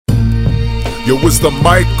Yo, is the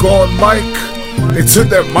mic on, Mike? Into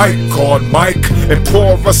that mic on, Mike, and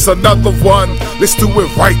pour us another one. Let's do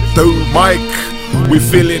it right though, Mike. We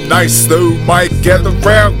feeling nice though, Mike. Gather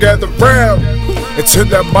round, gather round. Into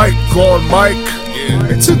that mic on,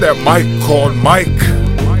 Mike. Into that mic on, Mike.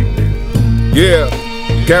 Yeah,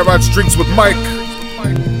 Garage Drinks with Mike.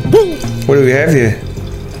 Woo! What do we have here?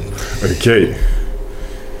 Okay,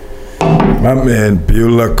 my man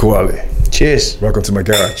Beulah Kwale. Cheers. Welcome to my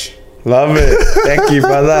garage. Love it. Thank you,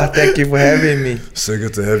 brother. Thank you for having me. So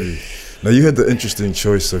good to have you. Now you had the interesting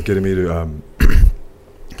choice of getting me to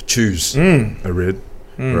choose a red.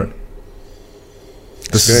 Right.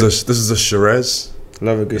 This is a Shiraz.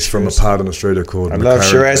 Love a good It's from a Shiraz. part in Australia called I love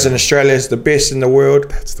Shiraz in Australia. It's the best in the world.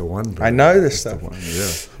 That's the one, bro. I know this That's stuff. the one, yeah.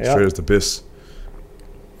 Yeah. Australia's the best.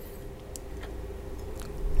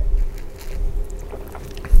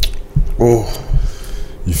 Oh,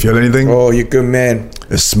 You feel anything? oh, you're good, man.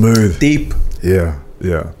 It's smooth. Deep Yeah,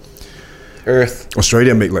 yeah. earth.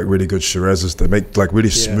 Australia make like really good Shirazes. They make like really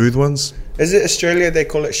Yeah. smooth ones. Is it Australia? They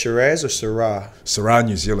call it Shiraz or Syrah? Syrah,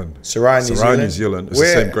 New Zealand. Syrah, New Zealand. New Zealand. It's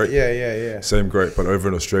Where? the same grape. Yeah. Same grape, but over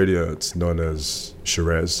in Australia, it's known as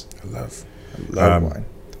Shiraz. I love wine.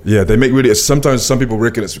 Yeah, they make really. Sometimes some people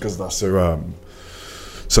reckon it's because they're so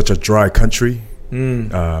such a dry country,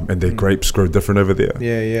 and their grapes grow different over there.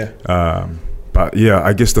 Yeah. But yeah,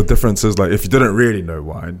 I guess the difference is like if you didn't really know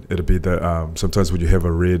wine, it'd be that sometimes when you have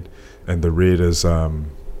a red, and the red is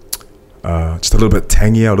just a little bit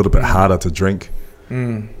tangier, a little bit harder to drink,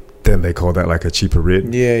 then they call that like a cheaper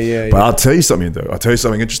red. Yeah. But I'll tell you something though. I'll tell you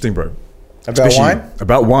something interesting, bro. About Especially wine?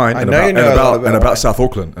 About wine I and know about you know a lot about about wine. South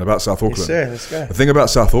Auckland. And about South Yes, Auckland. sir. Let's go. The thing about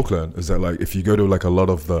South Auckland is that like if you go to like a lot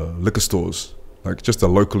of the liquor stores, like just the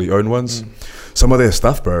locally owned ones, some of their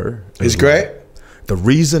stuff, bro, It's great. The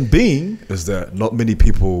reason being is that not many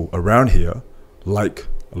people around here like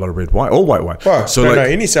a lot of red wine or white wine. Bro, So don't like,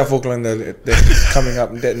 know any South Aucklander that's coming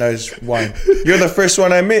up that knows wine. You're the first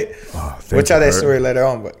one I met. thank We'll tell you, that bro. story later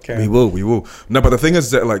on, but okay. We will. No, but the thing is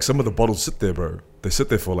that like some of the bottles sit there, bro. They sit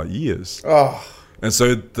there for like years. Oh, And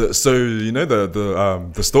so the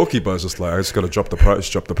storekeeper is just like, I just gotta drop the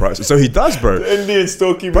price. And so he does, bro. the Indian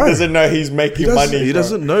storekeeper Bro, doesn't know he's making money. He bro.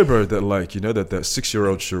 doesn't know, bro, that like, you know, that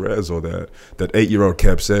 6-year-old Shiraz or that 8-year-old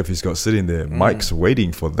Cab Sav he's got sitting there. Mike's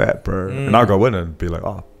waiting for that, bro. And I'll go in and be like,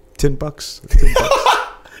 oh, $10.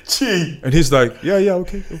 Gee. And he's like, yeah,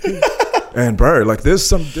 okay. And bro, like there's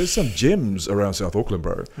some gems around South Auckland,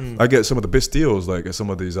 bro. I get some of the best deals like at some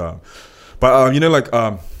of these but you know, like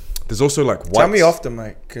there's also like whites. Tell me off the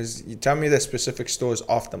mic, because you tell me the specific stores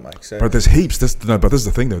off the mic. So Bro, there's heaps. But this is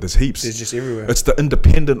the thing though. There's heaps. it's just everywhere. It's the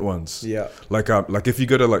independent ones. Yeah. Like if you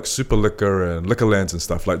go to like Super Liquor and Liquorlands and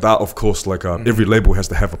stuff like that, of course, like every label has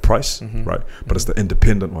to have a price, right? But it's the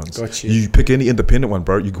independent ones. Got you. You pick any independent one,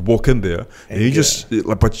 bro. You can walk in there and you get just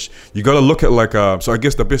like, but you got to look at like. So I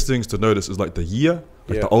guess the best things to notice is like the year.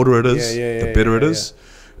 Like Yeah. the older it is, the better it yeah, is.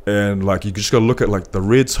 And like you just gotta look at like the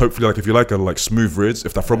reds. Hopefully, like if you like a like smooth reds,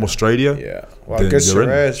 if they're from Australia, Yeah. Well, then good you're in.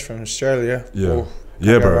 Shiraz from Australia. Yeah, Oh,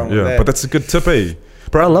 yeah, can't go bro. wrong with Yeah, that. but that's a good tip, eh?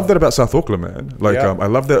 Bro, I love that about South Auckland, man. Like, Yeah. I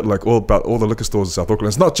love that, like, about all the liquor stores in South Auckland.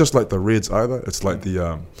 It's not just like the reds either. It's like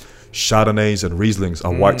the Chardonnays and Rieslings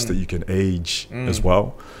are whites that you can age as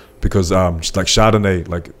well, because just like Chardonnay,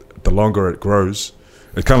 like the longer it grows,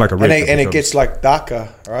 it's kind of like a red. and it gets like darker,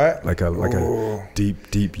 right? like a Ooh.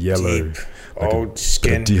 deep yellow, Deep. like Old a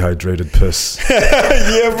skin. dehydrated piss.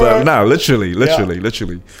 Yeah, bro. But no, literally.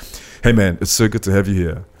 Hey, man, it's so good to have you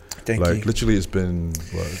here. Thank Like, you. literally, it's been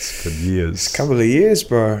years. Couple of years,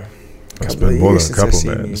 bro. It's Couple been of more years than a since I couple,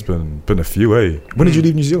 seen man. you. It's been a few, eh? When did you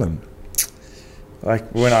leave New Zealand?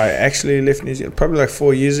 Like when I actually left New Zealand, probably like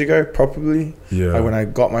 4 years ago, probably. Yeah. Like when I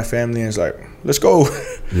got my family and it's like, let's go.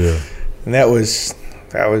 Yeah. And that was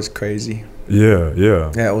crazy. Yeah.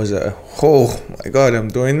 That was oh my God, I'm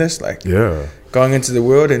doing this. Like Yeah. going into the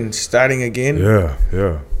world and starting again.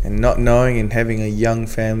 Yeah. And not knowing and having a young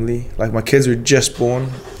family. Like my kids were just born.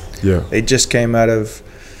 Yeah. They just came out of,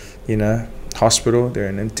 hospital. They're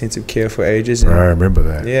in intensive care for ages. And I remember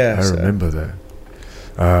that. Yeah, I so- remember that.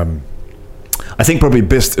 I think probably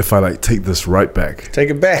best if I like take this right back. take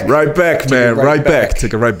it back. Right back, man. it right back.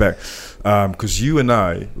 Take it right back. Because you and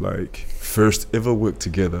I, like, first ever worked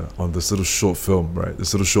together on this little short film, right?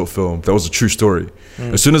 This little short film. That was a true story.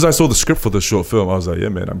 As soon as I saw the script for this short film, I was like, yeah,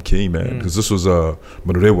 man, I'm keen, man. Because this was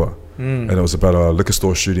Manurewa. And it was about a liquor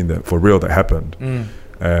store shooting that, for real, that happened.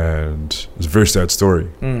 And it was a very sad story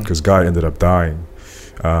because guy ended up dying.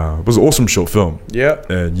 It was an awesome short film. Yeah,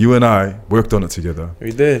 And you and I worked on it together.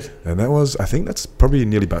 we did. And that was, I think that's probably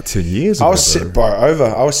nearly about 10 years ago. I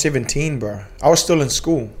was 17, bro. I was still in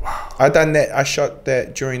school. I done that. I shot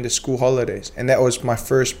that during the school holidays, and that was my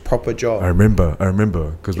first proper job. I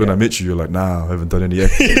remember, because when I met you, you're like, nah, I haven't done any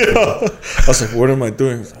acting. I was like, what am I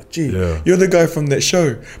doing? I was like, gee, you're the guy from that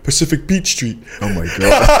show, Pacific Beach Street. Oh my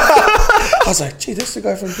God. I was like, gee, that's the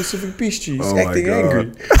guy from Pacific Beach Street. He's acting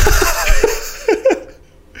angry.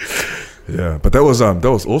 Yeah, but that was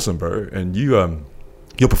awesome, bro. And you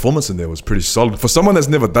your performance in there was pretty solid for someone that's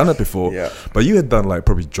never done it before. Yeah. But you had done like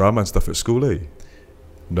probably drama and stuff at school, eh?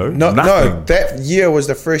 No, no. Nothing. That year was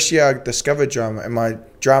the first year I discovered drama, and my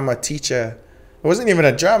drama teacher. It wasn't even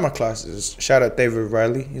a drama class. It was, shout out David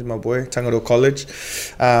Riley. He's my boy, Tangaro College.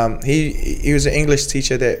 He was an English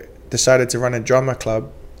teacher that decided to run a drama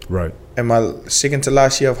club. Right. In my second to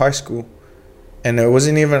last year of high school. And it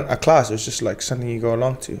wasn't even a class. It was just like something you go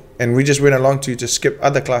along to. And we just went along to skip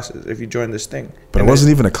other classes if you join this thing. But and it wasn't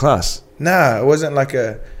even a class. Nah, it wasn't like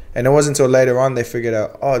a... And it wasn't until later on they figured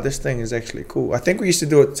out, oh, this thing is actually cool. I think we used to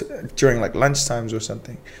do it during like lunch times or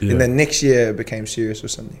something. Yeah. And then next year it became serious or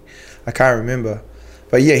something. I can't remember.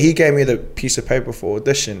 But yeah, he gave me the piece of paper for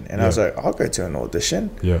audition. And I was like, I'll go to an audition.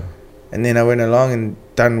 Yeah. And then I went along and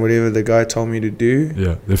done whatever the guy told me to do.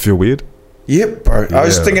 Yeah. Did it feel weird? Yep, bro. Yeah. I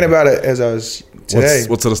was thinking about it as I was today.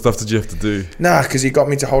 What sort of stuff did you have to do? Nah, because he got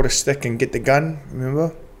me to hold a stick and get the gun,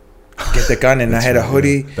 remember? Get the gun, and I had a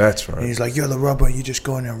hoodie. Yeah. That's right. And he's like, you're the robber, you just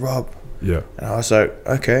go in and rob. Yeah. And I was like,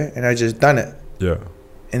 okay. And I just done it. Yeah.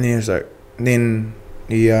 And then he was like, then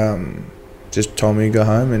he just told me to go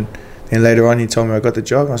home. And then later on, he told me I got the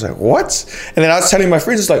job. I was like, what? And then I was telling my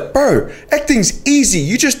friends, it's like, bro, acting's easy.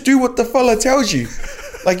 You just do what the fella tells you.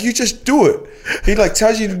 Like, you just do it. He like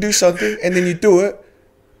tells you to do something, and then you do it.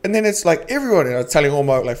 And then it's like everyone, and I was telling all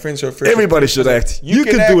my like friends who are friends. Everybody should act. You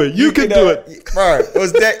can do it. You can do it. Bro, it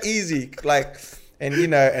was that easy. Like, and you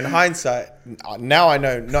know, in hindsight, now I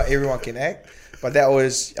know not everyone can act, but that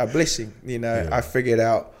was a blessing. You know, I figured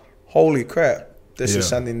out, holy crap, this is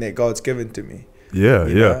something that God's given to me. Yeah,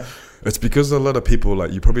 you know? It's because a lot of people,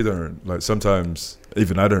 like, you probably don't, like, sometimes,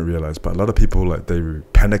 even I don't realize, but a lot of people, like, they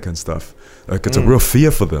panic and stuff. Like, it's a real fear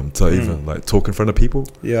for them to even, like, talk in front of people.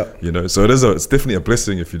 Yeah. You know, so it's definitely a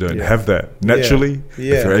blessing if you don't have that naturally.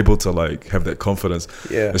 Yeah. If you're able to, like, have that confidence.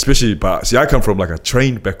 Yeah. Especially, but, see, I come from, like, a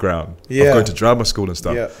trained background of going to drama school and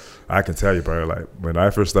stuff. Yeah. I can tell you, bro, like, when I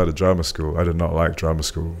first started drama school, I did not like drama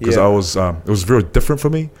school. Because I was, it was very different for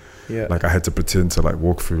me. Yeah. Like I had to pretend to like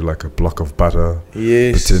walk through like a block of butter,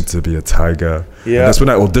 pretend to be a tiger. Yeah. And that's when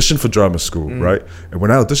I auditioned for drama school, right? And when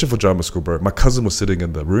I auditioned for drama school, bro, my cousin was sitting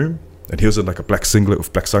in the room and he was in like a black singlet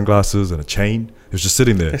with black sunglasses and a chain. He was just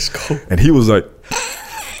sitting there. That's cool. And he was like,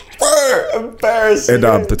 embarrassing. And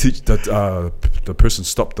the person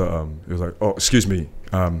stopped he was like, oh, excuse me,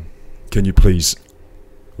 can you please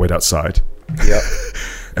wait outside? Yeah.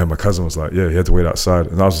 And my cousin was like, yeah, he had to wait outside.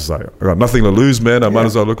 And I was just like, I got nothing to lose, man. I might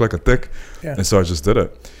as well look like a dick. Yeah. And so I just did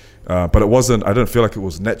it. But it wasn't, I didn't feel like it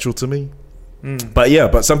was natural to me.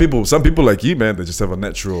 But some people like you, man, they just have a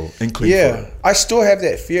natural inkling for it. I still have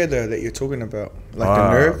that fear though that you're talking about. Like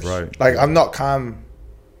the nerves. Right. Like I'm not calm.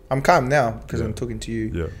 I'm calm now because I'm talking to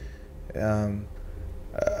you. Yeah.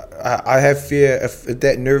 I have fear if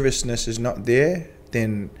that nervousness is not there,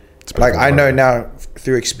 then like I know now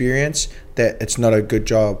through experience that it's not a good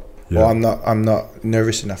job, or I'm not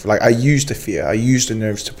nervous enough. Like I use the fear, I use the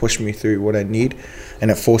nerves to push me through what I need, and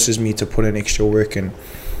it forces me to put in extra work. And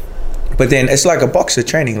but then it's like a boxer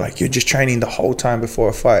training. Like you're just training the whole time before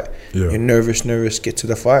a fight. You're nervous, get to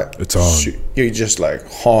the fight. It's on. You're just like,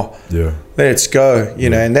 let's go. You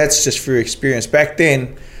know, and that's just through experience. Back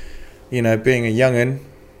then, you know, being a youngin',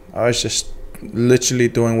 I was just literally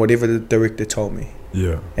doing whatever the director told me.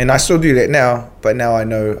 Yeah. And I still do that now, but now I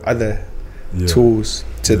know other tools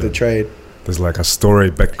to the trade. There's like a story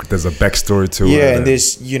there's a backstory to it. Yeah, and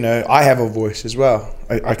there's, you know, I have a voice as well.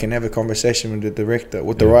 I can have a conversation with the director,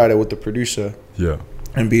 with the writer, with the producer. Yeah.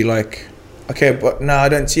 And be like, okay, but no, I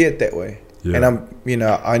don't see it that way. Yeah. And I'm, you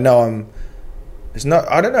know I don't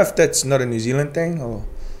know if that's not a New Zealand thing, or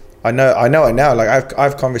I know it now. Like I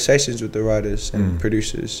have conversations with the writers and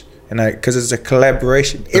producers. And because it's a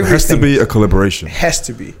collaboration. It has to be a collaboration. It has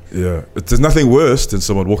to be. Yeah. There's nothing worse than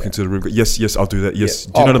someone walking to the room. Yes, I'll do that. Yes.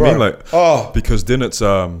 Do you know what I mean? Like, because then it's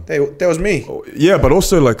that was me. Yeah, but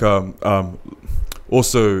also like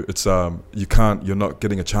also it's you're not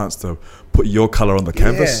getting a chance to put your color on the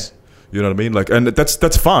canvas. Yeah. You know what I mean? Like, and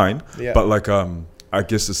that's fine. Yeah. But like I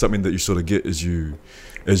guess it's something that you sort of get as you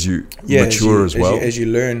mature as well. As you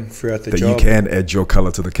learn throughout the job. That you can add your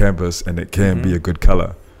color to the canvas and it can be a good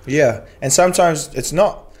color. Yeah, and sometimes it's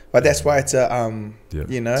not, But that's why it's a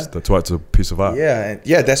that's why it's a piece of art.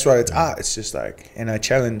 That's why it's art. It's just like, and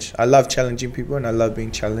I love challenging people, and I love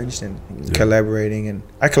being challenged and collaborating, and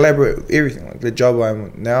I collaborate with everything. Like the job I'm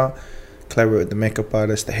on now, collaborate with the makeup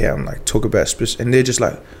artist, the hair, I'm like talk about specific, and they're just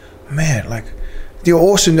like, man, like you're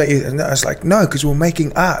awesome that you, and I was like, no, because we're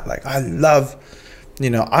making art. Like I love,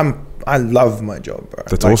 I love my job, bro.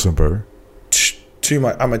 That's awesome, bro. Too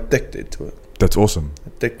much. I'm addicted to it. That's awesome.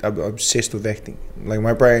 I'm obsessed with acting. Like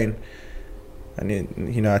my brain,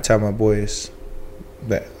 and I tell my boys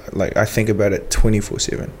that like I think about it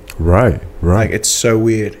 24/7. Right. Like it's so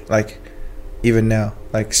weird. Like even now,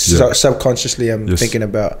 like subconsciously, I'm thinking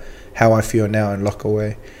about how I feel now and lock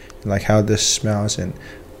away, and like how this smells and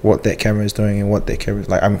what that camera is doing and what that camera is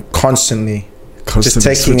like. I'm constantly just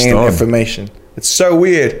taking in information. It's so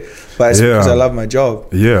weird, but it's because I love my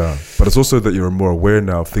job. Yeah, but it's also that you're more aware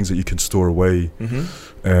now of things that you can store away.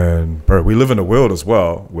 Mm-hmm. And bro, we live in a world as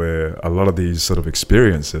well where a lot of these sort of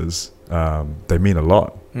experiences, they mean a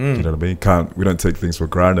lot. You know what I mean? We don't take things for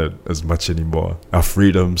granted as much anymore. Our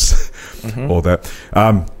freedoms, all that.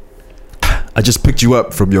 I just picked you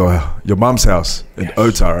up from your mom's house in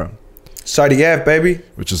Otara. Sadiav, baby.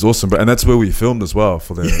 Which is awesome, and that's where we filmed as well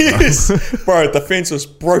for the bro, the fence was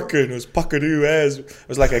broken. It was puckadoo as. It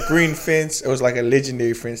was like a green fence. It was like a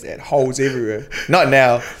legendary fence that had holes everywhere. Not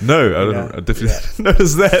now. No, I definitely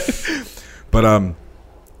noticed that. But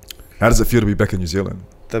how does it feel to be back in New Zealand?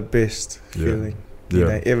 The best feeling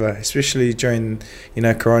ever, especially during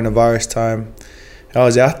coronavirus time. I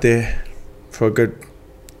was out there for a good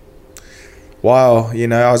while.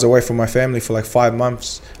 I was away from my family for like 5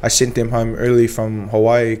 months. I sent them home early from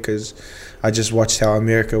Hawaii because I just watched how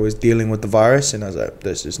America was dealing with the virus, and I was like,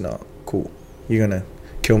 this is not cool. You're gonna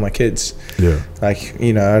kill my kids. Like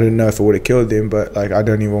I didn't know if it would have killed them, but like I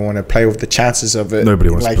don't even want to play with the chances of it. Nobody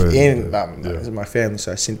wants to play. This is my family,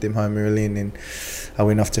 so I sent them home early, and then I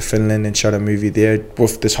went off to Finland and shot a movie there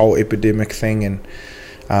with this whole epidemic thing. And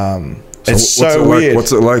it's so weird.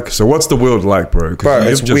 What's it like? So what's the world like, bro? Bro,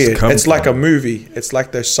 it's weird. It's like a movie. It's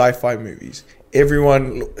like those sci-fi movies.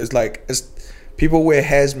 Everyone is like, people wear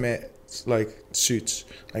hazmat like suits,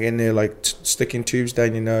 like, and they're like sticking tubes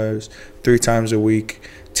down your nose 3 times a week,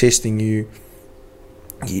 testing you.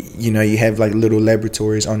 You have like little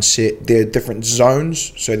laboratories on set. There are different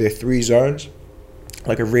zones, so there are 3 zones,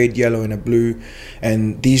 like a red, yellow, and a blue,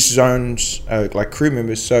 and these zones are like crew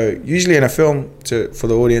members. So usually in a film, for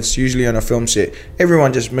the audience, usually on a film set,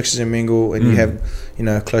 everyone just mixes and mingle, and you have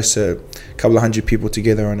close to a couple of 100 people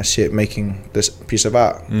together on a set making this piece of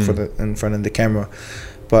art in front of the camera.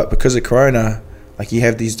 But because of Corona, like you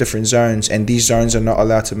have these different zones, and these zones are not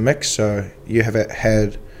allowed to mix. So you have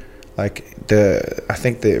had like I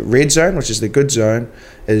think the red zone, which is the good zone,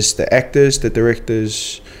 is the actors, the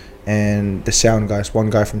directors, and the sound guys. 1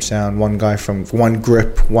 guy from sound, 1 guy from one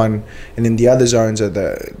grip, and then the other zones are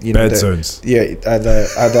the bad zones. Are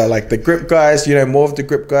the like the grip guys, more of the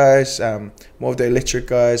grip guys, more of the electric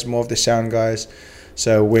guys, more of the sound guys.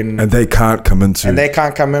 So and they can't come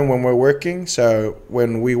in when we're working. So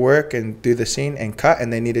when we work and do the scene and cut,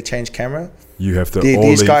 and they need to change camera, you have to.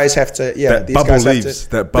 These guys have to.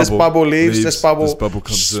 This bubble leaves. This bubble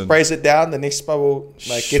comes sprays it down. The next bubble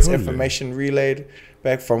gets information relayed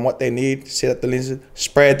back from what they need. Set up the lenses,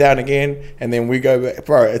 spray it down again, and then we go back.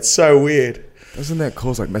 Bro, it's so weird. Doesn't that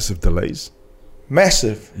cause like massive delays?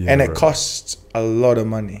 Massive, and it costs a lot of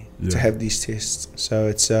money to have these tests. So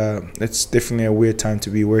it's definitely a weird time to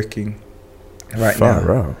be working now.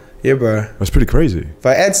 Wow. Yeah, bro. That's pretty crazy.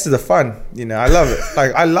 But it adds to the fun. I love it.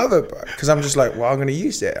 Like I love it, bro. Because I'm just like, well, I'm gonna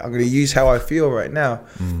use that. I'm gonna use how I feel right now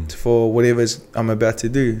for whatever's I'm about to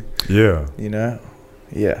do. Yeah.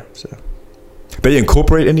 Yeah. So. They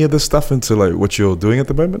incorporate any of this stuff into like what you're doing at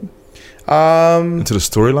the moment? Into the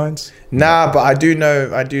storylines? Nah, but I do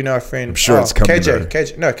know a friend. I'm sure it's coming. KJ,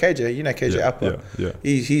 KJ Upper. Yeah.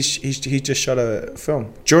 He just shot a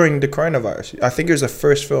film during the coronavirus. I think it was the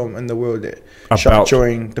first film in the world that shot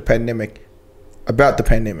during the pandemic. About the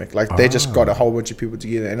pandemic. Like they just got a whole bunch of people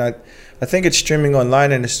together, and I think it's streaming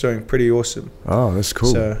online, and it's doing pretty awesome. Oh, that's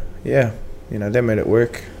cool. So yeah, they made it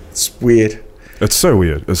work. It's weird. It's so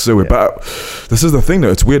weird. But this is the thing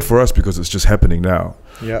though. It's weird for us because it's just happening now.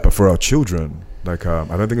 Yeah. But for our children, like I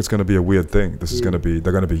don't think it's going to be a weird thing. This is going to be,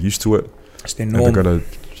 they're going to be used to it. It's their norm.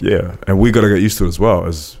 And we got to get used to it as well.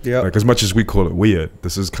 Like as much as we call it weird,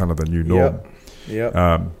 this is kind of the new norm.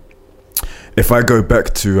 Yeah. If I go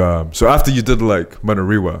back to so after you did like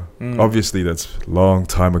Manariwa, obviously that's a long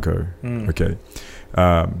time ago. Okay.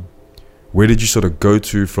 Where did you sort of go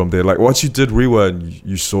to from there? Like once you did Rewa and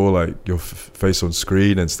you saw like your face on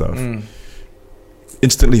screen and stuff,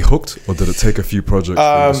 instantly hooked, or did it take a few projects?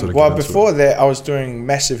 Well, before that, I was doing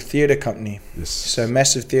Massive Theatre Company. Yes. So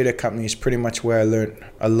Massive Theatre Company is pretty much where I learned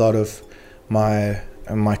a lot of my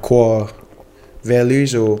core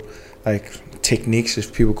values, or like techniques,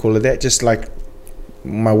 if people call it that, just like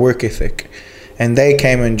my work ethic. And they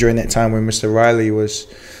came in during that time when Mr. Riley was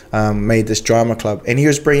made this drama club, and he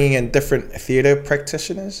was bringing in different theatre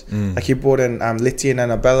practitioners. Like he brought in Letty and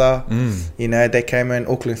Annabella, you know, they came in,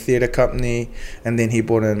 Auckland Theatre Company, and then he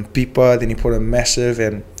brought in Pipa, then he brought in Massive,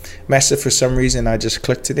 and Massive, for some reason I just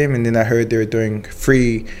clicked to them, and then I heard they were doing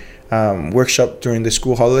free workshop during the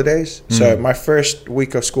school holidays. So my first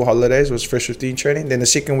week of school holidays was First 15 training, then the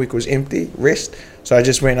second week was empty, rest. So I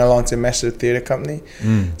just went along to Massive Theatre Company.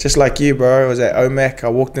 Just like you, bro. I was at OMAC, I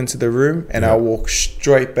walked into the room and I walked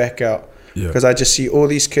straight back out, because I just see all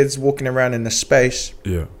these kids walking around in the space.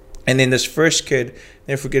 And then this first kid,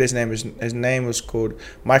 never forget his name, his name was called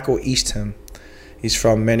Michael Eastham. He's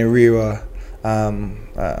from Manurewa,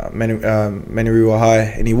 Manurewa High,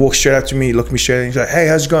 and he walked straight up to me, looked me straight in, he's like, "Hey,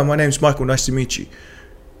 how's it going? My name's Michael, nice to meet you."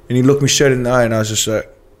 And he looked me straight in the eye, and I was just like,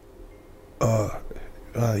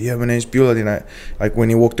 yeah, my name's Beulah. And like when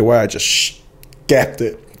he walked away, I just gapped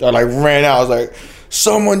it. I like ran out. I was like,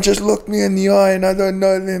 someone just looked me in the eye and I don't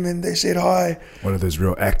know them, and they said hi. One of those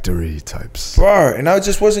real actory types, bro. And I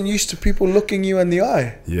just wasn't used to people looking you in the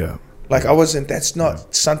eye. Like I wasn't, that's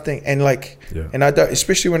not something. And like, and I don't,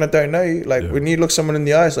 especially when I don't know you, like when you look someone in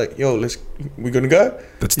the eye, it's like, yo, we're gonna go.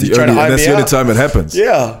 That's the only time it happens.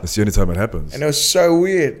 That's the only time it happens. And it was so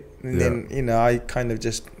weird. And then, you know, I kind of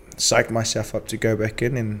just psyched myself up to go back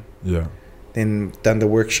in, and then done the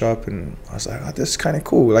workshop, and I was like, oh, this is kind of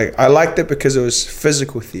cool. Like I liked it because it was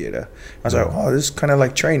physical theater. I was like, oh, this is kind of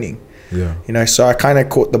like training. You know, so I kind of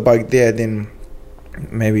caught the bug there. Then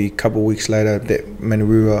maybe a couple of weeks later, that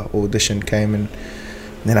Manurewa audition came, and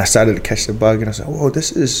then I started to catch the bug, and I was like, oh,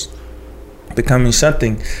 this is becoming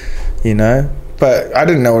something, you know. But I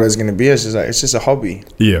didn't know what it was going to be. It's just like, it's just a hobby.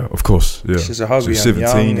 Yeah, of course. Yeah. It's just a hobby. So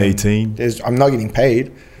 17, 18. I'm not getting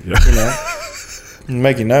paid. You know, I'm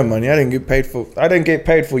making no money. I didn't get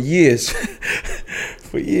paid for years.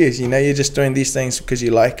 For years, you know, you're just doing these things because you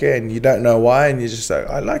like it and you don't know why, and you're just like,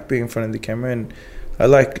 I like being in front of the camera, and I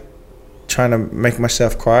like trying to make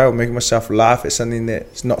myself cry or make myself laugh at something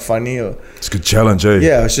that's not funny. Or it's a good challenge, eh?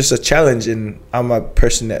 Yeah, it's just a challenge, and I'm a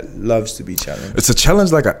person that loves to be challenged. It's a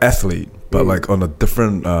challenge like an athlete, but like on a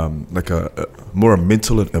different, like a more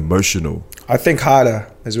mental and emotional. I think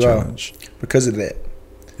harder as well because of that.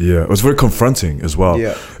 Yeah, it was very confronting as well.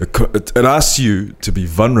 Yeah, it asks you to be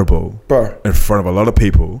vulnerable, bro, in front of a lot of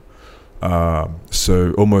people,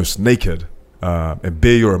 so almost naked, and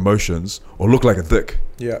bear your emotions or look like a dick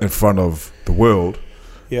in front of the world,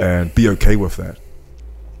 and be okay with that.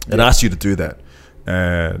 It asks you to do that,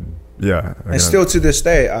 and still to this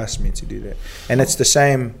day, it asks me to do that, and it's the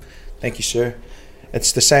same. Thank you, sir.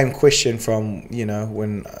 It's the same question from, you know,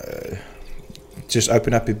 when just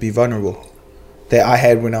open up and be vulnerable, that I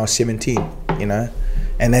had when I was 17, you know,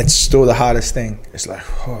 and that's still the hardest thing. It's like,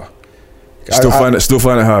 still find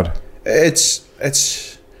it hard. It's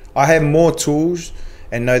I have more tools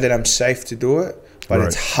and know that I'm safe to do it, but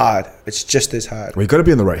it's hard. It's just as hard. Well, you got to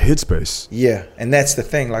be in the right headspace. Yeah, and that's the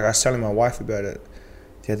thing. Like I was telling my wife about it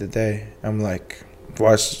the other day. I'm like,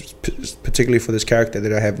 particularly for this character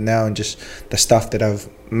that I have now, and just the stuff that I've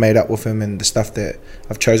made up with him and the stuff that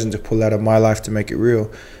I've chosen to pull out of my life to make it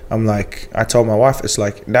real. I'm like, I told my wife, it's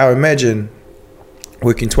like, now imagine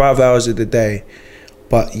working 12 hours of the day,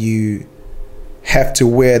 but you have to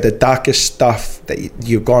wear the darkest stuff that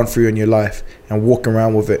you've gone through in your life and walk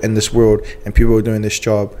around with it in this world, and people are doing this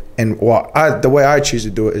job. And the way I choose to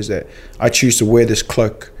do it is that I choose to wear this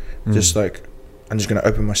cloak, just like, I'm just going to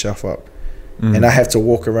open myself up. And I have to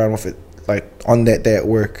walk around with it like on that day at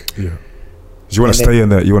work. Yeah. You want to stay in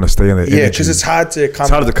that. You want to stay in that. Yeah, because it's hard to come.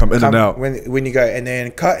 It's harder to come in and out when you go and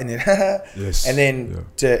then cut and then and then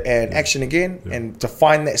action again and to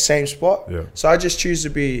find that same spot. Yeah. So I just choose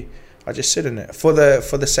to be. I just sit in it for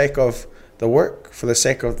the sake of the work, for the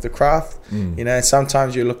sake of the craft. You know, and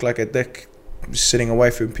sometimes you look like a dick sitting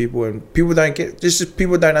away from people, and people don't get, just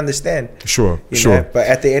people don't understand. Sure. But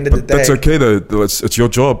at the end of the day, that's okay though. It's your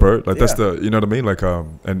job, bro. Like that's the, you know what I mean. Like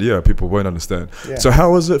and people won't understand. Yeah. So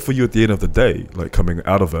how was it for you at the end of the day? Like coming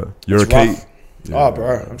out of it, you're okay. Rough. Yeah. Oh,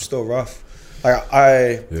 bro, I'm still rough. Like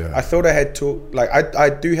I thought I had I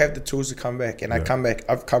do have the tools to come back, and I've come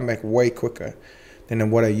back way quicker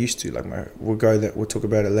than what I used to. Like we'll talk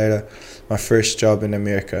about it later. My first job in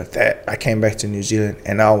America, that I came back to New Zealand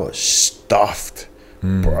and I was stuffed,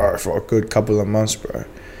 bro, for a good couple of months, bro.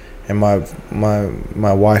 And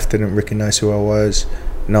my wife didn't recognize who I was.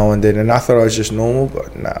 no one did. And I thought I was just normal,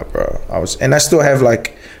 but nah, bro. I still have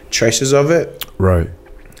like traces of it. Right.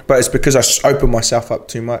 But it's because I opened myself up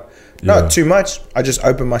too much. Not too much. I just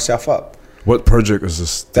opened myself up. What project was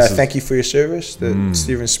this? Thank You for Your Service. The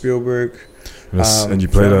Steven Spielberg. And you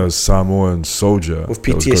played a Samoan soldier with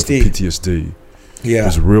PTSD. PTSD. Yeah.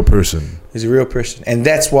 He's a real person. He's a real person. And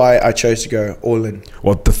that's why I chose to go all in.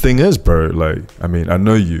 Well, the thing is, bro, like, I mean, I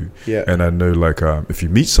know you. Yeah. And I know, like, if you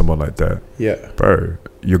meet someone like that, yeah, bro,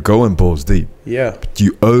 you're going balls deep. Yeah.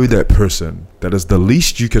 You owe that person. That is the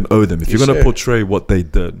least you can owe them. If you're going to portray what they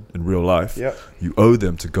did in real life, you owe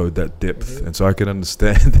them to go that depth. And so I can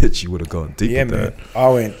understand that you would have gone deep with that. I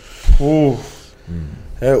went, ooh,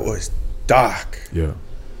 it was dark. Yeah.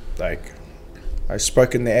 Like, I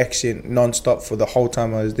spoke in the accent non-stop for the whole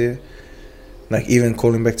time I was there. Like, even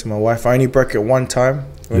calling back to my wife. I only broke it one time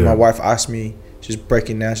when my wife asked me, she's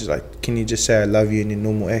breaking down, she's like, can you just say I love you in your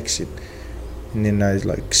normal accent? And then I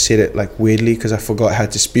like said it like weirdly because I forgot how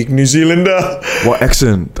to speak New Zealander. What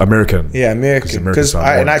accent? American? Yeah, American. Because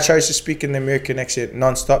I chose to speak in the American accent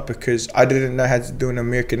non-stop because I didn't know how to do an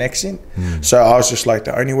American accent. So I was just like,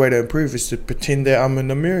 the only way to improve is to pretend that I'm an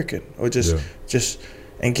American, or just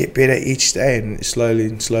and get better each day. And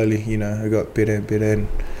slowly, you know, I got better and better. And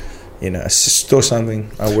you know, it's still something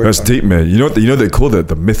I work on. That's deep, man. You know they called it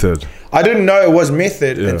the method. I didn't know it was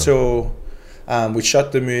method until we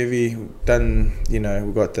shot the movie, done, you know,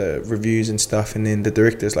 we got the reviews and stuff, and then the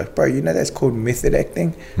director's like, bro, you know that's called method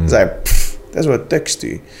acting? It's like, that's what dicks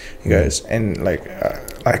do. He goes, and like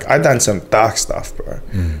I done some dark stuff, bro.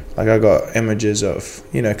 Like I got images of,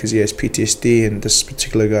 you know, because he has PTSD, and this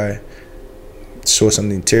particular guy saw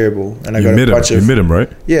something terrible, and I got a bunch of... You met him,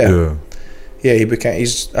 right? Yeah,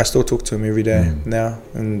 I still talk to him every day now,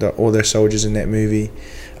 and all their soldiers in that movie.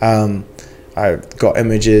 I got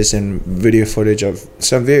images and video footage of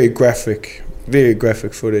some very graphic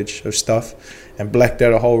footage of stuff, and blacked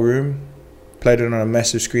out a whole room, played it on a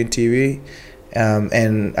massive screen TV,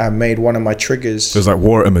 and I made one of my triggers. There's like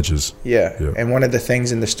war images. Yeah, and one of the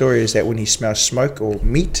things in the story is that when he smells smoke or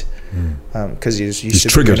meat, because he's used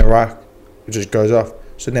to be in Iraq, it just goes off.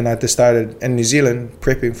 So then I decided in New Zealand,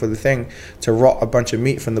 prepping for the thing, to rot a bunch of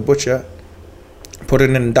meat from the butcher, put it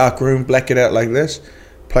in a dark room, black it out like this,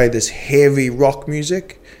 play this heavy rock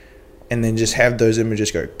music, and then just have those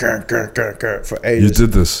images go grr, grr, grr, grr, for ages. You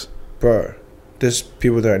did this? Bro, this,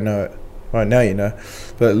 people don't know it. Right now you know,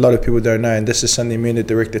 but a lot of people don't know, and this is something me and the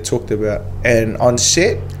director talked about. And on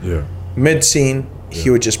set, mid-scene, he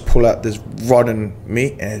would just pull out this rotten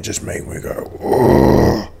meat, and it just made me go,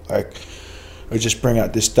 oh, like, it would just bring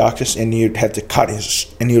out this darkness, and you'd have to cut,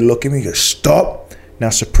 and you'd look at me and go, stop, now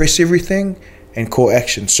suppress everything, and call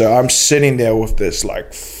action. So I'm sitting there with this like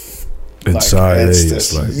inside, it's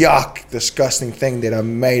this yuck, disgusting thing that I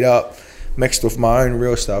made up, mixed with my own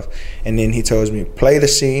real stuff. And then he tells me, play the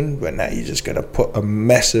scene, but now you're just gonna put a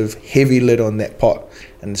massive heavy lid on that pot,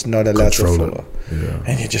 and it's not allowed to fall.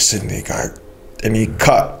 And you're just sitting there going, and you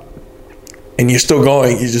cut, and you're still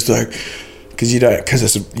going. You're just like, because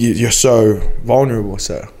you're so vulnerable.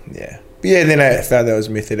 So then I found that was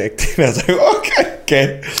method acting. I was like,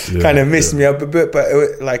 okay, kind of messed me up a bit, but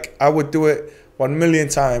like I would do it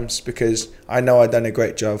 1,000,000 times because I know I've done a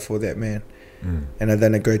great job for that man, and I've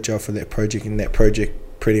done a great job for that project, and that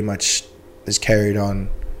project pretty much is carried on,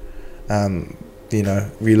 you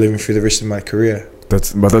know, reliving through the rest of my career.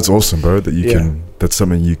 That's awesome, bro. That you can. That's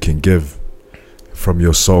something you can give from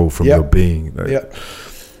your soul, from your being. Like,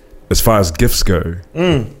 as far as gifts go,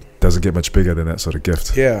 doesn't get much bigger than that sort of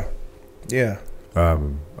gift.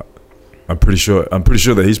 I'm pretty sure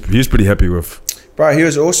that he's pretty happy with. Bro, he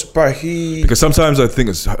was awesome. Bro, because sometimes I think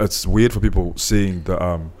it's weird for people seeing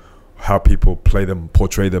the how people portray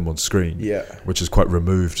them on screen. Which is quite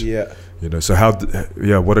removed. You know. So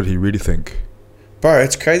what did he really think? Bro,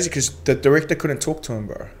 it's crazy because the director couldn't talk to him,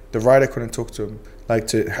 bro. The writer couldn't talk to him, like,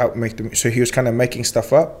 to help make them. So he was kind of making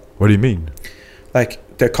stuff up. What do you mean? Like,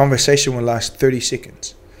 the conversation would last 30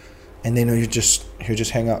 seconds, and then he'll just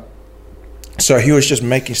hang up. So he was just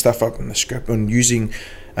making stuff up in the script and using,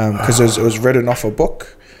 because it was written off a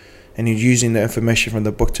book, and he's using the information from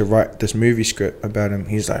the book to write this movie script about him.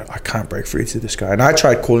 He's like, I can't break free to this guy. And I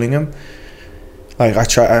tried calling him. Like,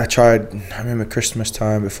 I remember Christmas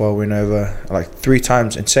time before I went over, like 3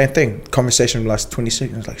 times, and same thing. Conversation lasted 20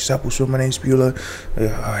 seconds. Like, Sapo, my name's Beulah.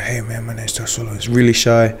 Hey man, my name's Tausolo. He's really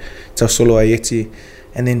shy. Tausolo Ayeti.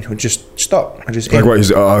 And then he'll just stop. I just like, what?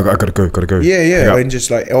 He's I gotta go. Yeah. And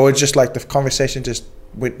just like, or just like the conversation just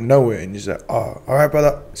went nowhere, and he's like, oh, all right,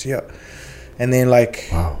 brother, see ya. And then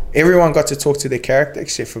like, everyone got to talk to their character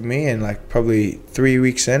except for me. And like probably 3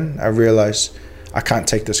 weeks in, I realized I can't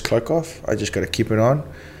take this cloak off. I just got to keep it on.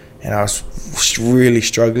 And I was really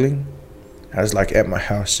struggling. I was like at my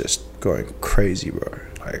house just going crazy, bro.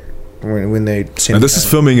 Like when they sent. And this is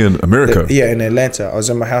filming in America. In Atlanta. I was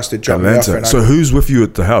in my house to drop me off. And so who's with you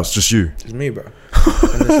at the house? Just you? Just me, bro.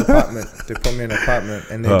 In this apartment. They put me in an apartment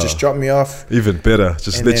and they just dropped me off. Even better.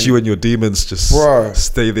 Just let you and your demons just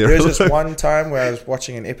stay there. There was this one time where I was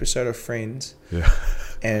watching an episode of Friends. Yeah.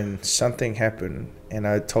 And something happened, and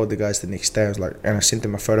I told the guys the next day. I was like, and I sent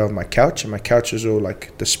them a photo of my couch, and my couch was all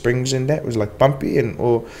like the springs in that was like bumpy and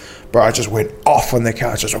all. Bro, I just went off on the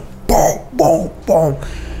couch, just like boom, boom, boom.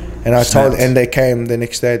 And I told, and they came the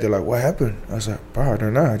next day. They're like, "What happened?" I was like, "Bro, I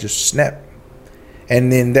don't know. I just snapped."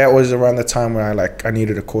 And then that was around the time when I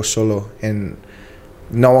needed to call Solo, and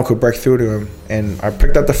no one could break through to him. And I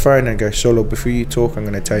picked up the phone and go, "Solo, before you talk, I'm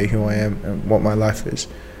gonna tell you who I am and what my life is."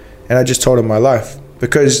 And I just told him my life.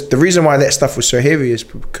 Because the reason why that stuff was so heavy is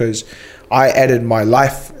because I added my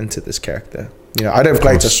life into this character. You know, I didn't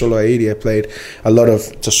play Tasolo Ayeti. I played a lot of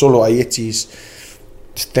Tasolo Ayeti's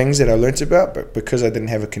things that I learnt about, but because I didn't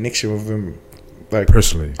have a connection with him, like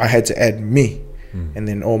personally, I had to add me and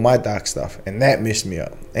then all my dark stuff, and that messed me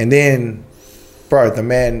up. And then, bro, the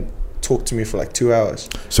man talked to me for like 2 hours.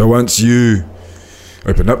 So once you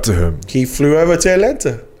opened up to him, he flew over to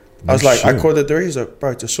Atlanta. I was like, I called the door. He's like,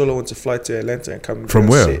 bro, Tasolo wants to fly to Atlanta and come. From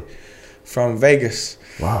where? From Vegas.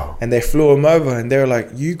 Wow. And they flew him over and they were like,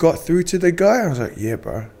 you got through to the guy? I was like, yeah,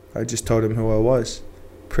 bro. I just told him who I was,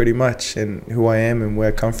 pretty much, and who I am and where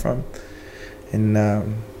I come from. And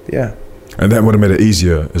yeah. And that would have made it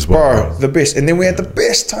easier as well. Bro, the best. And then we had the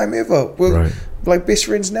best time ever. We're like best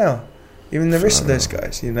friends now. Even the rest of those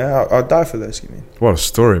guys, you know. I'll die for those, you mean. What a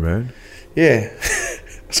story, man. Yeah.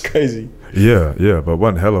 It's crazy. Yeah, but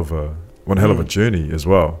one hell of a journey as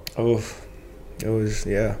well. Oh, it was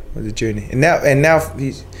a journey. And now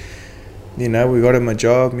he's, you know, we got him a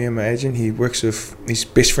job, me and my agent. He works with, he's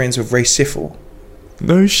best friends with Ray Seffel.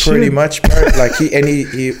 No shit. Pretty much, bro. Like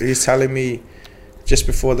he's telling me just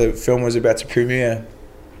before the film was about to premiere,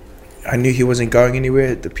 I knew he wasn't going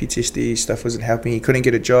anywhere. The PTSD stuff wasn't helping. He couldn't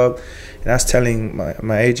get a job. And I was telling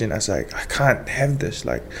my agent, I was like, I can't have this.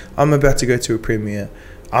 Like, I'm about to go to a premiere.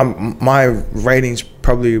 My rating's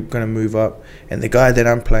probably going to move up. And the guy that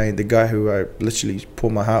I'm playing, the guy who I literally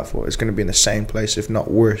pulled my heart for, is going to be in the same place, if not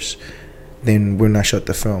worse, than when I shot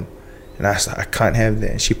the film. And I was like, I can't have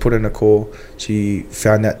that. And she put in a call. She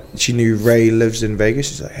found out, she knew Ray lives in Vegas.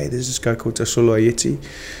 She's like, hey, there's this guy called Tasolo Ayeti.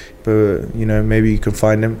 But, you know, maybe you can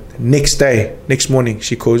find him. Next morning,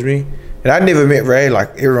 she calls me. And I never met Ray.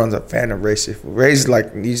 Like, everyone's a fan of Ray Seffel. Ray's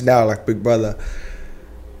like, he's now like big brother.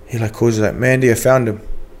 He like calls me like, Mandy, I found him.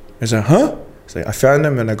 I was like, huh? It's like, I found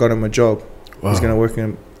him and I got him a job. Wow. He's gonna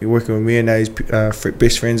working with me, and now he's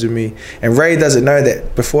best friends with me. And Ray doesn't know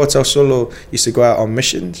that before Tasolo used to go out on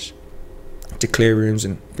missions to clear rooms,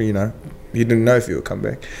 and you know, he didn't know if he would come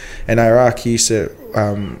back. In Iraq, he used to.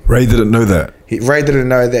 Ray didn't know that. Ray didn't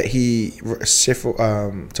know that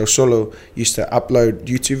Tasolo used to upload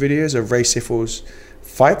YouTube videos of Ray Seffel's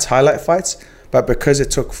fights, highlight fights. But because it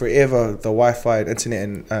took forever, the Wi-Fi internet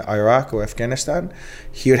in Iraq or Afghanistan,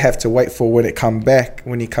 he would have to wait for when he comes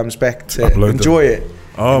back to enjoy it.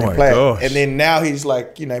 Oh my gosh. And then now he's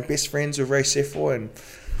like, you know, best friends with Ray Seffel, and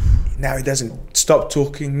now he doesn't stop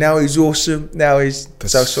talking. Now he's awesome. Now he's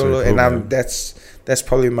Tasolo, and that's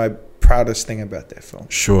probably my proudest thing about that film.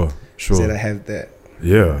 Sure. Is that I have that.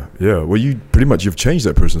 Yeah. Well, you've changed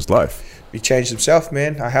that person's life. He changed himself,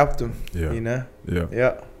 man. I helped him. Yeah. You know.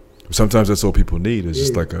 Yeah. Sometimes that's all people need is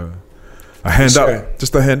just like a hand up,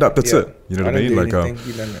 just a hand up. That's it. You know what I mean? Like,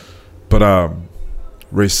 but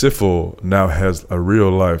Ray Seffel now has a real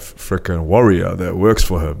life freaking warrior that works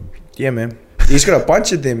for him. Yeah, man. He's got a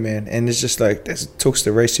bunch of them, man, and it's just like that talks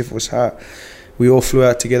to Ray Seffel's heart. We all flew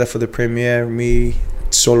out together for the premiere. Me,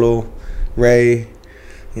 Solo, Ray.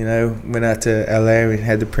 You know, went out to LA. We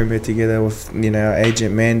had the premiere together with our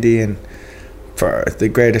agent Mandy, and for the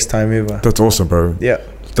greatest time ever. That's awesome, bro. Yeah.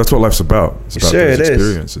 That's what life's about. It's about those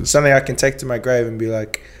experiences. Something I can take to my grave and be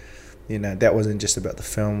like, that wasn't just about the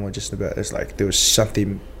film or just about, it's like there was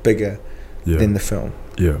something bigger than the film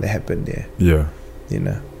that happened there. Yeah.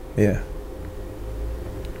 Yeah.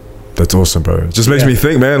 That's awesome, bro. It just makes me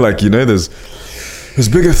think, man, like, there's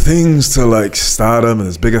bigger things to like stardom, and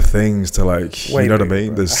there's bigger things to like, you know what I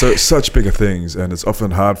mean? Bro. There's such bigger things, and it's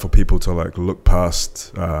often hard for people to like look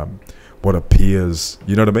past what appears,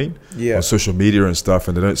 you know what I mean? Yeah. On social media and stuff,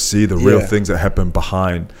 and they don't see the real things that happen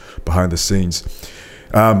behind the scenes.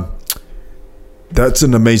 That's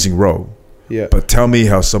an amazing role. Yeah. But tell me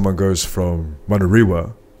how someone goes from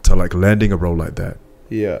Manurewa to like landing a role like that.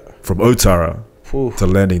 Yeah. From Otara to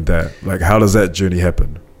landing that? Like, how does that journey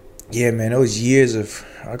happen? Yeah, man, it was years of...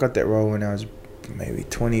 I got that role when I was maybe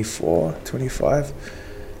 24, 25,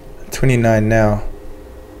 29 now.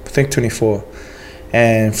 I think 24.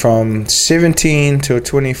 And from 17 to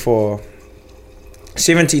 24,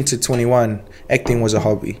 17 to 21, acting was a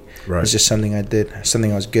hobby. Right. It was just something I did,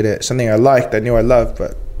 something I was good at, something I liked, I knew I loved,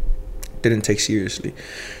 but didn't take seriously.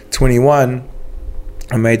 21,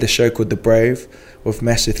 I made the show called The Brave with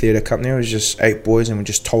Massive Theatre Company. It was just 8 boys and we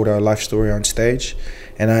just told our life story on stage.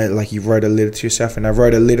 And you wrote a letter to yourself, and I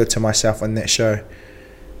wrote a letter to myself on that show.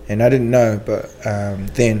 And I didn't know, but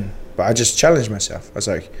I just challenged myself. I was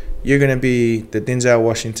like, you're going to be the Denzel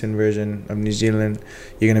Washington version of New Zealand.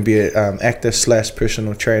 You're going to be an actor /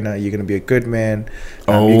 personal trainer. You're going to be a good man.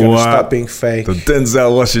 You're going to stop being fake. The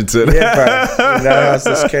Denzel Washington. Yeah, bro. I was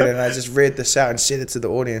this kid, and I just read this out and said it to the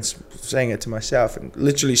audience, saying it to myself, and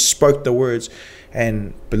literally spoke the words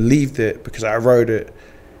and believed it because I wrote it.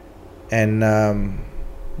 And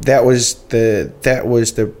that was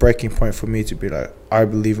the breaking point for me to be like, I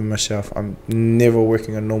believe in myself. I'm never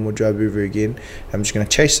working a normal job ever again. I'm just going to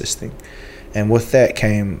chase this thing. And with that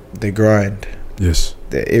came the grind. Yes.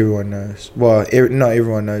 That everyone knows. Well, not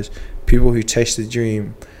everyone knows. People who chase the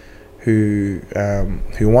dream, who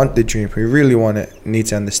want the dream, who really want it, need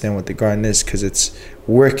to understand what the grind is, because it's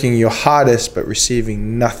working your hardest but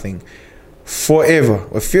receiving nothing forever.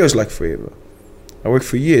 It feels like forever. I worked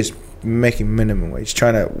for years making minimum wage,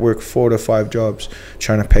 trying to work 4 to 5 jobs,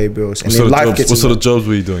 trying to pay bills. And what sort of jobs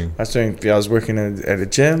were you doing? I was working at a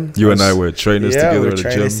gym. You and I were trainers together at a gym. Yeah, we were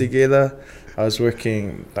trainers together. I was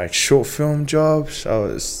working like short film jobs. I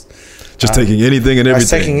was just taking anything and everything. I was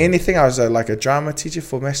taking anything. I was like a drama teacher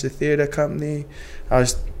for Massive Theatre Company. I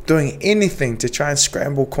was doing anything to try and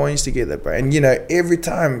scramble coins together, bro. And every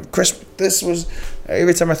time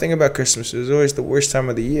every time I think about Christmas, it was always the worst time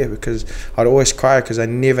of the year because I'd always cry because I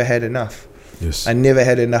never had enough. Yes. I never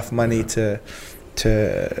had enough money to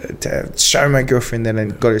show my girlfriend that I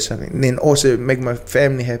got her something, and then also make my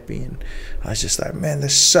family happy. And I was just like, man,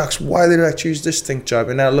 this sucks. Why did I choose this job?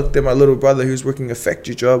 And I looked at my little brother who's working a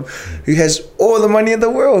factory job, who has all the money in the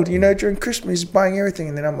world. During Christmas, he's buying everything,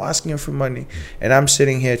 and then I'm asking him for money, and I'm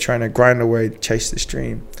sitting here trying to grind away, chase this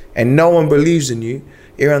dream, and no one believes in you.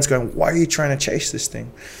 Everyone's going, why are you trying to chase this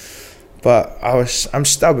thing? But I'm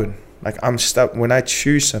stubborn. Like, I'm stubborn. When I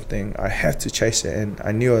choose something, I have to chase it, and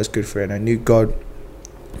I knew I was good for it, and I knew God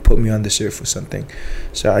put me on this earth for something.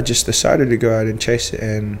 So I just decided to go out and chase it,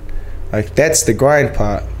 and that's the grind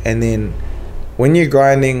part. And then when you're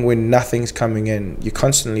grinding, when nothing's coming in, you're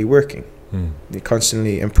constantly working. You're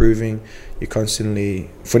constantly improving. You're constantly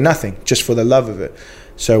for nothing, just for the love of it.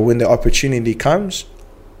 So when the opportunity comes,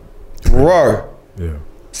 bro,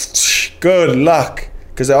 good luck,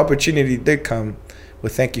 because the opportunity did come.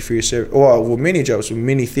 Well, thank you for your service. Well, many jobs,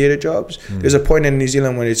 many theatre jobs. There's a point in New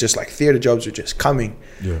Zealand when it's just like theatre jobs are just coming.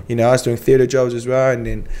 Yeah. I was doing theatre jobs as well, and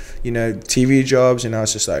then, TV jobs, and I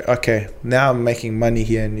was just like, okay, now I'm making money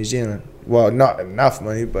here in New Zealand. Well, not enough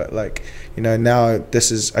money, but now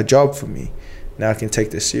this is a job for me. Now I can take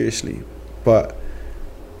this seriously. But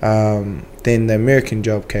then the American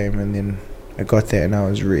job came, and then I got that, and I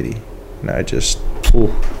was ready. And I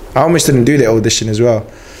almost didn't do that audition as well.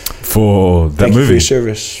 For that Thank movie? You for your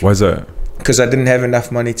service. Why is that? Because I didn't have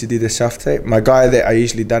enough money to do the self-tape. My guy that I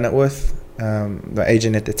usually done it with, the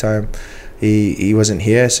agent at the time, he wasn't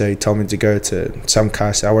here, so he told me to go to some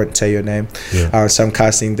cast. I won't tell your name. Yeah. Some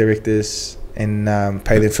casting directors and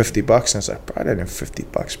pay them $50. And I was like, bro, I don't have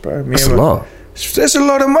 $50, bro. That's a lot. That's a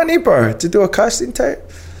lot of money, bro, to do a casting tape.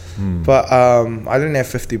 But I didn't have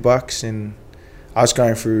 $50, and I was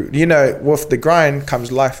going through. With the grind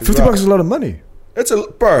comes life. $50 is a lot of money. It's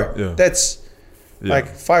that's like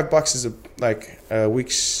 $5 is a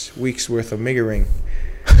week's worth of Mega Ring.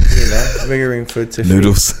 Mega Ring for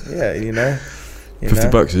noodles.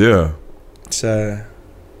 $50, yeah. So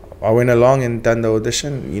I went along and done the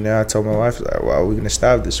audition. I told my wife, well, we're gonna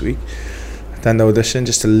starve this week. I done the audition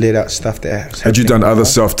just to let out stuff that had you done other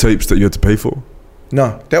self tapes that you had to pay for?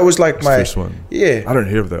 No, that was like my first one. Yeah, I don't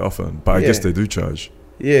hear of that often, but I guess they do charge.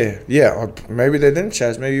 Yeah. Or maybe they didn't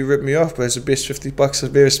charge. Maybe you ripped me off, but it's the best $50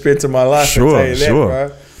 I've ever spent in my life. Sure.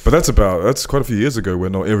 Bro. But that's quite a few years ago,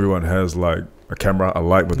 where not everyone has like a camera, a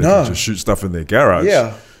light, where they can just shoot stuff in their garage.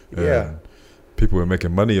 Yeah. People were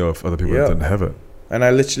making money off other people that didn't have it. And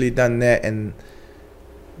I literally done that, and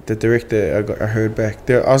the director, I heard back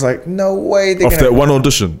there. I was like, no way. Off that one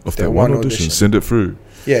audition. Send it through.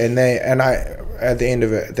 Yeah, and I at the end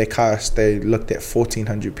of it, they looked at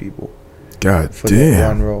 1,400 people. God for damn. That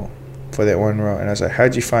one role. And I was like,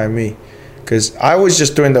 how'd you find me? Because I was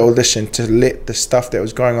just doing the audition to let the stuff that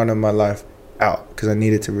was going on in my life out because I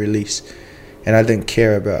needed to release, and I didn't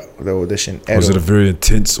care about the audition at all. Was it a very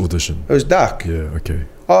intense audition? It was dark. Yeah, okay.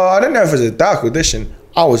 Oh, I don't know if it was a dark audition.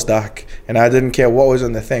 I was dark, and I didn't care what was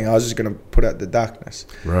on the thing. I was just gonna put out the darkness,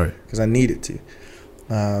 right? Because I needed to,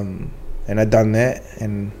 and I done that,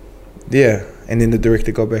 and yeah, and then the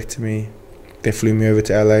director got back to me. They flew me over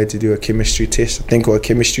to LA to do a chemistry test, a thing called a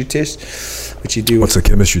chemistry test, which you do. What's a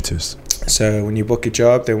chemistry test? So when you book a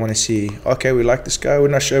job, they want to see, okay, we like this guy. We're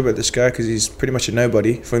not sure about this guy because he's pretty much a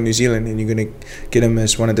nobody from New Zealand, and you're going to get him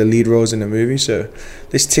as one of the lead roles in the movie. So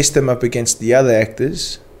let's test them up against the other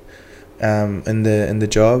actors in the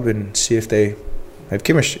job and see if they have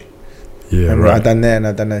chemistry. Yeah, and right. I've done that, and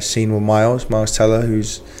I've done a scene with Miles Teller,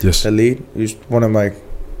 who's the lead, who's one of my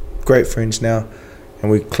great friends now,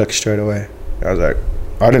 and we clicked straight away. I was like,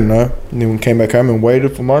 I didn't know. And then we came back home and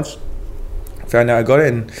waited for months. Found out I got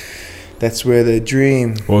it, and that's where the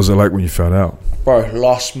dream. What was it like when you found out? Bro,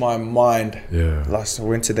 lost my mind. Yeah. I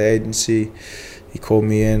went to the agency. He called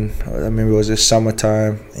me in. I remember it was the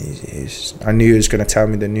summertime. I knew he was going to tell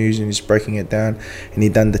me the news, and he's breaking it down. And he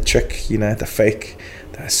done the trick, the fake.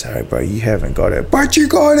 Sorry, bro, you haven't got it. But you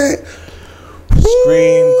got it.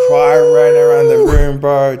 Scream, cry, ran around the room,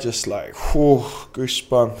 bro. Just like, whew,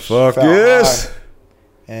 goosebumps. Fuck yes. High.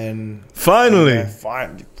 And finally.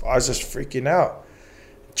 I was just freaking out.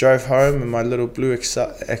 Drove home in my little blue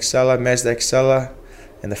Excella, Mazda Excella.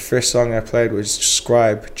 And the first song I played was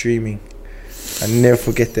Scribe, Dreaming. I never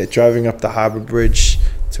forget that. Driving up the Harbour Bridge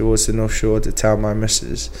towards the North Shore to tell my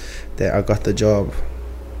missus that I got the job.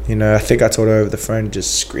 I think I told her over the phone,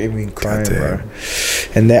 just screaming, crying, bro.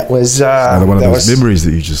 And that was another one of those memories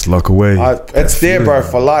that you just lock away. It's there, bro,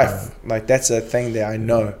 for life. Like, that's a thing that I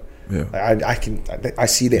know. Yeah. Like, I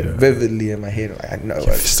see that vividly in my head. Like, I know.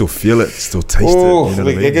 You still feel it, still taste it. You know what I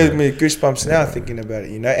mean? It gives me goosebumps now thinking about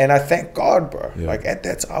it. And I thank God, bro. Yeah. Like, at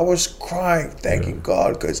that time, I was crying, thanking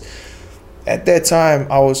God, because at that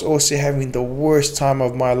time I was also having the worst time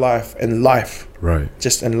of my life in life. Right.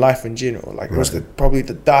 Just in life in general. Like, it was probably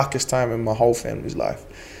the darkest time in my whole family's life,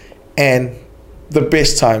 and the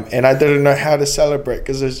best time. And I didn't know how to celebrate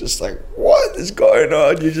because it's just like, what is going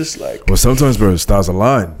on? You're just like, well, sometimes, bro, stars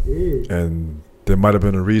align, and there might have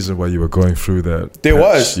been a reason why you were going through that. There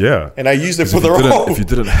was, yeah, and I used it for the role. If you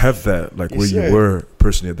didn't have that, like where you were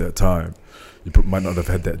personally at that time, you might not have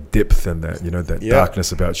had that depth and that that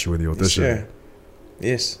darkness about you in the audition.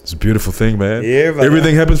 Yes. It's a beautiful thing, man. Yeah,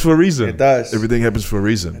 everything happens for a reason. It does. Everything happens for a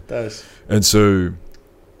reason. It does. And so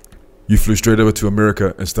you flew straight over to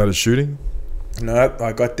America and started shooting? No,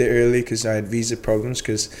 I got there early because I had visa problems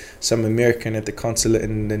because some American at the consulate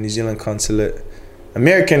in the New Zealand consulate,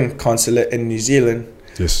 American consulate in New Zealand,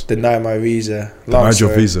 denied my visa. Denied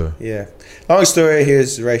your visa? Yeah. Long story, he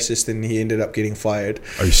was racist and he ended up getting fired.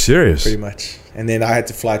 Are you serious? Pretty much. And then I had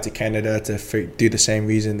to fly to Canada to do the same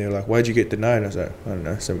reason. They were like, why'd you get denied? I was like, I don't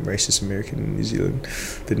know, some racist American in New Zealand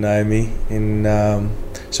denied me. And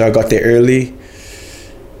so I got there early.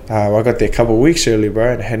 I got there a couple of weeks early,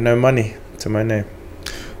 bro, and I had no money to my name.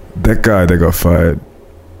 That guy that got fired,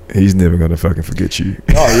 he's never gonna fucking forget you.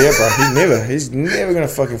 Oh yeah, bro. He's never gonna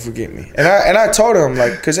fucking forget me. And I told him,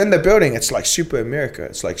 like, because in the building it's like super America.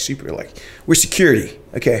 It's like super, like, we're security.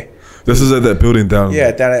 Okay. This is at that building down.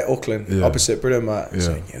 Yeah, down at Auckland, opposite Britta Mart. Yeah.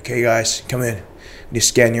 Like, okay, guys, come in. You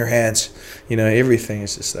scan your hands. Everything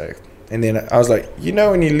is just like. And then I was like,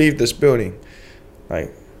 when you leave this building,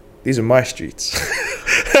 like, these are my streets.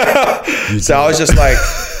 So I was just like,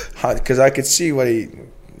 because I could see what he.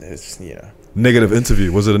 Negative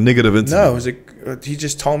interview. Was it a negative interview? No, it was he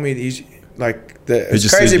just told me he's like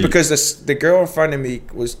it's crazy because the girl in front of me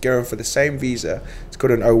was going for the same visa. It's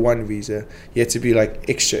called an O1 visa. You had to be like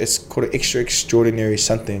extra. It's called an extra extraordinary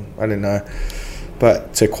something. I don't know.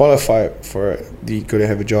 But to qualify for it, you got to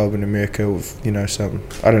have a job in America with something.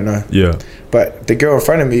 I don't know. Yeah. But the girl in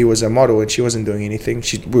front of me was a model and she wasn't doing anything.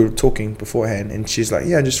 We were talking beforehand and she's like,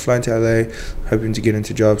 yeah, I'm just flying to LA, hoping to get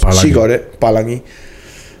into jobs. Palangi. She got it, Palangi.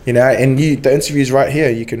 And the interview's right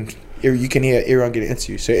here. You can hear everyone get an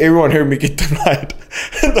interview. So everyone heard me get denied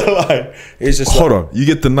in the line. It's just hold on. You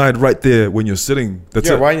get denied right there when you're sitting. That's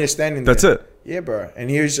it. When you're standing there. That's it. Yeah, bro. And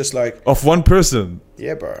he was just like, off one person.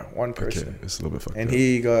 Yeah, bro. One person. Okay, it's a little bit fucked and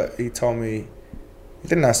up. he told me, he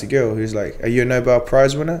didn't ask the girl. He was like, are you a Nobel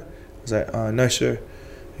Prize winner? I was like, no, sir.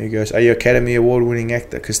 He goes, are you Academy Award winning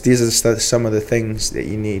actor? Because these are some of the things that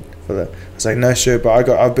you need for that. I was like, no, sir, but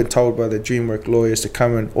I've been told by the DreamWorks lawyers to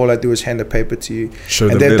come and all I do is hand a paper to you.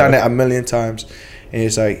 And they've done it a million times. And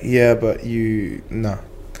he's like, yeah, but no.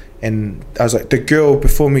 And I was like, the girl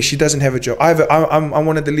before me, she doesn't have a job. I'm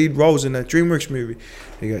one of the lead roles in a DreamWorks movie.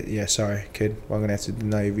 He goes, yeah, sorry, kid, well, I'm gonna have to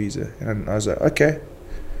deny your visa. And I was like, okay.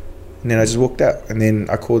 And then I just walked out. And then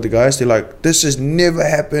I called the guys. They're like, this has never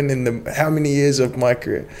happened in the how many years of my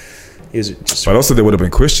career. It was just, but also they would have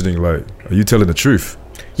been questioning, like, are you telling the truth?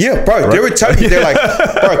 Yeah, bro. Right? They were telling me, they're like,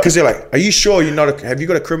 bro, because they're like, are you sure you're not? Have you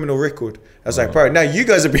got a criminal record? I was like, bro, now you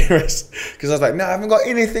guys are being arrested. Because I was like, no, I haven't got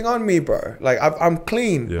anything on me, bro. Like, I'm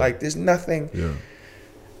clean. Yeah. Like, there's nothing. Yeah.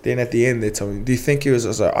 Then at the end, they told me, do you think he was? I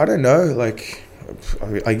was like, I don't know. Like,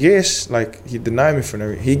 I guess. Like, he denied me for no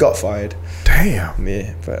reason. He got fired. Damn.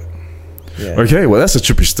 Yeah, but. Yeah. Okay, well, that's a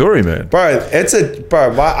trippy story, man. Bro,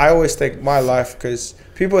 I always think my life, because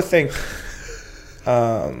people think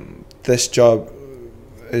this job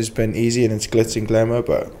has been easy and it's glitz and glamour,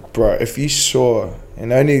 but bro, if you saw,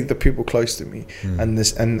 and only the people close to me and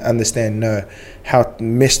understand know how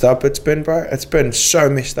messed up it's been, bro. It's been so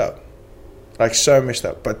messed up, like so messed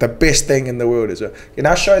up. But the best thing in the world is, and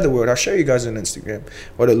I'll show the world. I'll show you guys on Instagram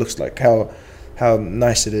what it looks like, how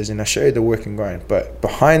nice it is, and I'll show you the work and grind. But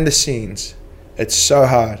behind the scenes, it's so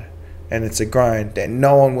hard, and it's a grind that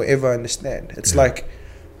no one will ever understand. It's like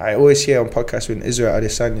I always hear on podcasts when Israel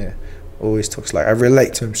Adesanya always talks, like I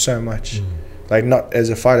relate to him so much, like not as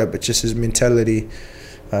a fighter but just his mentality.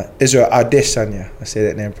 Israel Adesanya, I say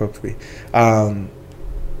that name properly,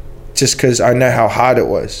 just because I know how hard it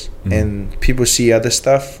was, and people see other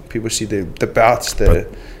stuff, people see the bouts,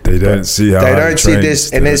 they don't see how they don't see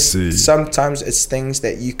this, and there's sometimes it's things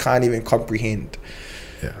that you can't even comprehend.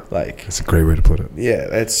 Yeah, like it's a great way to put it. Yeah,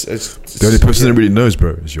 it's the only person that really knows,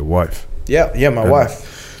 bro, is your wife. Yeah, my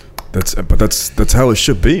wife. That's how it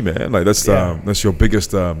should be, man. Like that's your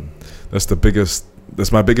biggest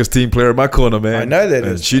that's my biggest team player in my corner, man. I know that,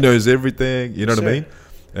 and she knows everything. You know what I mean?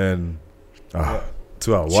 And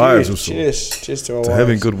to our wives also. Cheers to our wives.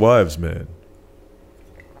 Having good wives, man.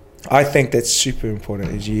 I think that's super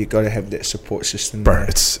important. Is you got to have that support system, bro.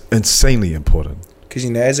 It's insanely important. Because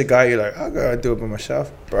as a guy, you're like, I gotta do it by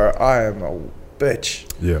myself, bro. I am a bitch.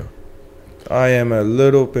 Yeah. I am a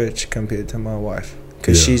little bitch compared to my wife.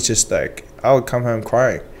 Because she's just like, I would come home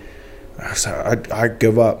crying. I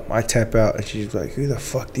give up. I tap out. And she's like, who the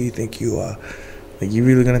fuck do you think you are? Like, you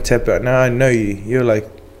really gonna tap out? No, I know you. You're like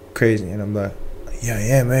crazy. And I'm like, yeah, I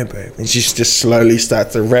am, man, babe. And she just slowly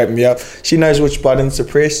starts to wrap me up. She knows which buttons to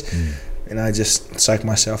press. And I just psych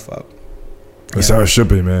myself up. That's how it should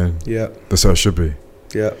be, man. Yeah. That's how it should be.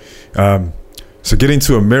 Yeah. So getting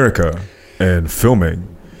to America and filming,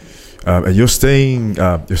 and you're staying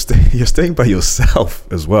by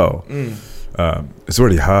yourself as well. It's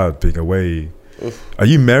already hard being away. Oof. Are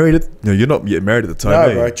you married? No, you're not yet married at the time.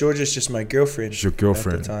 No, bro. Georgia's just my girlfriend. She's your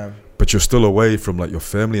girlfriend at the time. But you're still away from like your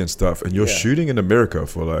family and stuff, and you're shooting in America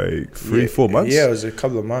for like 3-4 months. Yeah, it was a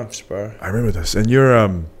couple of months, bro. I remember this. And you're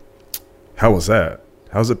how was that?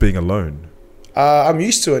 How's it being alone? I'm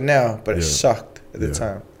used to it now, but it sucked at the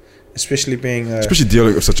time. Especially being especially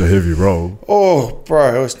dealing with such a heavy role. Oh,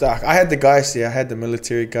 bro, it was dark. I had the guys there. I had the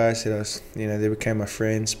military guys that I was, they became my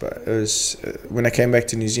friends. But it was when I came back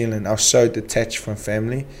to New Zealand, I was so detached from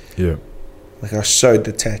family. Yeah, like I was so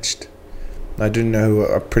detached. I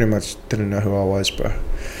pretty much didn't know who I was, bro.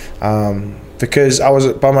 Because I was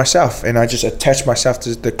by myself, and I just attached myself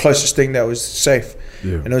to the closest thing that was safe.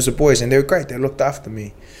 Yeah, and it was the boys, and they were great. They looked after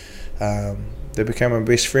me. They became my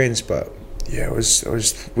best friends, but. Yeah, it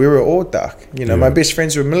was. We were all dark. My best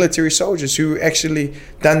friends were military soldiers who actually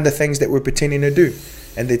done the things that we're pretending to do,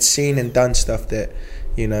 and they'd seen and done stuff that,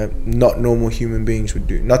 not normal human beings would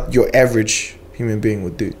do, not your average human being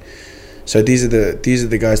would do. So these are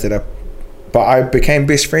the guys that I became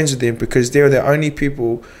best friends with them because they're the only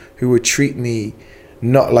people who would treat me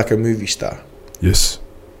not like a movie star. Yes.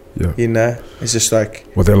 Yeah. It's just like.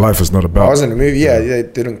 Well, their life is not about. I was in a movie. Yeah, they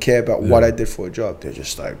didn't care about what I did for a job. They're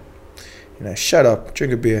just like. Shut up,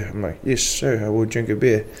 drink a beer. I'm like, yes, sir, I will drink a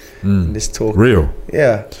beer. And just talk. Real.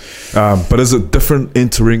 Yeah. But is it different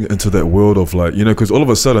entering into that world of like, because all of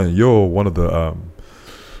a sudden you're one of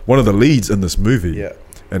the leads in this movie. Yeah.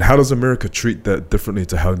 And how does America treat that differently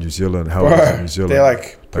to how New Zealand? New Zealand?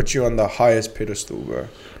 They put you on the highest pedestal, bro.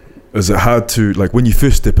 Is it hard to when you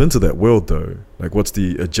first step into that world though? Like, what's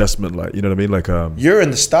the adjustment like? You know what I mean? Like, you're in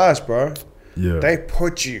the stars, bro. Yeah. They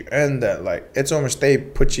put you in that, it's almost they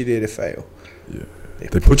put you there to fail. Yeah.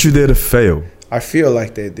 They put you there to fail. I feel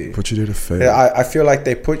like they do. Put you there to fail. I feel like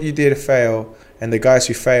they put you there to fail, and the guys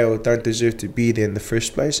who fail don't deserve to be there in the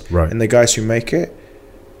first place. Right. And the guys who make it,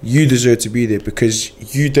 you deserve to be there because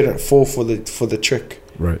you didn't fall for the trick.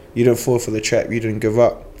 Right. You didn't fall for the trap. You didn't give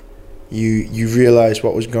up. You realized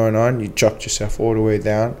what was going on. You dropped yourself all the way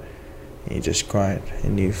down. And you just grind,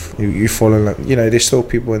 and you fall in love. There's still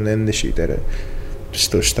people in the industry that are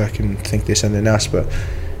still stuck and think they're something else. But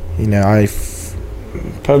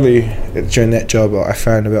Probably during that job, I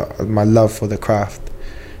found about my love for the craft.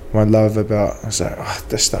 My love about, I was like, oh,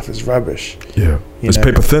 this stuff is rubbish. Yeah, it's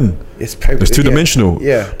paper thin. It's paper. It's two-dimensional.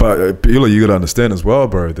 Yeah. But you gotta understand as well,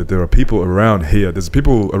 bro, that there are people around here. There's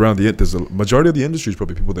people around there's a majority of the industry is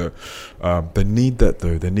probably people that they need that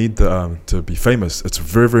though. They need to be famous. It's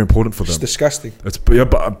very, very important for them. It's disgusting.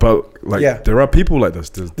 But like there are people like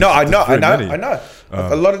this. I know.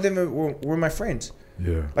 A lot of them were my friends.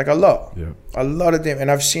 Yeah. Like a lot. Yeah. A lot of them,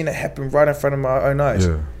 and I've seen it happen right in front of my own eyes.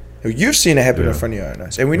 Yeah. You've seen it happen in front of your own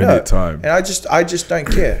eyes, and we know it. And I just don't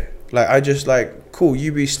care. Like I just like, cool,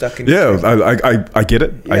 you be stuck in. Yeah, I get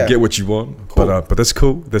it. Yeah. I get what you want, cool. But that's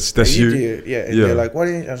cool. That's you. And they're like, what?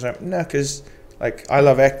 I was like, no, because like I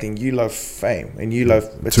love acting, you love fame, and you love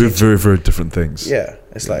attention. Two very, very different things. Yeah,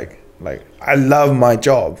 it's like I love my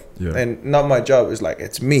job, and not my job. It's like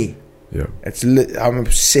it's me. Yeah, I'm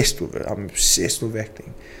obsessed with it. I'm obsessed with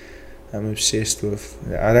acting. I'm obsessed with.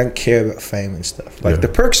 I don't care about fame and stuff. Like the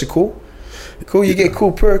perks are cool. You get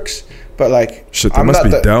cool perks, but like shit, there must be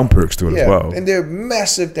down perks to it as well. And there are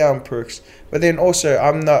massive down perks. But then also,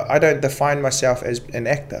 I don't define myself as an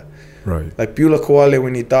actor. Right. Like Beulah Koale,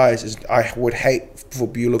 when he dies, I would hate for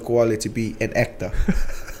Beulah Koale to be an actor.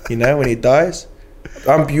 You know, when he dies,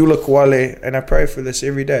 I'm Beulah Koale, and I pray for this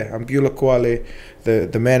every day. I'm Beulah Koale,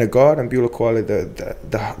 the man of God. I'm Beulah Koale,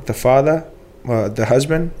 the father, the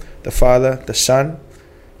husband. The father, the son,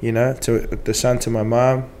 you know, to the son to my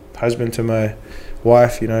mom, husband to my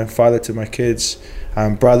wife, you know, father to my kids,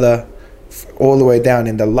 brother, all the way down.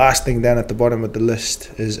 And the last thing down at the bottom of the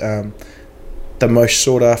list is the most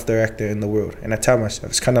sought after actor in the world. And I tell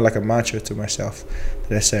myself, it's kind of like a mantra to myself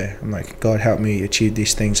that I say, I'm like, God, help me achieve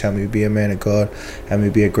these things. Help me be a man of God. Help me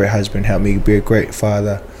be a great husband. Help me be a great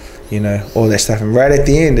father, you know, all that stuff. And right at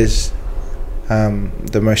the end is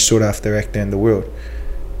the most sought after actor in the world.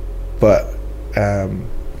 But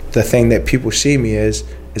the thing that people see me as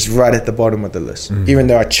is right at the bottom of the list. Even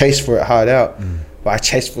though I chase for it hard out, but I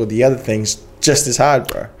chase for the other things just as hard,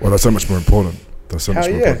 bro. Well, that's so much more important. That's so much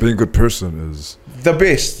more important. Being a good person is the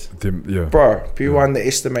best. Bro, people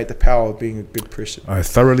underestimate the power of being a good person. I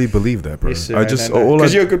thoroughly believe that, bro. Yes, sir,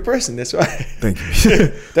 because you're a good person, that's why. Thank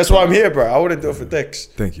you. That's why I'm here, bro. I wouldn't do it for dicks.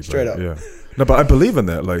 Thank you, straight bro. up. Yeah. No, but I believe in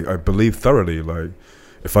that. Like, I believe thoroughly. Like,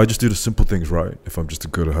 if I just do the simple things right, if I'm just a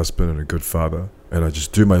good husband and a good father, and I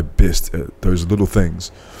just do my best at those little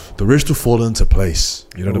things, the rest will fall into place.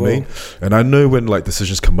 You know what I mean? And I know when like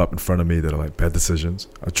decisions come up in front of me that are like bad decisions,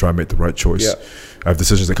 I try and make the right choice. Yeah. I have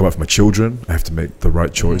decisions that come up for my children. I have to make the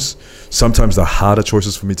right choice. Sometimes they're harder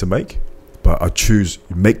choices for me to make, but I choose,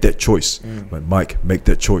 make that choice. Like, Mike, make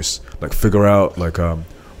that choice. Like, figure out like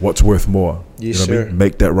what's worth more. Yes, you know what I mean?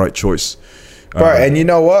 Make that right choice. Right, and you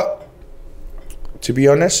know what? To be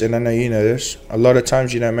honest, and I know you know this, a lot of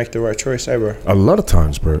times you don't make the right choice, bro? A lot of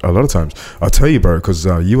times, bro. A lot of times. I'll tell you, bro, because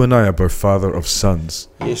you and I are both father of sons.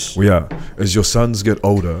 Yes. We are. As your sons get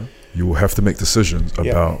older, you will have to make decisions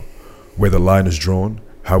about where the line is drawn,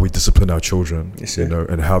 how we discipline our children, you know,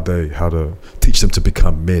 and how to teach them to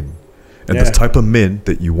become men. And the type of men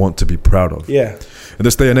that you want to be proud of. Yeah. In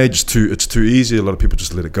this day and age, it's too easy. A lot of people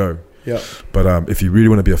just let it go. Yeah. But if you really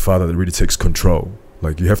want to be a father that really takes control,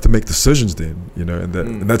 like, you have to make decisions then, you know,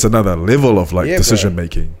 and that's another level of like decision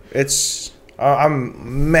making. I'm a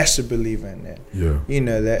massive believer in that. Yeah. You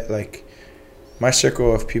know that, like, my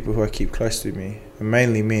circle of people who I keep close to me are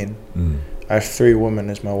mainly men. I have 3 women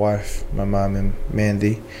as my wife, my mom and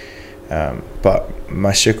Mandy. But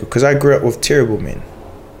my circle, because I grew up with terrible men.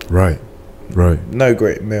 Right. No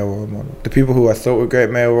great male role model. The people who I thought were great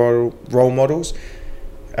male role models,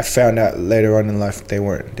 I found out later on in life they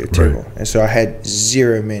weren't. They're terrible. And so I had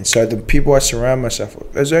 0 men. So the people I surround myself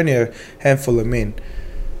with, there's only a handful of men,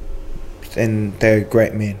 and they're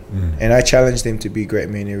great men. And I challenge them to be great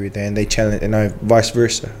men every day, and they challenge, and I vice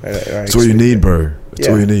versa. That's all you need, bro. That's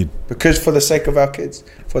all you need. Because for the sake of our kids,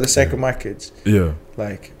 for the sake of my kids. Yeah.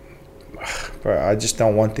 Like, bro, I just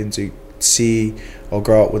don't want them to see or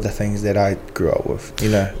grow up with the things that I grew up with, you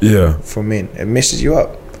know. Yeah. For men, it messes you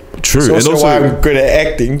up. True. It's also why I'm good at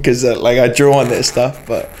acting, because like I draw on that stuff.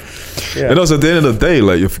 But and also at the end of the day,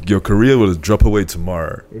 like, if your career would drop away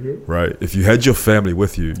tomorrow, right? If you had your family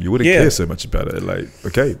with you, you wouldn't care so much about it. Like,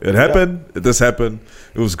 okay, it happened. This happened.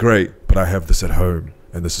 It was great, but I have this at home,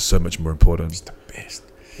 and this is so much more important. It's the best.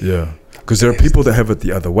 Yeah. Because there are people that have it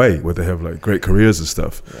the other way, where they have like great careers and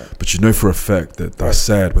stuff, but you know for a fact that they're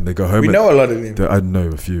sad when they go home. We know a lot of them. I know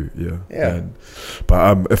a few,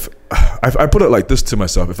 but if I put it like this to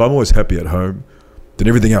myself, if I'm always happy at home, then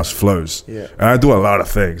everything else flows. Yeah. And I do a lot of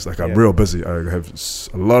things. Like, I'm real busy. I have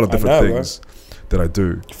a lot of different things that I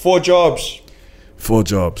do. 4 jobs. 4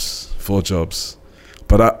 jobs.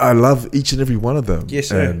 But I love each and every one of them. Yes,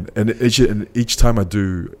 sir. And each time I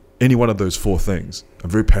do any one of those 4 things, I'm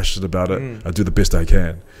very passionate about it. I do the best I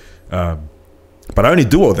can. But I only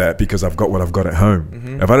do all that because I've got what I've got at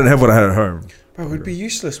home. If I didn't have what I had at home, bro, we'd be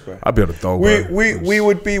useless, bro. I'd be on a dog. We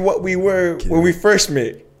would be what we were when we first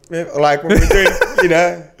met. Like when we're doing, you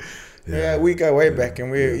know. Yeah, we go way back,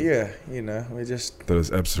 and we're we just. That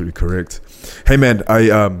is absolutely correct. Hey man,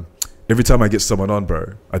 I every time I get someone on,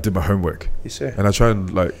 bro, I do my homework. Yes, sir. And I try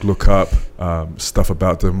and like look up stuff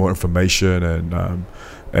about them, more information,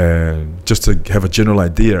 and just to have a general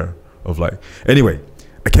idea of like. Anyway,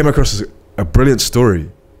 I came across a brilliant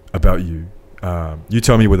story about you. You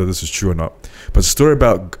tell me whether this is true or not. But a story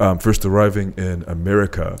about first arriving in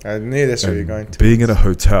America. I knew that's where you're going to. Being in a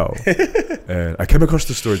hotel. And I came across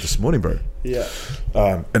the story this morning, bro. Yeah.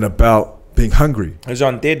 And about being hungry. It was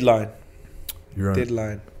on Deadline. You're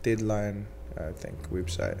on Deadline, I think,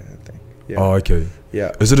 website, I think. Yeah. Oh, okay.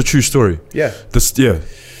 Yeah. Is it a true story? Yeah.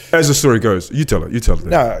 As the story goes, you tell it.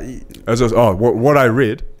 No. What I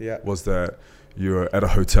read Yeah. was that you're at a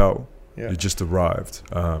hotel. Yeah. You just arrived.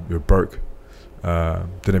 You're broke.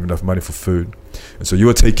 Didn't have enough money for food, and so you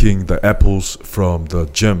were taking the apples from the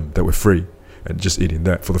gym that were free and just eating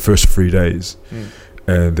that for the first 3 days,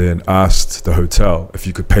 and then asked the hotel if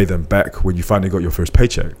you could pay them back when you finally got your first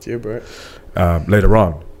paycheck. Yeah, bro. Later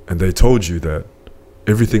on, and they told you that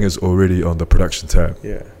everything is already on the production tab.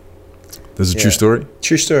 Yeah. This is a true story?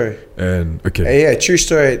 True story. And okay. Yeah, true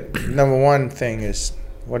story. Number one thing is,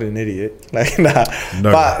 what an idiot. Like, nah.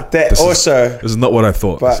 No, but that this is not what I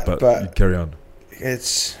thought, but you carry on.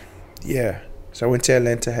 It's, yeah. So I went to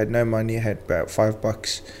Atlanta, had no money, had about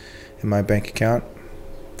 $5 in my bank account.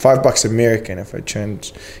 $5 American if I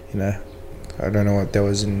turned, I don't know what that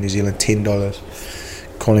was in New Zealand,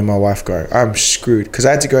 $10. Calling my wife going, I'm screwed. Because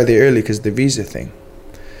I had to go there early because of the visa thing.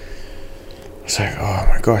 It's like, oh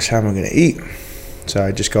my gosh, how am I going to eat? So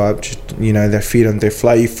I just go up, they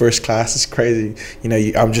fly you first class. It's crazy.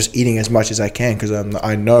 I'm just eating as much as I can because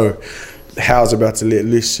I know hell's about to let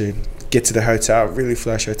loose soon. Get to the hotel, really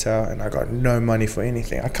flush hotel, and I got no money for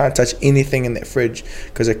anything. I can't touch anything in that fridge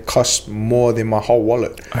because it costs more than my whole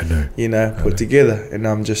wallet. I know. Put together, and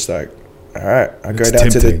I'm just like, all right. I go down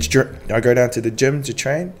to the gym to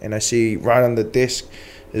train, and I see right on the desk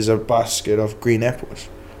is a basket of green apples.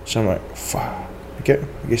 So I'm like, fuck. Okay,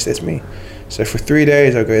 I guess that's me. So for 3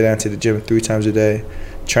 days, I go down to the gym 3 times a day,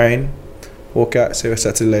 train, walk out, say what's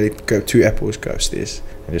up to the lady, go 2 apples, go upstairs,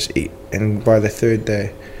 and just eat. And by the 3rd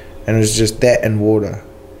day. And it was just that and water.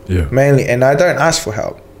 Yeah. Mainly. And I don't ask for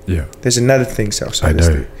help. Yeah. There's another thing, I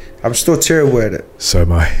know. I'm still terrible at it. So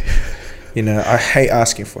am I. I hate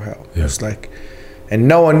asking for help. Yeah. It's like, and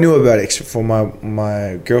no one knew about it except for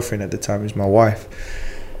my girlfriend at the time, who's my wife.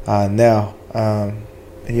 Now,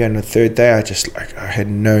 on the 3rd day, I had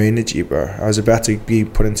no energy, bro. I was about to be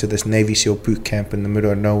put into this Navy SEAL boot camp in the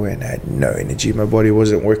middle of nowhere, and I had no energy. My body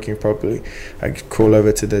wasn't working properly. I crawl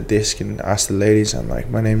over to the desk and ask the ladies, I'm like,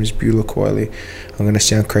 my name is Beulah Coyley. I'm going to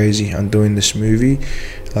sound crazy. I'm doing this movie.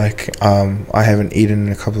 I haven't eaten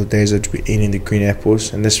in a couple of days. I've been eating the green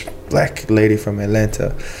apples. And this black lady from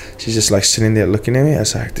Atlanta, she's just like sitting there looking at me. I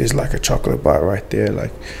was like, there's like a chocolate bar right there.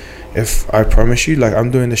 Like, if I promise you, like,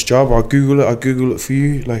 I'm doing this job, I'll Google it for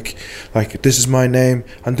you. Like this is my name,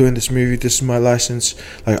 I'm doing this movie, this is my license.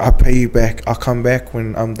 Like, I'll pay you back. I'll come back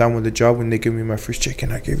when I'm done with the job, when they give me my first check,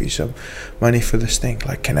 and I give you some money for this thing.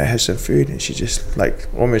 Like, can I have some food? And she just like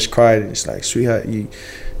almost cried, and it's like, sweetheart, you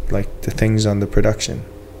like the things on the production.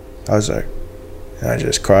 I was like, and I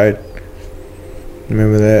just cried.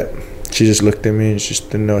 Remember that? She just looked at me and she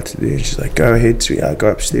just didn't know what to do. She's like, go ahead, sweetheart. I go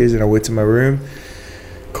upstairs, and I went to my room.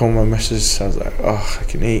 Called my missus. I was like, oh, I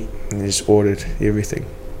can eat. And just ordered everything.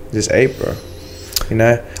 Just ate, bro.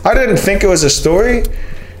 I didn't think it was a story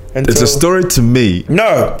until... It's a story to me.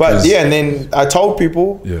 No, but yeah, and then I told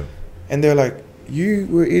people. Yeah. And they're like, you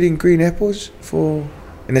were eating green apples for...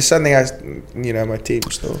 And it's something my team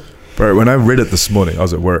still. Bro, when I read it this morning, I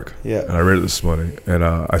was at work. Yeah. And I read it this morning, and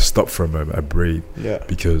I stopped for a moment. I breathed. Yeah.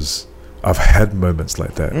 Because I've had moments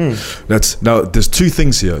like that. Now, there's 2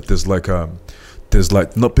 things here. There's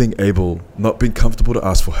like not being comfortable to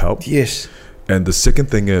ask for help. Yes. And the second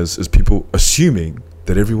thing is people assuming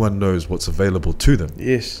that everyone knows what's available to them.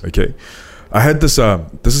 Yes. Okay. I had this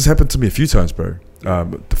has happened to me a few times, bro.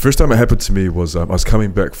 The first time it happened to me was I was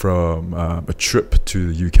coming back from a trip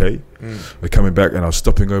to the UK. Coming back, and I was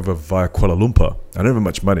stopping over via Kuala Lumpur. I don't have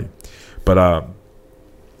much money, but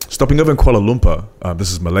stopping over in Kuala Lumpur,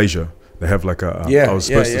 this is Malaysia. They have like a. I was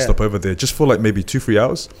supposed to stop over there just for like maybe 2-3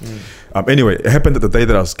 hours. Anyway, it happened that the day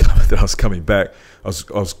that I was coming back, I was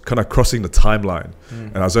kind of crossing the timeline,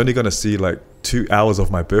 and I was only going to see like 2 hours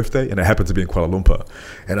of my birthday, and it happened to be in Kuala Lumpur.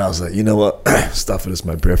 And I was like, you know what, stuff it, it's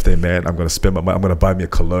my birthday, man. I'm going to spend my money. I'm going to buy me a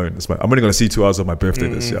cologne. I'm only going to see 2 hours of my birthday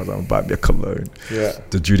this year. I'm going to buy me a cologne.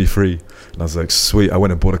 The duty free. And I was like, sweet. I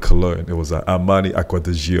went and bought a cologne. It was like Armani Acqua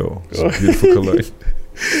di Gio. It's a beautiful cologne.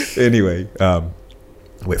 Anyway,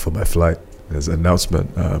 wait for my flight. There's an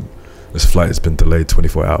announcement. This flight has been delayed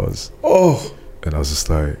 24 hours. And I was just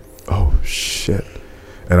like, oh shit.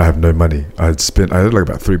 And I have no money. I had like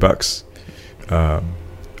about $3.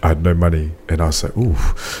 I had no money, and I was like, ooh.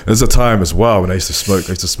 There's a time as well when I used to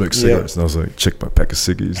smoke cigarettes, and I was like, check my pack of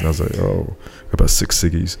ciggies, and I was like, oh, about 6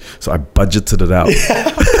 ciggies. So I budgeted it out.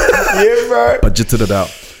 Bro. Budgeted it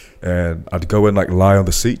out. And I'd go and like lie on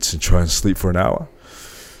the seats and try and sleep for an hour.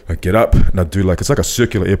 I'd get up and I'd do like, it's like a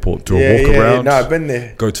circular airport, do a walk around. No, I've been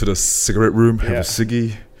there. Go to the cigarette room, have a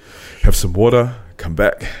ciggy, have some water, come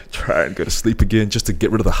back, try and go to sleep again just to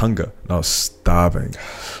get rid of the hunger. And I was starving.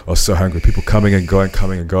 I was so hungry. People coming and going.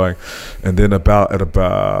 And then about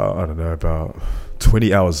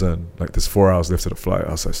 20 hours in, like there's 4 hours left of the flight,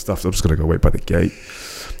 I was like, stuff, I'm just going to go wait by the gate.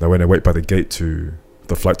 And I went and wait by the gate to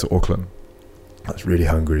the flight to Auckland. I was really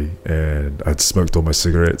hungry, and I'd smoked all my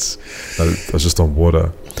cigarettes. I was just on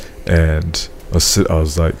water, and I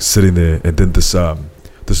was like sitting there, and then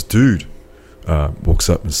this dude walks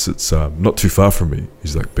up and sits not too far from me.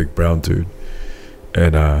 He's like big brown dude,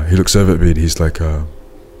 and he looks over at me and he's like,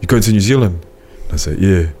 you going to New Zealand? And I say,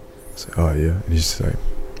 yeah. I say, oh yeah. And he's like,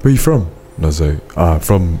 where are you from? And I was like,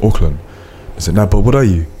 from Auckland. I said, nah, but what are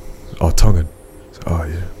you? Oh, Tongan. I said, oh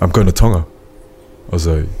yeah, I'm going to Tonga. I was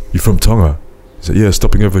like, you from Tonga? He said, yeah,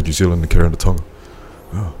 stopping over New Zealand and carrying to Tonga.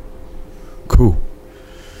 Oh, cool.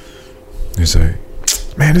 He's like,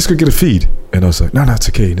 man, let's go get a feed. And I was like, no, it's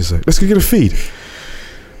okay. And he's like, let's go get a feed.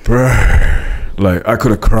 Bro, like, I could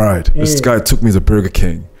have cried. This guy took me to Burger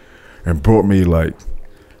King and brought me, like,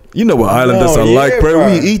 you know what islanders are like, bro.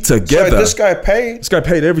 We eat together. So this guy paid? This guy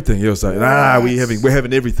paid everything. He was like, nah, we're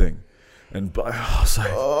having everything. And I was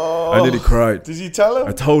like, I nearly cried. Did you tell him?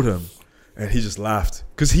 I told him. And he just laughed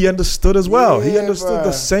because he understood as well. He understood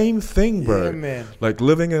the same thing, bro. Yeah, man. Like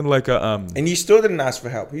living in like a And you still didn't ask for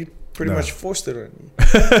help. He pretty much forced it on you.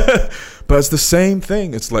 But it's the same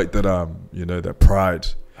thing. It's like that you know, that pride.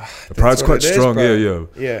 The pride's quite strong.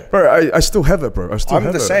 Yeah. Bro, I still have it, bro.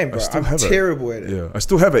 I'm the same, bro. I'm terrible at it. Yeah. I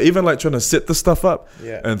still have it. Even like trying to set the stuff up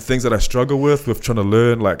and things that I struggle with trying to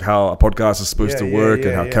learn like how a podcast is supposed to work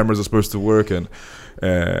and how cameras are supposed to work and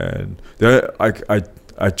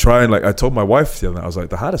I try and like, I told my wife the other night, I was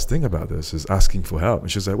like, the hardest thing about this is asking for help.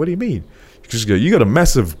 And she's like, what do you mean? She's like, you got a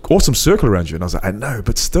massive, awesome circle around you. And I was like, I know,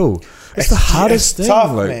 but still, it's the hardest thing.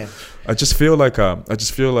 Tough, like, man. I just feel like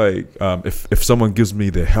if someone gives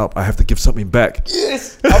me their help, I have to give something back.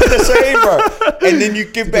 Yes, I'm the same, bro. And then you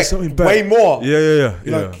give back way more.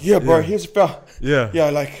 Yeah. Bro, here's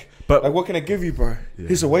a like. But like, what can I give you, bro?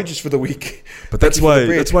 Here's the wages for the week. But that's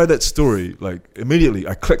why that story, like, immediately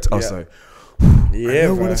I clicked. I was like, I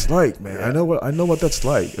know what it's like, man. I know what that's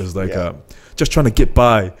like. It's like just trying to get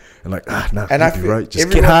by and like and I feel right.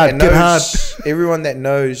 Just get hard. Everyone that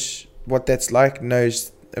knows what that's like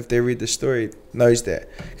knows, if they read the story, knows that.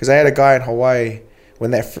 Because I had a guy in Hawaii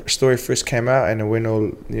when that story first came out, and it went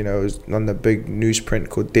all, you know, it was on the big newsprint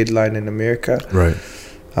called Deadline in America. Right.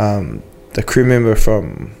 The crew member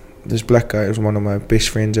from this black guy was one of my best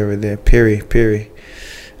friends over there, Perry.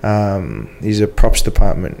 He's a props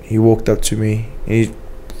department. He walked up to me and he's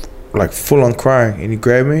like full on crying, and he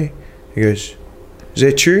grabbed me. He goes, is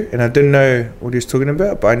that true? And I didn't know what he was talking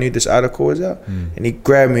about, but I knew this article was out. And he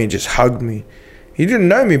grabbed me and just hugged me. He didn't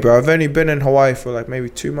know me, bro. I've only been in Hawaii for like maybe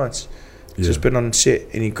 2 months. Just been on set,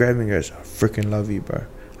 and he grabbed me and goes, I freaking love you, bro.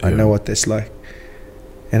 I know what that's like.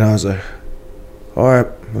 And I was like, all right,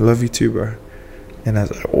 I love you too, bro. And I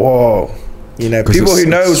was like, whoa. You know, people who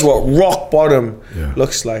knows what rock bottom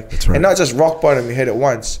looks like. That's right. And not just rock bottom, you hit it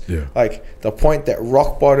once. Like the point that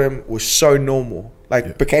rock bottom was so normal,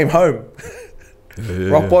 like became home.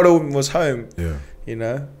 Rock bottom was home. You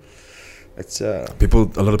know, it's a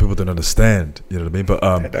lot of people don't understand. You know what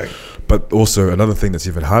I mean? But also another thing that's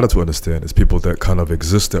even harder to understand is people that kind of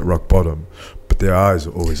exist at rock bottom, but their eyes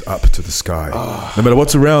are always up to the sky. No matter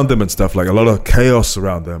what's around them and stuff, like a lot of chaos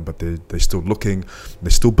around them, but they're still looking, they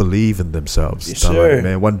still believe in themselves. Yes, sir. Like,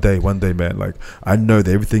 man, one day, man, like I know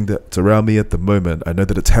that everything that's around me at the moment, I know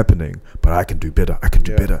that it's happening, but I can do better. I can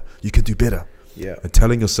do better. You can do better. And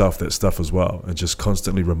telling yourself that stuff as well, and just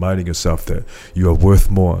constantly reminding yourself that you are worth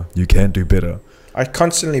more, you can do better. I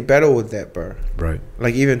constantly battle with that, bro. Right.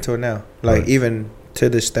 Like even till now, like even to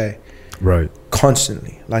this day. Right.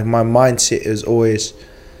 Constantly. Like my mindset is always,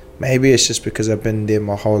 maybe it's just because I've been there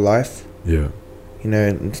my whole life. Yeah. You know,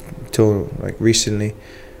 until like recently.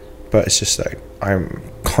 But it's just like I'm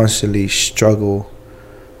constantly struggle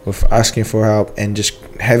with asking for help and just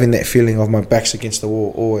having that feeling of my back's against the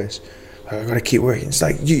wall always. Like, I gotta keep working. It's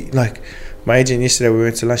like my agent yesterday, we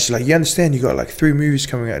went to lunch. She's like, you understand? You got like 3 movies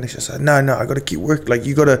coming out. And she's like, no, I gotta keep working. Like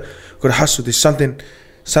you gotta hustle. There's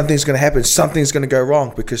something's gonna happen. Something's gonna go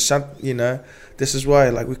wrong because this is why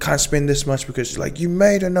like we can't spend this much because like you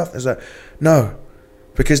made enough. It's like no,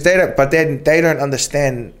 because they don't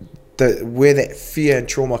understand where that fear and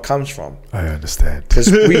trauma comes from. I understand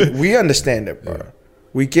because we understand it, bro. Yeah.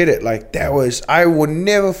 We get it. Like I will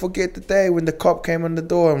never forget the day when the cop came on the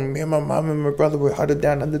door and me and my mom and my brother were huddled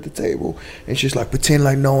down under the table and she's like, pretend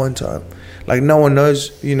like no one time. Like no one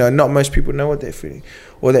knows, not most people know what they're feeling.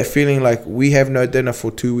 Or that feeling like we have no dinner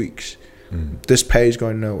for 2 weeks. This pay's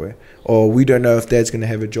going nowhere. Or we don't know if dad's going to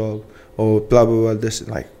have a job. Or blah, blah, blah. This,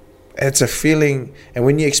 like, it's a feeling. And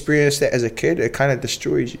when you experience that as a kid, it kind of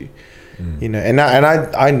destroys you. And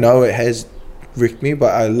I know it has wrecked me,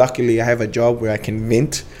 but luckily I have a job where I can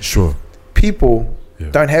vent. Sure. People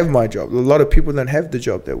don't have my job. A lot of people don't have the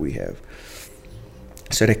job that we have,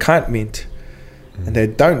 so they can't vent, and they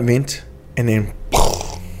don't vent, and then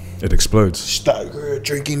it explodes. Start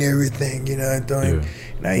drinking everything, doing.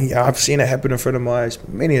 I've seen it happen in front of my eyes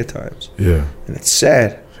many a times. Yeah, and it's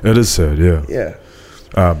sad. It is sad. Yeah.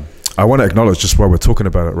 Yeah. I want to acknowledge just while we're talking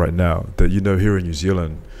about it right now that here in New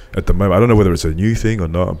Zealand. At the moment, I don't know whether it's a new thing or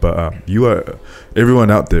not, but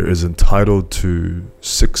everyone out there is entitled to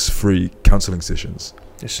 6 free counselling sessions.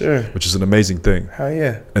 Yes, sir. Which is an amazing thing. Hell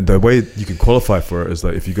yeah. And the way you can qualify for it is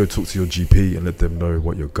like if you go talk to your GP and let them know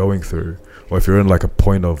what you're going through, or if you're in like a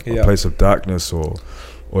place of darkness, or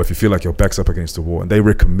if you feel like your back's up against the wall, and they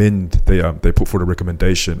put forward a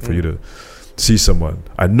recommendation for you to see someone.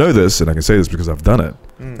 I know this, and I can say this because I've done it,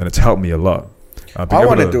 and it's helped me a lot. I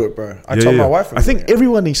want to do it, bro. I told my wife. I think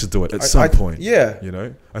everyone needs to do it at some point. Yeah.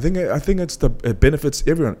 I think it benefits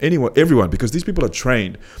everyone because these people are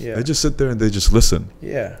trained. Yeah. They just sit there and they just listen.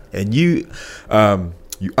 Yeah. And you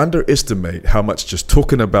underestimate how much just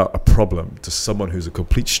talking about a problem to someone who's a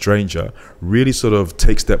complete stranger really sort of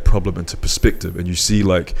takes that problem into perspective, and you see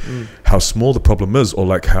like how small the problem is, or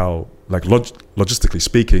like how like logistically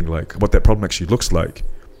speaking, like what that problem actually looks like.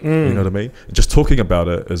 You know what I mean? And just talking about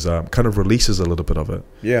it is kind of releases a little bit of it.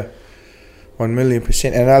 Yeah,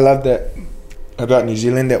 1,000,000%. And I love that about New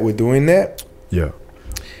Zealand that we're doing that. Yeah,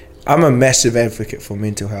 I'm a massive advocate for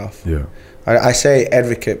mental health. Yeah, I say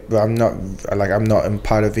advocate, but I'm not in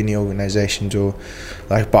part of any organizations or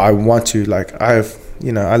like. But I want to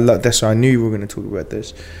I love. That's why I knew we were going to talk about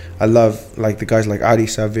this. I love like the guys like Adi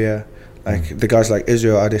Savia, like the guys like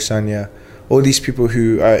Israel Adesanya. All these people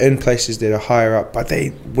who are in places that are higher up, but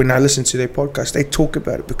when I listen to their podcast, they talk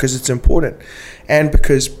about it because it's important. And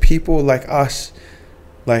because people like us,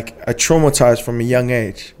 like, are traumatized from a young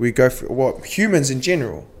age. We go through, humans in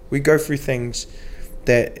general, we go through things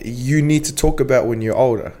that you need to talk about when you're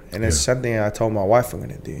older. And it's something I told my wife I'm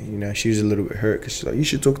going to do. She was a little bit hurt because she's like, you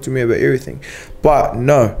should talk to me about everything. But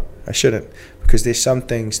no, I shouldn't. Because there's some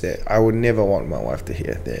things that I would never want my wife to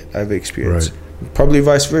hear that I've experienced. Right. Probably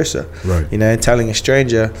vice versa. Right. Telling a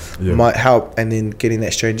stranger might help, and then getting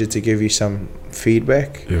that stranger to give you some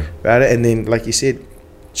feedback about it, and then, like you said,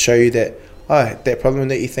 show you that that problem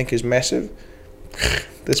that you think is massive,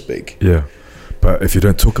 this big. Yeah. But if you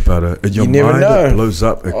don't talk about it, in your mind it blows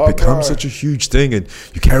up. It becomes such a huge thing, and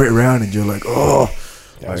you carry it around, and you're like,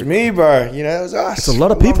 that was me, bro. That was us. It's a lot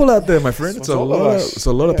of people out there, my friend. It's a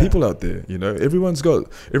lot of people out there. Everyone's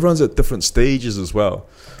at different stages as well.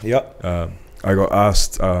 Yep. I got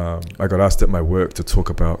asked at my work to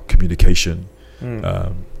talk about communication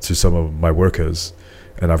to some of my workers,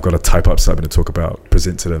 and I've got to type up something to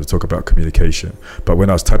present to them to talk about communication. But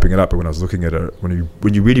when I was typing it up and when I was looking at it,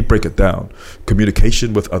 when you really break it down,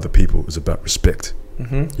 communication with other people is about respect. You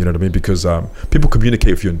know what I mean? Because people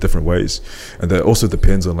communicate with you in different ways, and that also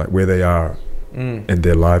depends on like where they are in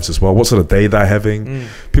their lives as well. What sort of day they're having.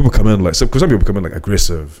 People come in because some people come in like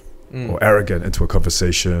aggressive. Or arrogant into a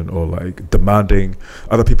conversation, or like demanding.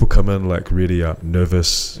 Other people come in like really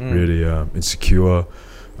nervous, really insecure,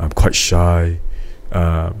 quite shy.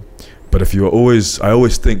 But I always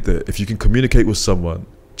think that if you can communicate with someone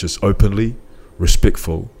just openly,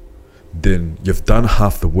 respectful, then you've done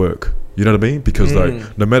half the work. You know what I mean? Because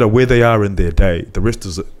like no matter where they are in their day, the rest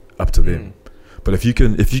is up to them. But if you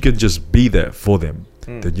can just be there for them,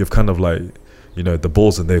 then you've kind of like, the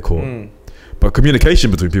ball's in their court. But communication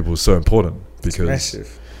between people is so important because it's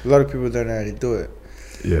massive. A lot of people don't know how to do it.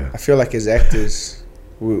 Yeah, I feel like as actors,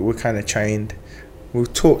 we're kind of trained. We're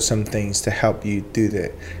taught some things to help you do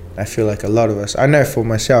that. I feel like a lot of us, I know for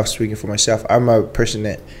myself, speaking for myself, I'm a person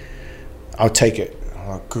that I'll take it. I'm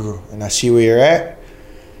like, Google, and I see where you're at.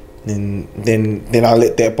 Then I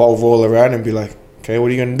let that ball roll around and be like, okay,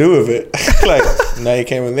 what are you gonna do with it? Like, now you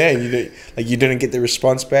came in there, and you didn't get the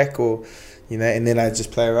response back, or and then I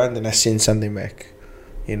just play around and I send something back,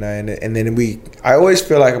 and then I always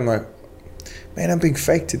feel like I'm like, man, I'm being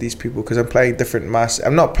fake to these people because I'm playing different masks.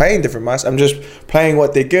 I'm not playing different masks. I'm just playing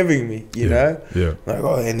what they're giving me, you know? Yeah. Like,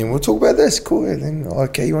 oh, and then we'll talk about this. Cool. And then,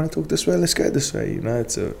 okay, you want to talk this way? Let's go this way.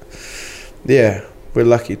 Yeah, we're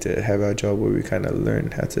lucky to have our job where we kind of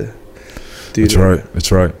learn how to do that.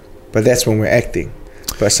 That's right. But that's when we're acting.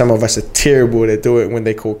 But some of us are terrible to do it when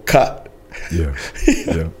they call cut. Yeah.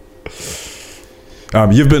 Yeah.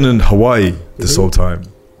 You've been in Hawaii this whole time.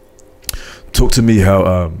 Talk to me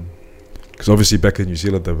how... because obviously back in New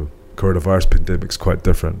Zealand, the coronavirus pandemic's quite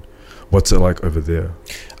different. What's it like over there?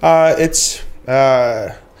 It's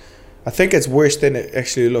I think it's worse than it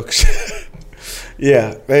actually looks.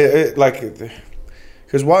 Yeah,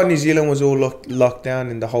 because while New Zealand was all locked down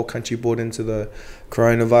and the whole country bought into the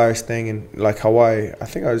coronavirus thing, and like Hawaii, I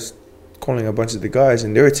think I was calling a bunch of the guys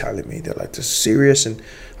and they were telling me, they're like, this is serious. And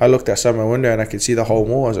I looked outside my window and I could see the whole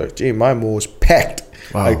mall. I was like, gee, my mall was packed,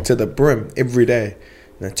 like to the brim every day.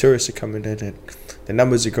 The tourists are coming in and the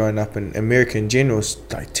numbers are going up, and America in general is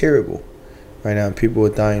like terrible right now. People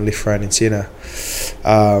are dying left, right and center.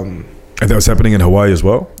 And that was happening in Hawaii as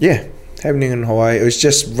well? Yeah, happening in Hawaii. It was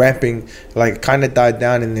just ramping, like kind of died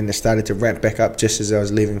down and then it started to ramp back up just as I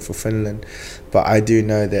was leaving for Finland. But I do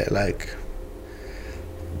know that like,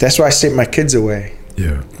 that's why I sent my kids away.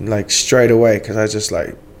 Yeah. Like straight away, because I was just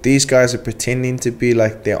like, these guys are pretending to be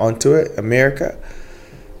like they're onto it, America.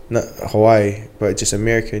 Not Hawaii, but just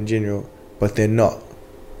America in general, but they're not,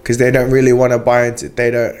 because they don't really want to buy into it.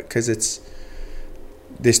 They don't, because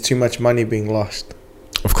there's too much money being lost.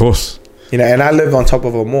 Of course. And I live on top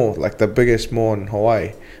of a mall, like the biggest mall in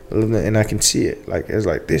Hawaii, and I can see it. Like it's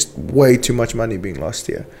like there's way too much money being lost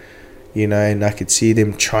here, and I could see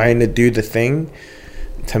them trying to do the thing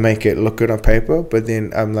to make it look good on paper, but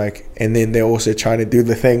then I'm like, and then they're also trying to do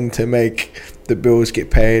the thing to make the bills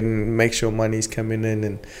get paid and make sure money's coming in.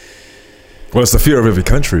 And well, it's the fear of every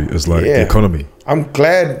country is like the economy. I'm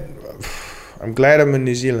glad I'm in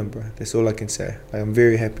New Zealand, bro. That's all I can say. Like, I'm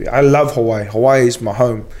very happy. I love Hawaii. Hawaii is my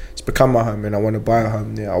home. It's become my home, and I want to buy a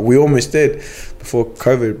home there. We almost did before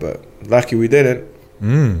COVID, but lucky we didn't.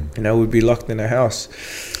 We'd be locked in a house.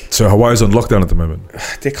 So Hawaii's on lockdown at the moment?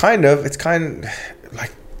 It's kind of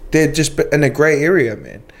like they're just in a grey area,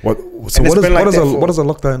 man. What does a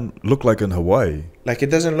lockdown look like in Hawaii? Like, it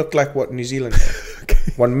doesn't look like what New Zealand has. Okay.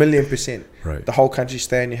 1,000,000%. Right. The whole country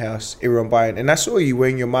stay in your house, everyone buying. And I saw you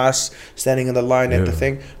wearing your mask, standing in the line at the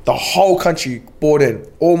thing. The whole country bought in.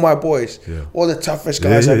 All my boys, all the toughest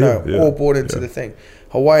guys I know, all bought into the thing.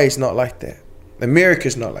 Hawaii's not like that.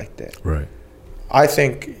 America's not like that. Right. I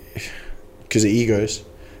think, because of egos,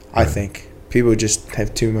 I think people just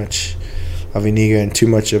have too much of an ego and too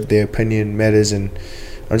much of their opinion matters. And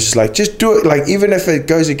I'm just like, just do it. Like, even if it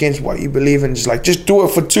goes against what you believe in, just do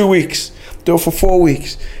it for 2 weeks, do it for 4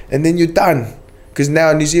 weeks, and then you're done. Because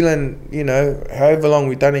now New Zealand, however long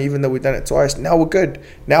we've done it, even though we've done it twice, now we're good.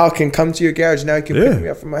 Now I can come to your garage. Now you can pick me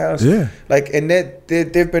up from my house. Yeah. Like, and they've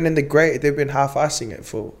been in the they've been half-assing it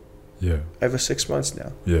for over 6 months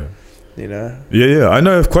now. Yeah. Yeah. I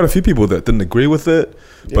know quite a few people that didn't agree with it,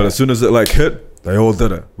 but as soon as it hit, they all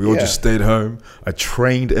did it. We all just stayed home. I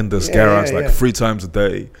trained in this garage 3 times a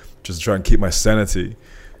day just to try and keep my sanity.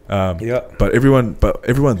 But everyone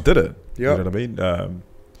did it. You know what I mean?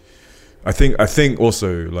 I think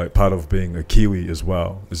also like part of being a Kiwi as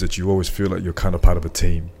well is that you always feel like you're kind of part of a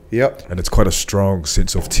team. Yep. And it's quite a strong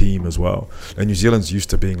sense of team as well. And New Zealand's used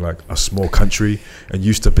to being like a small country and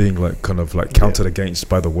used to being like kind of like counted against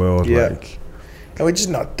by the world. Like, and we're just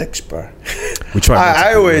not dicks, bro. We try.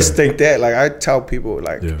 I always think that. Like, I tell people,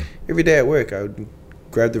 like, every day at work, I would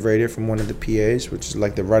grab the radio from one of the PAs, which is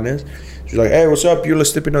like the runners. She's like, "Hey, what's up? You're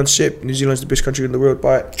stepping on ship. New Zealand's the best country in the world.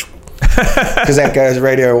 Bye." Because that goes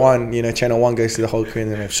Radio 1, Channel 1 goes to the whole queen,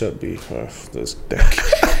 and they should be this dick.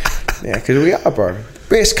 Yeah, because we are, bro.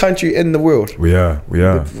 Best country in the world. We are.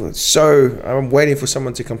 So I'm waiting for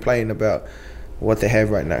someone to complain about what they have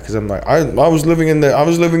right now, because I'm like, I was living in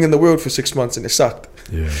the world for 6 months and it sucked.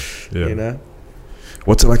 Yeah.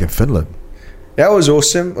 What's it like in Finland? That was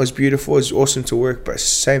awesome. It was beautiful. It was awesome to work, but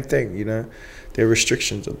same thing. There are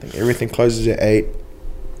restrictions. I think everything closes at 8.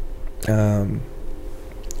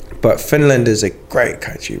 But Finland is a great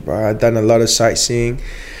country, bro. I've done a lot of sightseeing.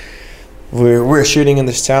 We're shooting in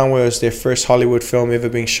this town where it was their first Hollywood film ever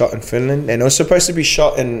being shot in Finland, and it was supposed to be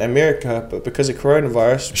shot in America, but because of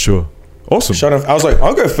coronavirus, sure, awesome. I was like,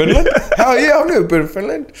 I'll go to Finland. Hell yeah, I've never been to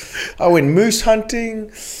Finland. I went moose hunting.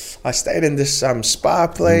 I stayed in this spa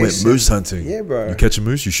place. You went moose hunting? Yeah, bro. You catch a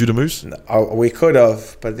moose? You shoot a moose? No, we could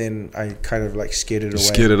have, but then I kind of like scared it away.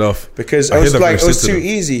 Scared it off because it was too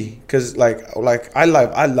easy. Because like I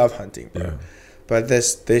love hunting, bro. Yeah. But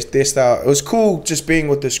this style, it was cool just being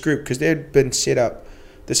with this group because they had been set up,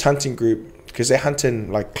 this hunting group, because they hunt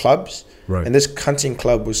in like clubs. Right. And this hunting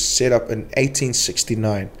club was set up in 1869.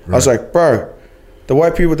 Right. I was like, bro, the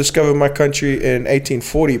white people discovered my country in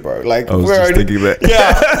 1840, bro. Like, I was just thinking that.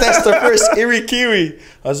 Yeah, that's the first Erie Kiwi.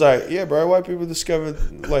 I was like, yeah, bro, white people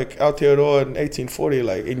discovered like Aotearoa in 1840,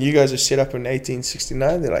 like, and you guys are set up in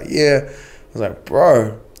 1869. They're like, yeah. I was like,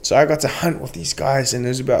 bro. So I got to hunt with these guys, and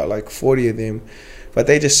there's about like 40 of them, but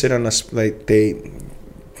they just sit on us, like they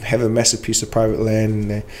have a massive piece of private land, and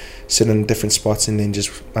they sit on different spots, and then just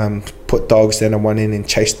put dogs down on one end and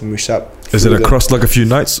chase the moose up. Is it across like a few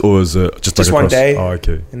nights, or is it just like one day? Oh,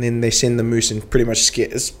 okay. And then they send the moose and pretty much scare.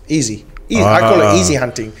 It's easy. I call it easy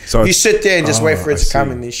hunting. So you sit there and just wait for it to come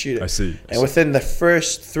and then shoot it. I see. And within the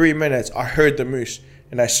first 3 minutes, I heard the moose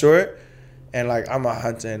and I saw it, and like I'm a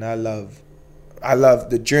hunter and I love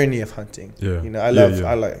the journey of hunting. Yeah. You know, I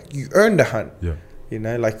like you earn the hunt. Yeah. You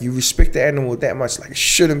know, like you respect the animal that much. Like it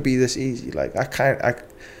shouldn't be this easy. Like I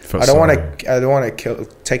don't want to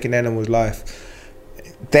take an animal's life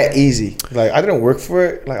that easy. Like I didn't work for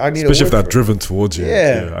it. Like I need especially to work if they're driven towards you.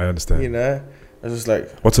 Yeah, I understand. You know, I was just like,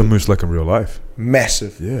 what's a moose like in real life?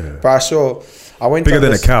 Massive. Yeah. But I went bigger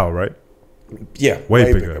than a cow, right? Yeah,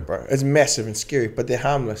 way bigger, bro. It's massive and scary, but they're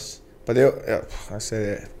harmless. But I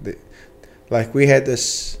say that. Like we had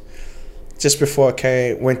this just before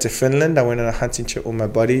I went to Finland. I went on a hunting trip with my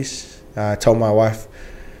buddies. I told my wife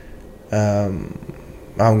I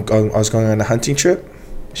was going on a hunting trip.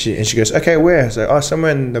 She goes, okay, where? I was like, oh,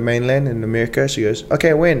 somewhere in the mainland in America. She goes,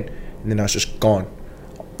 okay, when? And then I was just gone,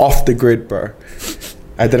 off the grid, bro.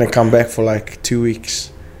 I didn't come back for like 2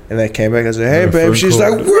 weeks, and I came back. I was like, hey, babe. She's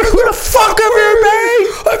like, where the fuck am I,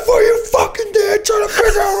 babe? I thought you fucking dead, trying to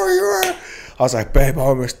figure out where you were. I was like, babe, I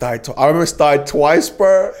almost died twice,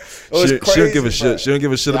 bro. It was crazy. She don't give a shit. She don't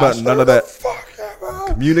give a shit about none of that.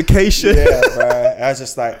 Communication. Yeah, bro. I was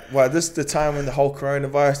just like, well, this is the time when the whole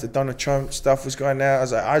coronavirus, the Donald Trump stuff was going out. I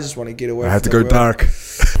was like, I just want to get away. I had to go dark.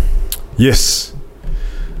 Yes.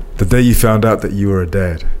 The day you found out that you were a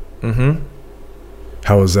dad. Mm-hmm.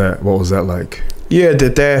 How was that? What was that like? Yeah,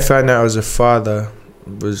 the day I found out I was a father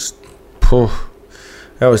was,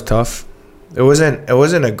 that was tough. It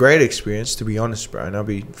wasn't a great experience, to be honest, bro. And I'll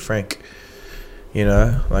be frank. You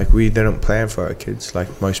know, like we didn't plan for our kids,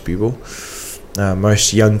 like most people,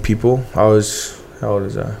 most young people. How old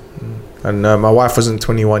was I? I don't know. My wife wasn't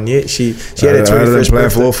 21 yet. She had her 21st plan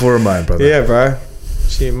for all four of mine, brother. Yeah, bro.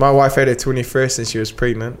 My wife had her 21st and she was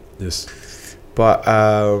pregnant. Yes. But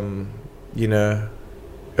you know,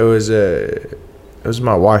 it was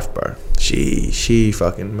my wife, bro. She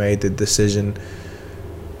fucking made the decision.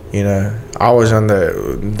 You know, I was on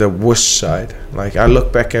the wuss side. Like, I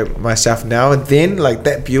look back at myself now and then, like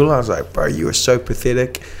that Beulah, I was like, bro, you were so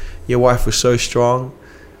pathetic. Your wife was so strong.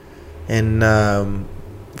 And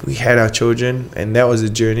we had our children, and that was a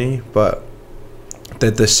journey. But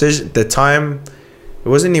the decision, the time, it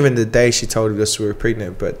wasn't even the day she told us we were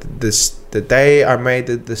pregnant, but the day I made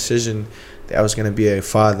the decision that I was going to be a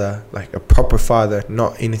father, like a proper father,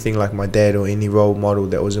 not anything like my dad or any role model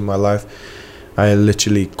that was in my life. I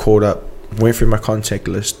literally went through my contact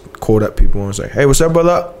list, called up people and was like, hey, what's up,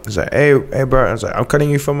 brother? I was like, hey, bro. I was like, I'm cutting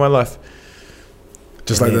you from my life.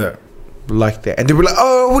 Just like that? Like that. And they were like,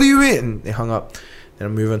 oh, what do you mean? And they hung up. Then I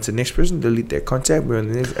move on to the next person, delete their contact, move on to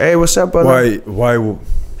the next. Hey, what's up, brother? Why?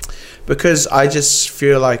 Because I just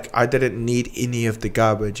feel like I didn't need any of the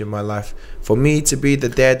garbage in my life. For me to be the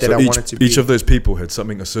dad that I wanted to be. Each of those people had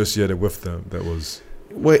something associated with them that was...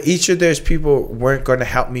 Well, each of those people weren't going to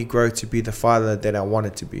help me grow to be the father that I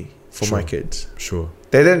wanted to be for my kids. Sure.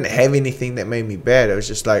 They didn't have anything that made me bad. It was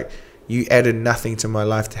just like, you added nothing to my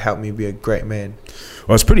life to help me be a great man.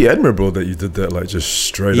 Well, it's pretty admirable that you did that, like, just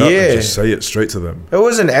straight up and just say it straight to them. It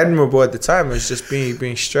wasn't admirable at the time. It was just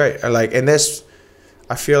being straight.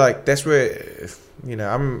 I feel like that's where, you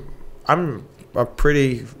know,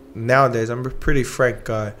 nowadays I'm a pretty frank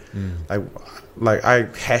guy. Like I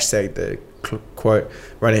hashtag the quote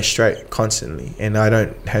running straight constantly, and I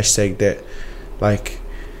don't hashtag that like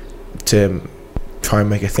to try and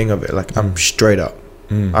make a thing of it. Like I'm straight up.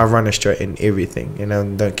 I run it straight in everything, and I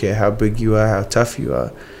don't care how big you are, how tough you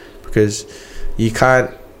are. because you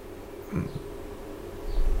can't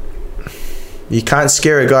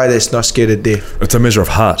scare a guy that's not scared of death. It's a measure of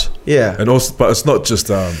heart. Yeah. And also, but it's not just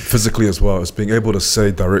physically as well. It's being able to say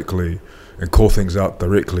directly and call things out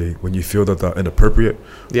directly when you feel that they're inappropriate,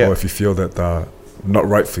 or if you feel that they're not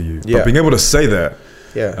right for you. But being able to say that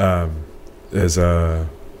is a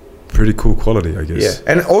pretty cool quality, I guess.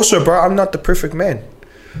 Yeah. And also, bro, I'm not the perfect man.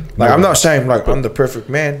 Like, I'm not saying like I'm the perfect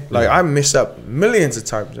man. Like, I mess up millions of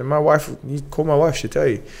times, and my wife, you call my wife, she'll tell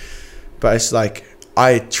you. But it's like,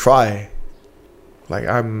 I try. Like,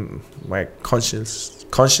 I'm like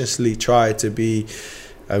consciously try to be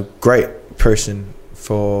a great person,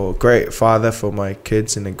 great father for my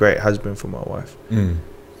kids, and a great husband for my wife. You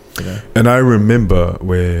know? And I remember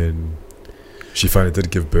when she finally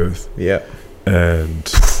did give birth. Yeah. And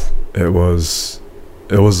it was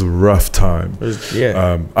a rough time.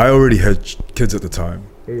 I already had kids at the time.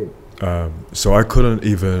 So I couldn't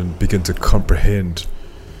even begin to comprehend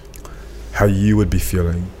how you would be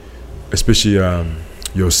feeling, especially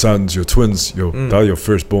your sons, your twins, they're your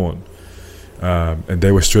firstborn, and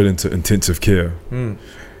they were straight into intensive care.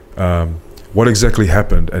 What exactly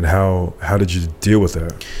happened, and how did you deal with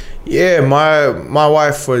that? Yeah, my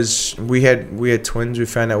wife was, we had twins. We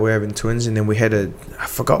found out we were having twins, and then we had I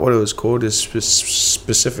forgot what it was called, a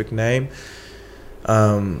specific name,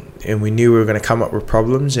 and we knew we were going to come up with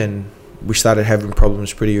problems, and we started having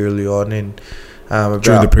problems pretty early on. And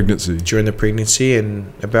during the pregnancy,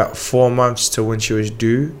 and about 4 months to when she was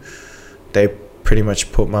due, they pretty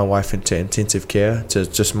much put my wife into intensive care to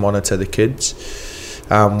just monitor the kids.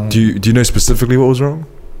 Do you know specifically what was wrong?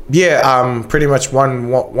 Yeah, pretty much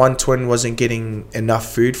one twin wasn't getting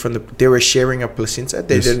enough food from they were sharing a placenta.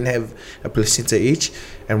 They didn't have a placenta each,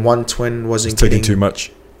 and one twin wasn't taking too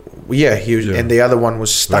much. Yeah, and the other one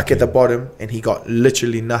was stuck at the bottom, and he got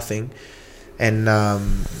literally nothing. And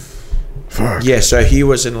so he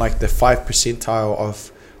was in like the 5th percentile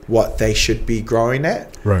of what they should be growing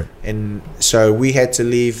at. Right. And so we had to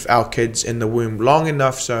leave our kids in the womb long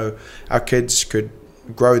enough so our kids could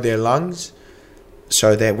grow their lungs,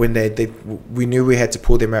 so that when we knew we had to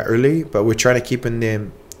pull them out early, but we're trying to keep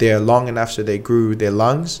them there long enough so they grew their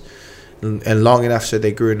lungs, and long enough so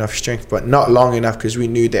they grew enough strength, but not long enough because we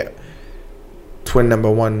knew that twin number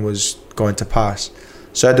 1 was going to pass.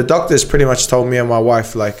 So the doctors pretty much told me and my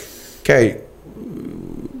wife, like, okay,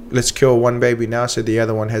 let's kill one baby now so the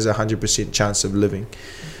other one has a 100% chance of living.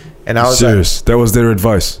 And I was serious. Like, that was their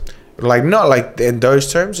advice. Like, not like in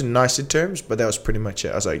those terms, in nicer terms, but that was pretty much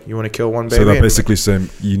it. I was like, you want to kill one baby? So they're basically saying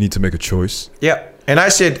you need to make a choice. Yeah. And I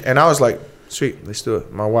was like, sweet, let's do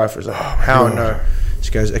it. My wife was like, hell no. She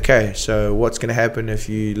goes, okay, so what's going to happen if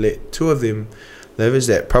you let 2 of them live is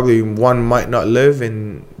that probably one might not live,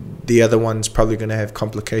 and the other one's probably going to have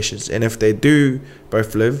complications. And if they do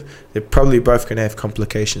both live, they're probably both going to have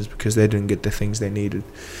complications because they didn't get the things they needed.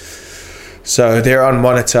 So they're on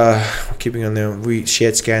monitor, keeping on them. She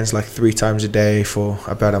had scans like 3 times a day for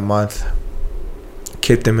about a month.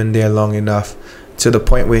 Kept them in there long enough to the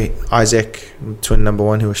point where Isaac, twin number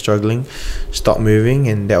 1 who was struggling, stopped moving,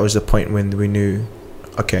 and that was the point when we knew,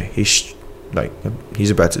 okay, he's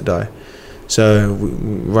about to die. So we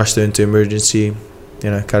rushed her into emergency,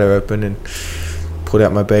 cut her open and pulled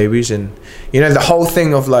out my babies. And the whole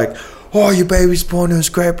thing of like, oh, your baby's born, it was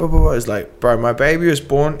great, blah, blah, blah. It's like, bro, my baby was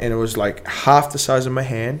born and it was like half the size of my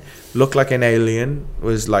hand, looked like an alien,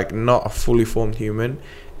 was like not a fully formed human,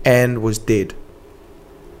 and was dead.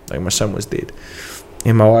 Like, my son was dead.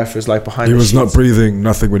 And my wife was like behind the sheets. He was not breathing,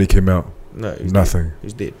 nothing when he came out. No, nothing.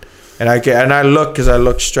 He's dead. And I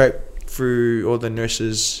looked straight through all the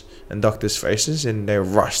nurses and doctors' faces, and they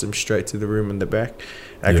rushed them straight to the room in the back.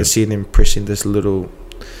 And I could see them pressing this little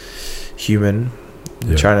human,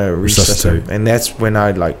 trying to resuscitate. And that's when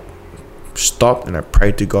I like stopped and I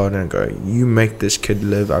prayed to God and I go, you make this kid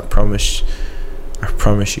live. I promise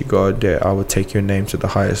you, God, that I will take your name to the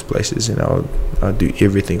highest places, and I'll do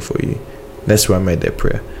everything for you. That's why I made that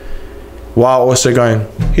prayer, while also going,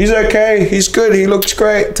 he's okay, he's good, he looks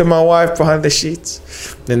great, to my wife behind the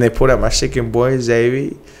sheets. Then they pulled out my second boy,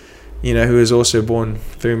 Xavier, who was also born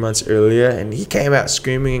 3 months earlier, and he came out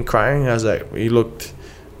screaming and crying. I was like, he looked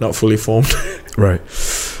not fully formed. Right.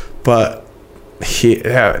 But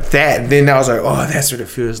then I was like, oh, that's what it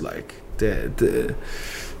feels like to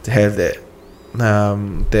have that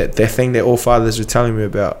thing that all fathers were telling me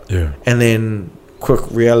about. Yeah. And then quick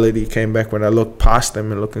reality came back when I looked past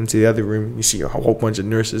them and looked into the other room. You see a whole bunch of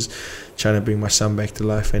nurses trying to bring my son back to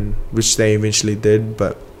life, and which they eventually did.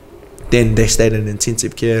 But then they stayed in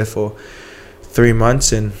intensive care for 3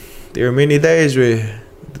 months, and there were many days where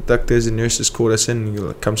the doctors and nurses called us in and you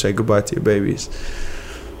like, come say goodbye to your babies.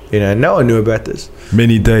 You know, no one knew about this.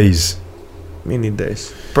 Many days,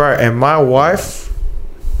 bro. And my wife,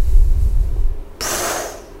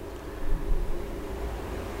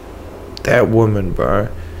 that woman, bro,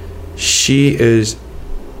 she is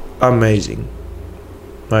amazing.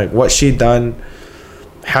 Like what she done,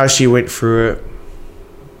 how she went through it,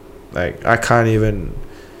 like I can't even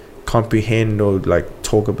comprehend or like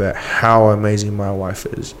talk about how amazing my wife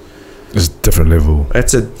is. It's a different level.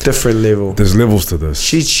 It's a different level. There's levels to this.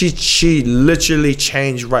 She literally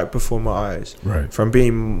changed right before my eyes. Right. From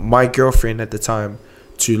being my girlfriend at the time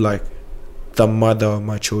to like the mother of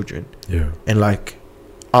my children. Yeah. And like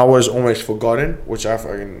I was almost forgotten, which I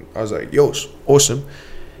was like, yo, awesome.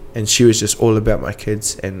 And she was just all about my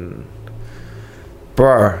kids. And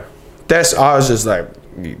bro, I was just like,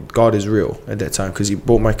 God is real at that time, because he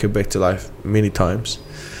brought my kid back to life many times,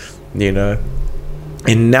 you know.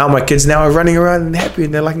 And now my kids now are running around and happy,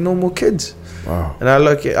 and they're like normal kids. Wow. And I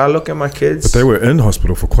look at my kids. But they were in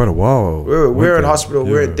hospital for quite a while. We're in hospital.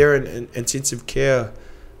 Yeah. They're in intensive care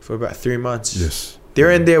for about 3 months. Yes.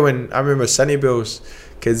 They're in there when I remember Sonny Bill's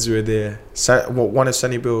kids were there. One of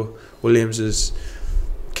Sonny Bill Williams's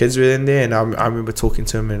kids were in there, and I remember talking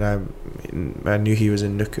to him, and I knew he was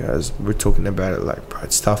in Nuku. We're talking about it like, bro,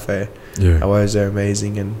 it's tough, eh? Yeah. Our wives are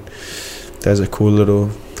amazing, and there's a cool little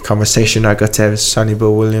conversation I got to have with Sonny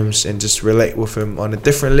Bill Williams and just relate with him on a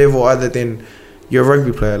different level other than you're a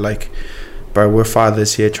rugby player. Like, bro, we're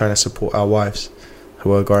fathers here trying to support our wives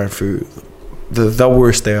who are going through the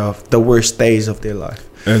worst days of their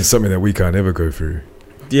life. And something that we can't ever go through.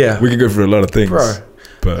 Yeah. We can go through a lot of things. Bro.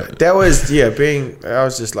 But that was, I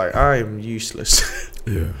was just like, I am useless.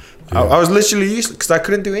 Yeah. I was literally useless because I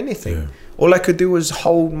couldn't do anything. Yeah. All I could do was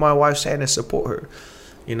hold my wife's hand and support her.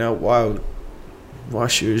 You know, while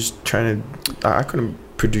she was trying to, I couldn't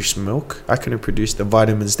produce milk. I couldn't produce the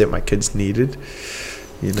vitamins that my kids needed,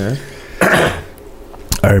 you know.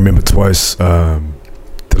 I remember twice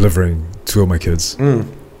delivering 2 of my kids.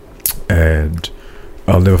 And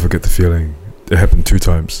I'll never forget the feeling. It happened 2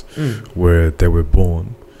 times where they were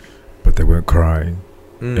born, but they weren't crying.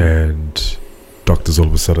 And doctors all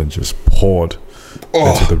of a sudden just poured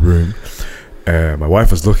into the room. And my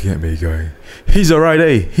wife was looking at me going, he's all right,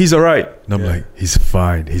 eh? He's all right. And I'm like, he's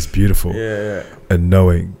fine. He's beautiful. Yeah. And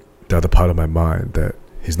knowing the other part of my mind that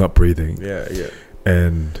he's not breathing. Yeah.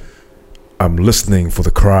 And I'm listening for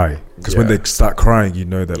the cry. Because when they start crying, you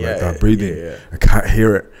know that like they're breathing. Yeah. I can't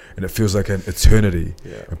hear it. And it feels like an eternity.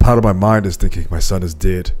 Yeah. And part of my mind is thinking, my son is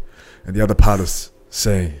dead. And the other part is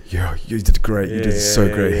saying, yo, you did great. You did so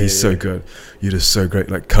great. He's so good. You did so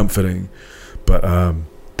great. Like comforting. But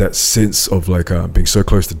that sense of like being so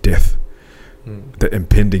close to death, the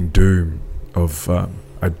impending doom of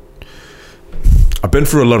I've been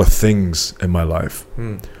through a lot of things in my life,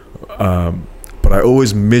 but I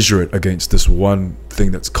always measure it against this one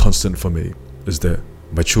thing that's constant for me, is that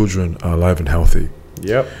my children are alive and healthy.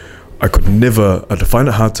 Yep. I'd find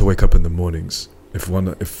it hard to wake up in the mornings if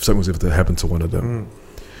something was ever to happen to one of them.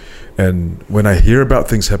 And when I hear about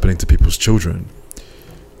things happening to people's children,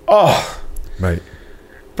 mate,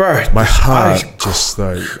 bro, my heart just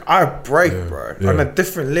like I break, bro, on a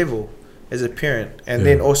different level as a parent, and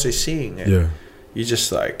then also seeing it. Yeah, you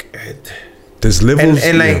just like there's levels,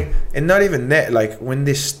 and not even that. Like when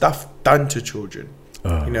there's stuff done to children,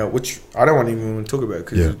 you know, which I don't want to even talk about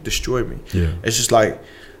because it'll destroy me. Yeah, it's just like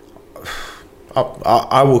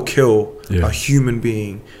I will kill a human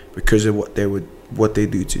being because of what they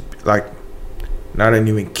do to, like, and I don't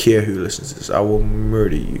even care who listens to this. I will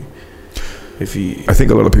murder you. I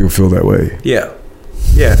think a lot of people feel that way. Yeah,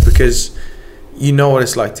 because you know what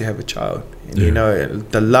it's like to have a child. And you know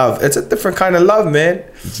the love. It's a different kind of love, man.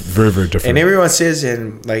 It's very, very different. And everyone says,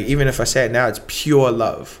 and like even if I say it now, it's pure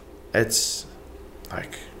love. It's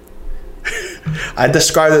like I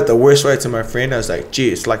described it the worst way to my friend. I was like, "Gee,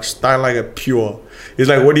 it's like Steinlager pure." He's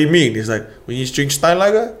like, "What do you mean?" He's like, "When you drink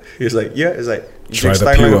Steinlager," he's like, "Yeah." He's like, "You drink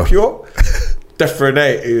Steinlager pure." Different,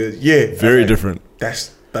 eh? Yeah, very different.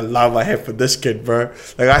 That's the love I have for this kid, bro.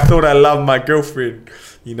 Like I thought I loved my girlfriend,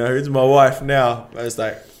 you know, who's my wife now. I was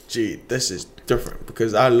like, gee, this is different,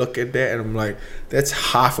 because I look at that and I'm like, that's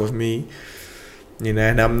half of me, you know,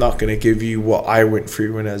 and I'm not gonna give you what I went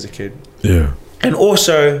through when I was a kid. Yeah. And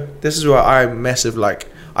also, this is where I'm massive. Like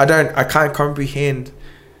I can't comprehend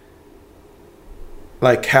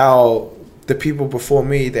like how the people before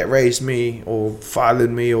me that raised me or fathered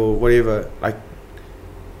me or whatever, like,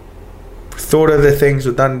 thought of the things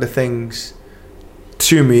or done the things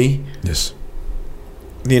to me. Yes.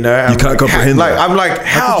 You know, you can't comprehend that. I'm like,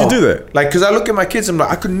 how could you do that? Like, because I look at my kids, I'm like,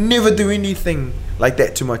 I could never do anything like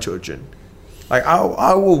that to my children. Like,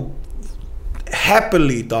 I will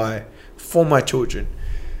happily die for my children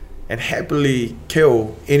and happily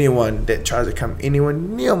kill anyone that tries to come anywhere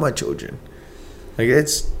near my children. Like,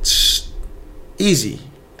 it's easy.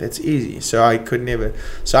 That's easy. So I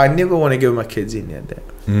never want to give my kids any of that.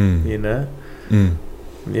 You know?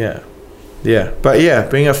 Yeah. But yeah,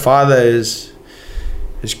 being a father is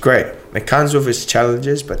great. It comes with its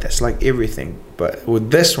challenges, but that's like everything. But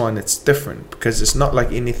with this one, it's different because it's not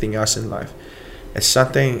like anything else in life.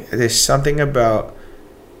 There's something about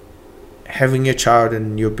having your child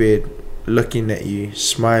in your bed, looking at you,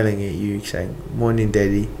 smiling at you, saying, "Morning,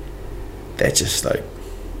 Daddy." That's just like,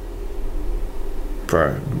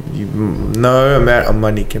 bro, no amount of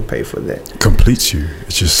money can pay for that. Completes you.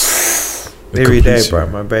 It's just every day, bro.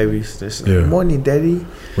 My baby's just like, "Morning, Daddy."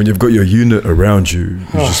 When you've got your unit around you,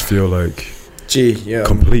 you just feel like,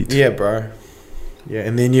 complete. Yeah, bro. Yeah,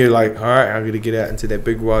 and then you're like, all right, I'm gonna get out into that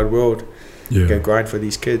big wide world. Yeah, go grind for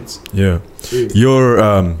these kids. Yeah, your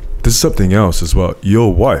this is something else as well.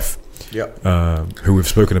 Your wife, who we've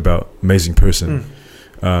spoken about, amazing person.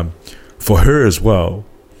 For her as well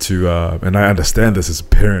to, and I understand this as a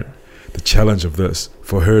parent, the challenge of this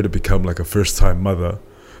for her to become like a first-time mother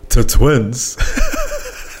to twins,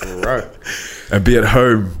 right, and be at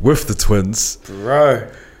home with the twins, bro.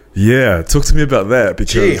 Yeah, talk to me about that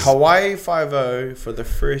because Hawaii 5-0 for the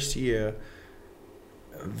first year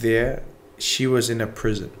there, she was in a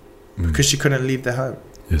prison because she couldn't leave the home.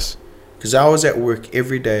 Yes, because I was at work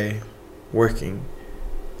every day, working,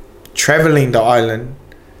 traveling the island,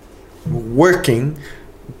 working,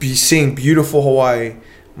 seeing beautiful Hawaii.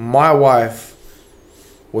 My wife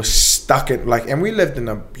was stuck in and we lived in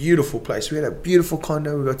a beautiful place. We had a beautiful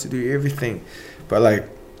condo. We got to do everything, but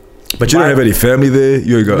you don't have any family there.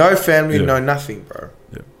 You got no family, no nothing, bro.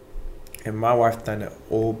 Yeah. And my wife done it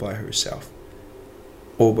all by herself,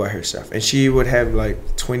 and she would have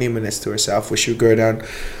 20 minutes to herself where she would go down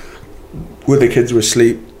where the kids would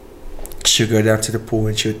sleep. She would go down to the pool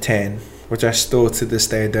and she would tan, which I still to this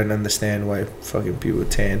day don't understand why fucking people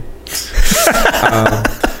tan.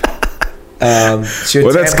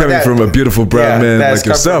 That's coming from a beautiful brown man like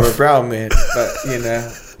yourself. From a brown man, but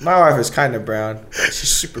my wife is kind of brown. She's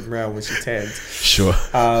super brown when she tans. Sure.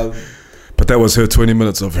 But that was her 20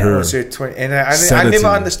 minutes of her. That was her 20, and I never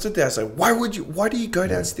understood that. I was like, why do you go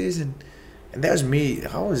downstairs and that was me.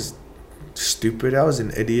 I was stupid. I was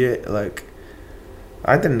an idiot.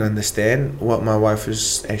 I didn't understand what my wife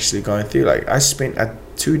was actually going through. I spent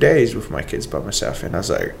 2 days with my kids by myself, and I was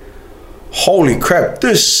like, holy crap,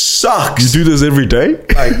 this sucks. You do this every day?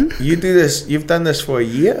 You do this, you've done this for a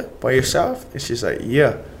year by yourself? And she's like,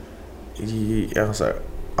 yeah. I was like,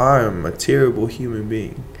 I am a terrible human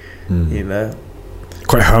being,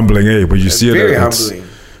 Quite humbling, eh? But you see it. Very humbling.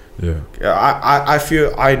 Yeah. I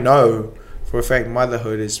feel, I know for a fact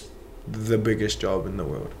motherhood is the biggest job in the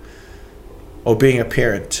world. Or being a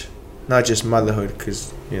parent, not just motherhood,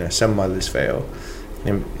 because some mothers fail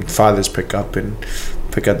and fathers pick up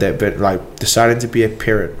that bit, deciding to be a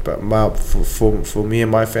parent. But for me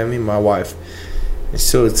and my family, my wife, and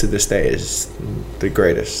still to this day is the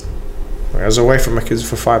greatest. I was away from my kids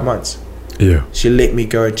for 5 months. Yeah, she let me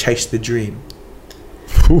go and chase the dream.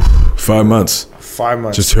 5 months. 5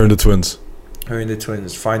 months. Just her and the twins.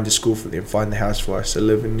 Find the school for them, find the house for us to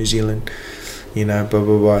live in New Zealand. Blah blah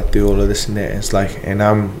blah, do all of this and that. It's and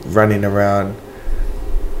I'm running around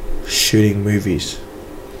shooting movies.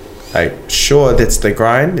 Sure, that's the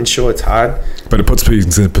grind, and sure, it's hard. But it puts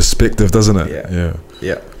things in perspective, doesn't it?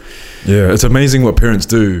 Yeah. It's amazing what parents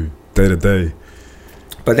do day to day.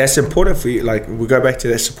 But that's important for you. We go back to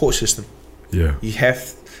that support system. Yeah.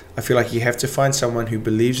 I feel like you have to find someone who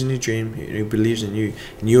believes in your dream, who believes in you,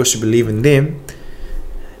 and you also believe in them.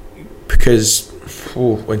 Because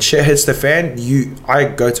when shit hits the fan, I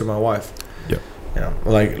go to my wife. Yeah.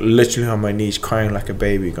 Literally on my knees, crying like a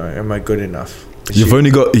baby, going, "Am I good enough?" You've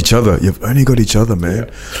only got each other. Man.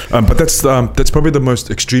 Yeah. But that's probably the most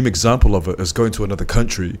extreme example of it, is going to another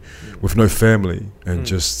country with no family and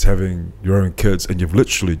just having your own kids, and you've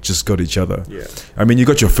literally just got each other. Yeah. I mean, you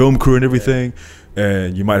got your film crew and everything,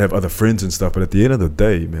 and you might have other friends and stuff, but at the end of the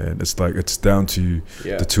day, man, it's down to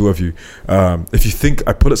the two of you. If you think,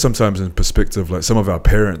 I put it sometimes in perspective, some of our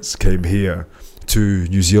parents came here to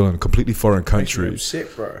New Zealand, completely foreign country,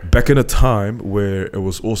 upset, bro. Back in a time where it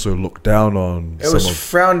was also looked down on. It was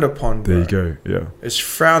frowned upon, bro. There you go. Yeah, it's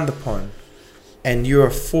frowned upon, and you are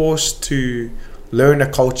forced to learn a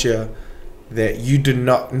culture that you do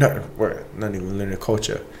not know. Well, not even learn a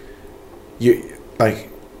culture.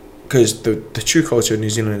 Because the true culture in New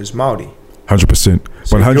Zealand is Māori. 100%,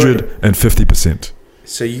 150%.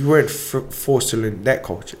 So you weren't forced to learn that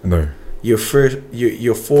culture. No. you're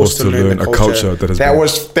forced to learn the culture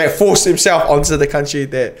that forced himself onto the country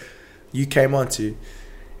that you came onto.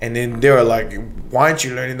 And then they were like, why aren't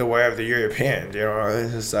you learning the way of the Europeans? You know,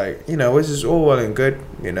 it's just like, you know, it's just all well and good,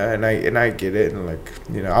 you know, and I get it. And like,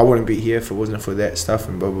 you know, I wouldn't be here if it wasn't for that stuff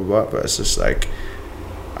and blah, blah, blah. But it's just like,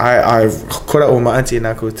 I caught up with my auntie and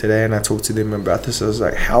uncle today and I talked to them about this. I was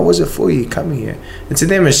like, how was it for you coming here? And to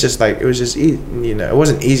them, it's just like, it was just, you know, it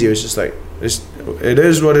wasn't easy. It was just like, it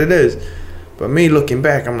is what it is. But me looking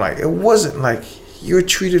back, I'm like, it wasn't like, you were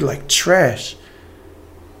treated like trash.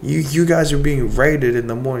 You guys are being raided in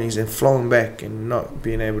the mornings and flown back and not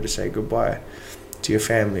being able to say goodbye to your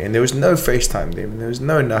family. And there was no FaceTime then. There was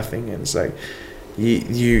no nothing. And it's like,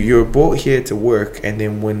 you were brought here to work, and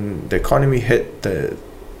then when the economy hit the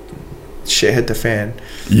fan,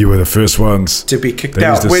 you were the first ones to be kicked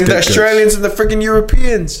out. When the Australians and the freaking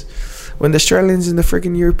Europeans,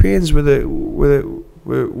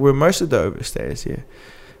 were most of the overstayers here.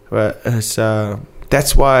 But it's,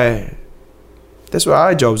 that's why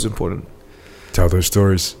our job's important. Tell those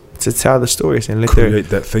stories. To tell the stories and create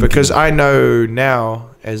that thinking. Because I know now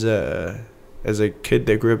as a kid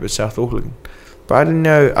that grew up in South Auckland, but I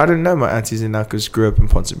didn't know my aunties and uncles grew up in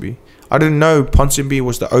Ponsonby. I didn't know Ponsonby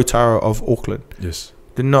was the Otara of Auckland. Yes.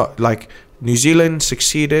 Did not, like, New Zealand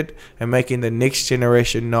succeeded in making the next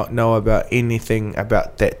generation not know about anything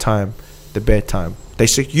about that time, the bad time.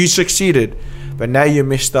 You succeeded, but now you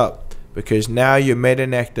messed up because now you made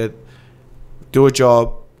an actor do a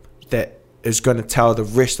job that is going to tell the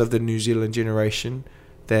rest of the New Zealand generation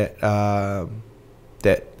that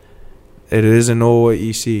that it isn't all what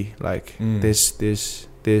you see. Like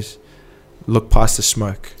there's look past the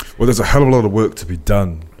smoke. Well, there's a hell of a lot of work to be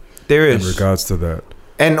done. There is in regards to that,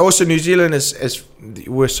 and also New Zealand is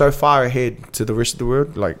we're so far ahead to the rest of the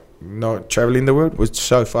world. Like not traveling the world, we're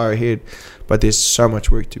so far ahead, but there's so much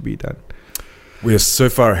work to be done. We are so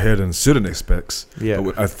far ahead in certain aspects. Yeah.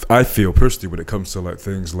 But I feel personally when it comes to like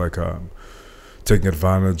things like taking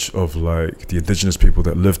advantage of like the indigenous people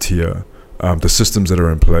that lived here, the systems that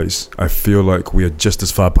are in place, I feel like we are just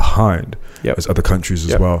as far behind as other countries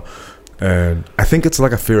as well. And I think it's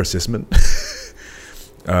like a fair assessment.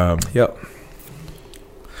 The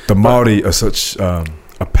Māori are such a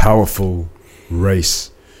powerful race.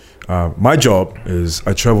 My job is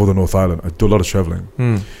I travel the North Island. I do a lot of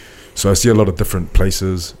traveling. So I see a lot of different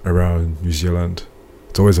places around New Zealand.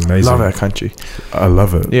 It's always amazing. Love that country. I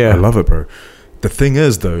love it. Yeah. I love it, bro. The thing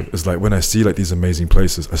is, though, is like when I see like these amazing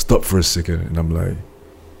places, I stop for a second and I'm like,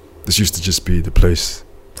 this used to just be the place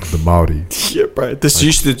of the Māori. Yeah, bro. This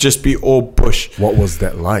used to just be all bush. What was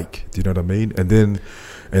that like? Do you know what I mean? And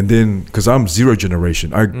then, because I'm zero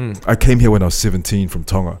generation, I came here when I was 17 from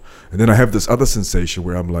Tonga. And then I have this other sensation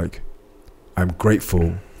where I'm like, I'm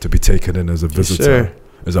grateful to be taken in as a visitor.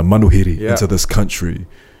 As a manuhiri into this country,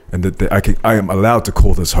 and that I am allowed to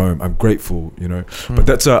call this home. I'm grateful, you know. But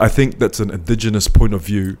that's I think that's an indigenous point of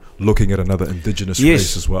view, looking at another indigenous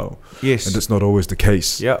race as well. Yes, and that's not always the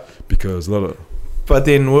case. Yeah, because a lot of. But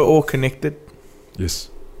then we're all connected.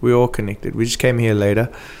 Yes, we're all connected. We just came here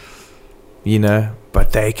later, you know.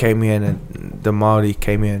 But they came here, and the Māori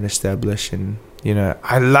came here and established, and you know,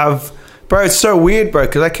 I love. Bro, it's so weird, bro,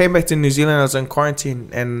 because I came back to New Zealand, I was in quarantine,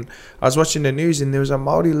 and I was watching the news, and there was a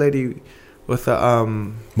Māori lady with a...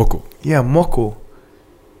 moko. Yeah, moko.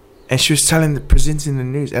 And she was presenting the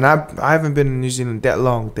news, and I haven't been in New Zealand that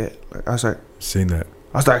long, that I was like... Seen that.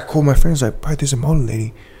 I was like, I called my friends, like, bro, there's a Māori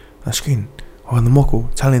lady on the screen, on the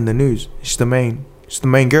moko, telling the news. She's the main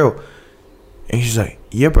girl. And she's like,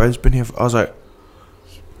 yeah, bro, it's been here I was like,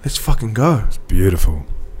 let's fucking go. It's beautiful.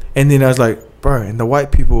 And then I was like, bro, and the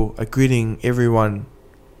white people are greeting everyone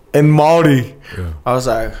in Māori. Yeah. I was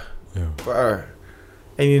like, bro.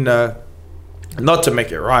 And you know, not to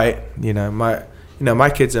make it right, my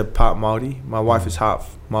kids are part Māori. My wife is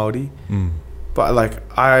half Māori. But like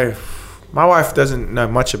my wife doesn't know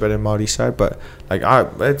much about the Māori side, but like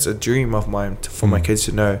it's a dream of mine for my kids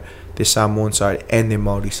to know their Samoan side and their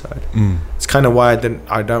Māori side. It's kind of why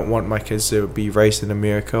I don't want my kids to be raised in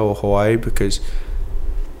America or Hawaii, because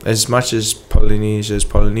as much as Polynesia is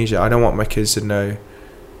Polynesia, I don't want my kids to know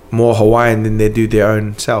more Hawaiian than they do their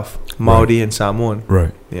own self, Māori and Samoan.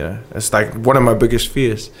 Right. You know, it's like one of my biggest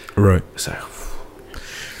fears. Right. So,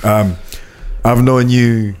 I've known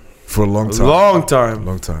you for a long time.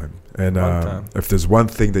 Long time. And if there's one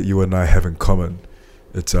thing that you and I have in common,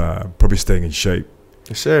 it's probably staying in shape.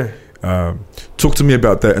 Yes, sir. Talk to me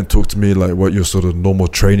about that, and talk to me like what your sort of normal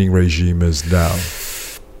training regime is now.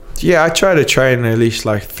 Yeah, I try to train at least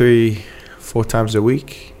like 3-4 times a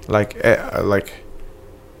week, and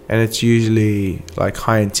it's usually like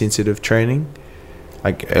high intensive training.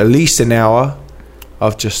 like at least an hour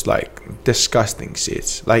of just like disgusting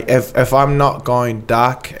sets. Like if I'm not going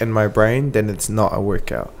dark in my brain, then it's not a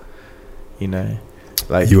workout. You know,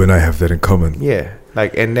 like you and I have that in common. Yeah,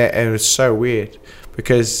 like and it's so weird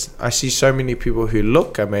because I see so many people who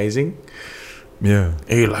look amazing. Yeah,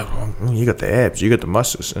 and you're like, oh, you got the abs, you got the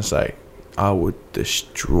muscles. And it's like, I would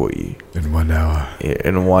destroy you in 1 hour. Yeah,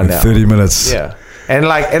 in 1 hour, 30 minutes. Yeah, and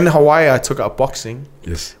like in Hawaii, I took up boxing.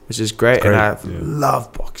 Yes, which is great. And I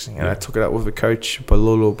love boxing. And I took it up with a coach,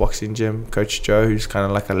 Palolo Boxing Gym, Coach Joe, who's kind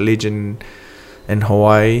of like a legend in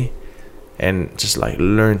Hawaii, and just like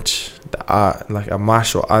learnt the art, like I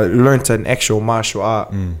learnt an actual martial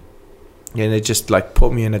art, and it just like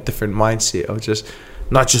put me in a different mindset of just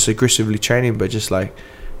not just aggressively training, but just like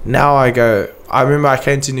now I remember I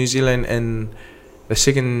came to New Zealand and the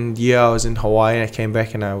second year I was in Hawaii, I came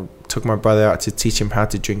back and I took my brother out to teach him how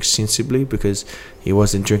to drink sensibly because he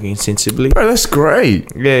wasn't drinking sensibly. Bro, that's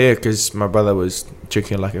great. Yeah, because my brother was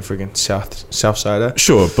drinking like a friggin' South Sider.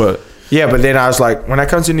 Sure, but... Yeah, but then I was like, when I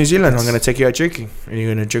come to New Zealand, I'm going to take you out drinking. And you're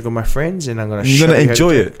going to drink with my friends and I'm going to you're going to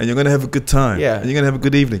enjoy it and you're going to have a good time. Yeah. And you're going to have a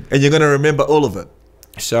good evening. And you're going to remember all of it.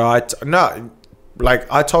 So I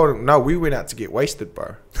told him, no, we went out to get wasted,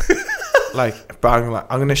 bro. But I'm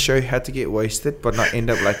going to show you how to get wasted, but not end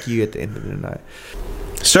up like you at the end of the night.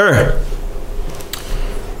 Sir.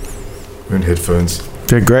 We're in headphones.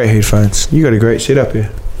 They're great headphones. You got a great setup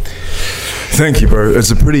here. Thank you, bro.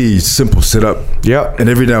 It's a pretty simple setup. Yeah. And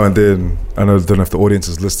every now and then, I don't know if the audience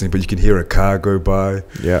is listening, but you can hear a car go by.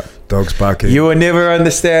 Yeah. Dogs barking. You will never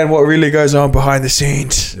understand what really goes on behind the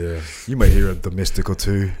scenes. Yeah. You may hear a domestic or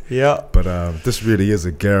two. Yeah. But this really is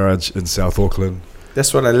a garage in South Auckland.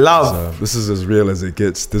 That's what I love. So this is as real as it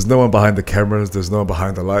gets. There's no one behind the cameras. There's no one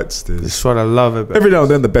behind the lights. That's what I love about it. Every now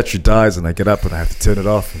and then the battery dies and I get up and I have to turn it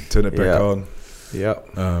off and turn it back on. Yeah.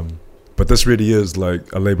 But this really is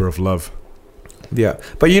like a labor of love. Yeah.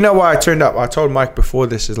 But you know why I turned up? I told Mike before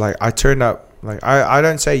this is like I turned up. Like I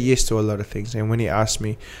don't say yes to a lot of things. And when he asked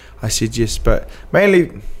me, I said yes. But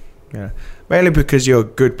mainly because you're a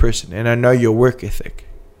good person and I know your work ethic.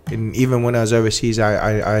 And even when I was overseas,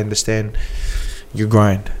 I understand your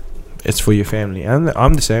grind. It's for your family. I'm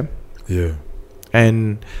the same. Yeah.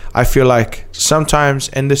 And I feel like sometimes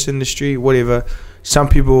in this industry, whatever, some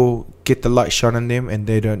people get the light shone on them and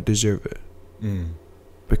they don't deserve it.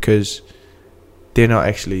 Because they're not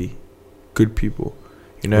actually good people,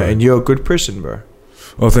 you know. Right. And you're a good person, bro.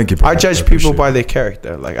 Oh, thank you, bro. I judge people by their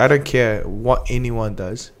character. Like I don't care what anyone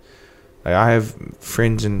does. Like I have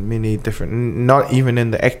friends in many different, not even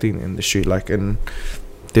in the acting industry, like, and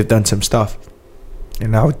they've done some stuff,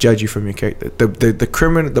 and I'll judge you from your character. The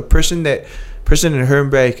criminal, the person in Herne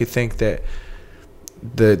Bay could think that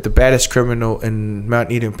the baddest criminal in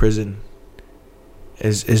Mount Eden prison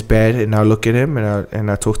is bad, and I look at him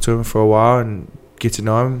and I talk to him for a while and get to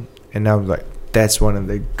know him, and I'm like, that's one of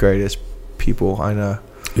the greatest people I know.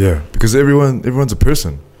 Yeah, because everyone's a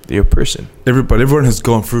person. You're a person. Everyone has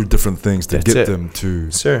gone through different things to get them to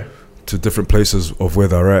different places of where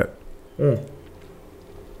they're at.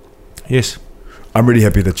 Yes, I'm really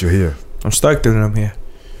happy that you're here. I'm stoked that I'm here.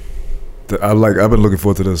 I've been looking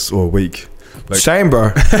forward to this all week. Like, same, bro.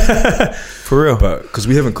 For real. But because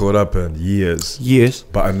we haven't caught up in years.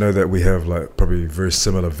 But I know that we have like probably very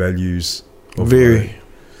similar values.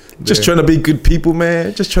 Just trying to be good people,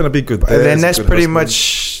 man. Just trying to be good dads. And then that's pretty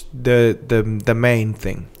much the main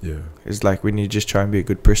thing. Yeah. It's like when you just try and be a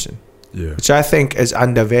good person. Yeah. Which I think is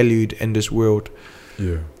undervalued in this world.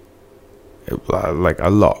 Yeah. Like a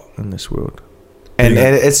lot in this world. And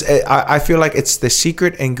I feel like it's the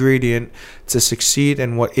secret ingredient to succeed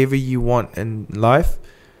in whatever you want in life.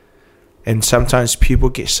 And sometimes people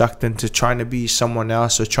get sucked into trying to be someone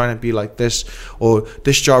else or trying to be like this, or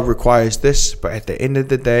this job requires this. But at the end of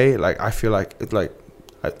the day, like I feel like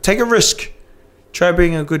take a risk, try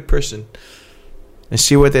being a good person, and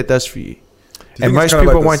see what that does for you. And most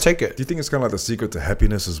people won't take it. Do you think it's kind of like the secret to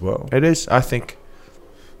happiness as well? It is, I think.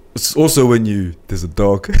 It's also when there's a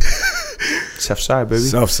dog. Southside, baby.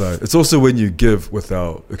 Southside. It's also when you give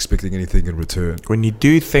without expecting anything in return. When you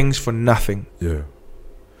do things for nothing. Yeah.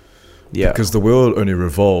 Yeah. Because the world only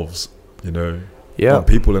revolves, on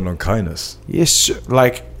people and on kindness. Yes,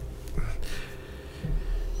 like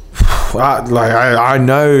I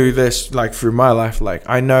know this, like through my life, like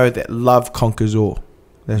I know that love conquers all.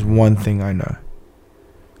 There's one thing I know.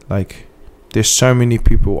 Like, there's so many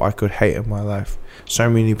people I could hate in my life. So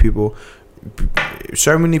many people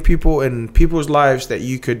in people's lives that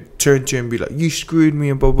you could turn to and be like, you screwed me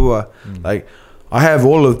and blah blah blah. Like, I have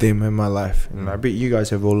all of them in my life, and I bet you guys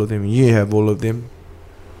have all of them, and you have all of them.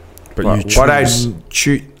 But you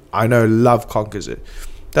choose. I know love conquers it.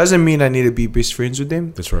 Doesn't mean I need to be best friends with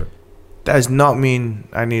them. That's right. Does not mean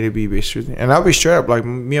I need to be best friends with them. And I'll be straight up, like,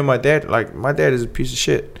 me and my dad, like, my dad is a piece of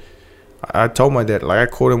shit. I told my dad, like,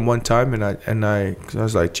 I called him one time and I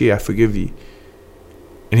was like, gee, I forgive you.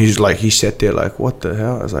 And he's like, he sat there like, what the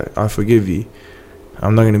hell? I was like, I forgive you.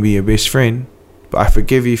 I'm not going to be your best friend, but I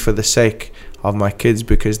forgive you for the sake of my kids,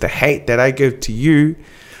 because the hate that I give to you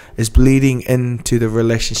is bleeding into the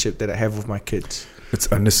relationship that I have with my kids. It's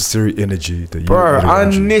unnecessary energy that you... Bro,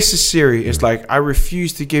 unnecessary. It's like, I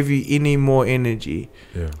refuse to give you any more energy.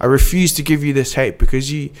 Yeah. I refuse to give you this hate because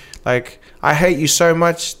you, like, I hate you so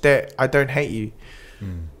much that I don't hate you.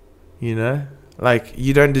 You know? Like,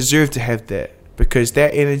 you don't deserve to have that, because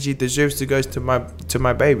that energy deserves to go to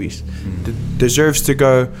my babies. Deserves to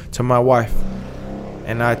go to my wife.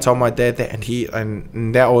 And I told my dad that,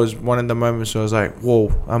 and that was one of the moments where I was like,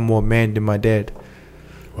 whoa, I'm more man than my dad.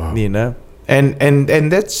 Wow. You know?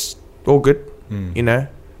 And that's all good, you know?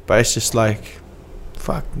 But it's just like,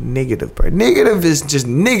 fuck, negative, bro. Negative is just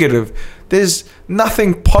negative. There's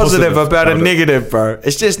nothing positive about a negative, bro.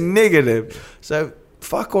 It's just negative. So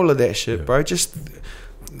fuck all of that shit, bro. Just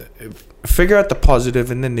figure out the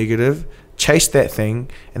positive and the negative, chase that thing,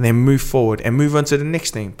 and then move forward and move on to the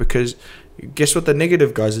next thing. Because guess what the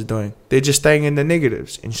negative guys are doing? They're just staying in the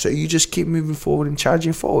negatives. And so you just keep moving forward and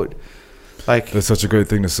charging forward. Like, that's such a great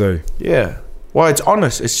thing to say. Yeah. Well, it's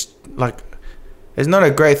honest. It's like, it's not a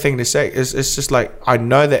great thing to say. It's just like, I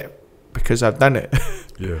know that because I've done it.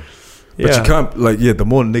 Yeah. But you can't, like, the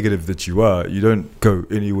more negative that you are, you don't go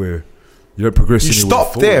anywhere. You don't progress anywhere. You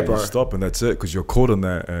stop forward. there, bro. You stop and that's it, because you're caught on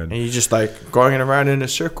that. And you're just like going around in a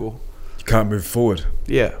circle. You can't move forward.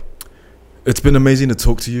 Yeah. It's been amazing to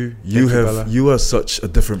talk to you. You are such a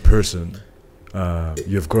different person.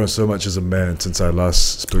 You have grown so much as a man since I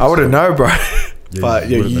last spoke. I wouldn't know, bro. But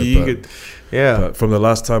you could. Yeah. But from the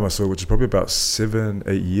last time I saw, which is probably about 7-8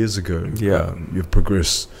 years ago, you've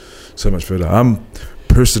progressed so much further. I'm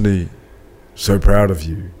personally so proud of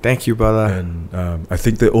you. Thank you, brother. And I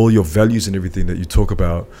think that all your values and everything that you talk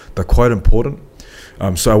about, they're quite important.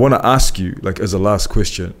 So I want to ask you, like, as a last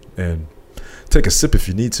question, and take a sip if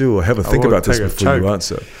you need to, or have a think about this before you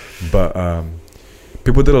answer. But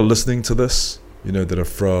people that are listening to this, you know, that are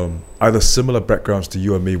from either similar backgrounds to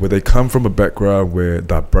you and me, where they come from a background where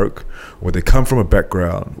they're broke, or they come from a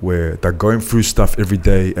background where they're going through stuff every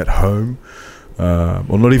day at home,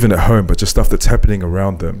 or not even at home, but just stuff that's happening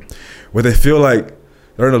around them, where they feel like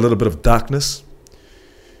they're in a little bit of darkness.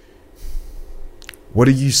 What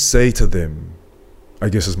do you say to them, I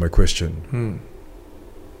guess, is my question.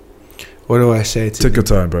 What do I say to them? Take your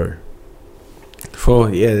time, bro.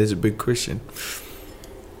 There's a big question.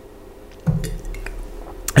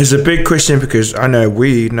 It's a big question because I know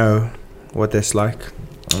we know what that's like.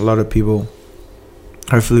 A lot of people,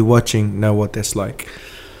 hopefully watching, know what that's like.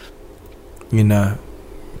 You know,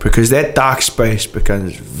 because that dark space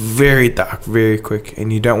becomes very dark very quick,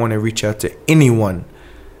 and you don't want to reach out to anyone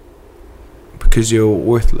because you're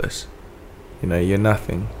worthless. You know, you're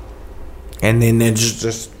nothing. And then it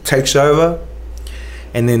just takes over,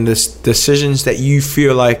 and then the decisions that you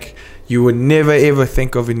feel like you would never ever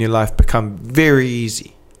think of in your life become very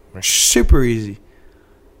easy. Super easy.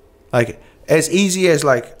 Like, as easy as,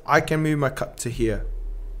 like, I can move my cup to here.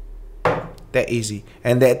 That easy.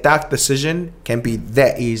 And that dark decision can be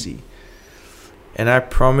that easy. And I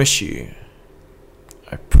promise you,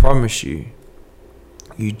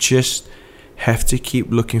 you just have to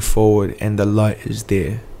keep looking forward, and the light is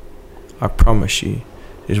there. I promise you.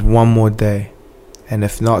 There's one more day. And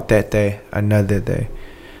if not that day, another day.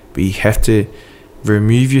 But you have to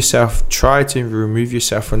try to remove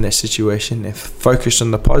yourself from that situation and focus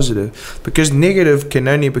on the positive, because negative can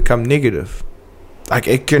only become negative.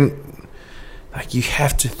 You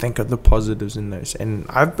have to think of the positives in those. And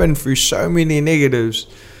I've been through so many negatives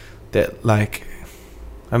that, like,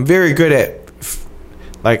 I'm very good at,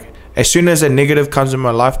 like, as soon as a negative comes in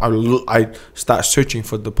my life, I start searching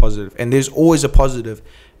for the positive. And there's always a positive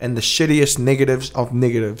and the shittiest negatives of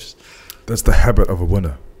negatives. That's the habit of a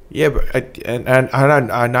winner. Yeah, but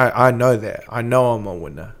I know that. I know I'm a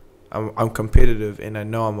winner. I'm competitive, and I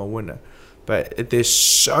know I'm a winner. But there's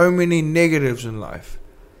so many negatives in life,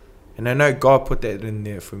 and I know God put that in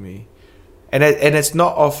there for me. And it's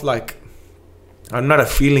not off, like, I'm not a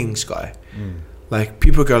feelings guy. Like,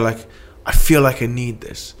 people go like, I feel like I need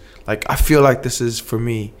this. Like, I feel like this is for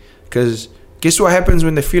me. Because guess what happens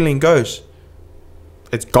when the feeling goes?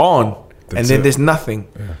 It's gone. And then there's nothing.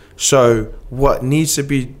 Yeah. So what needs to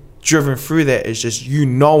be driven through that is just you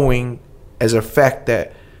knowing as a fact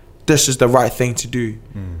that this is the right thing to do.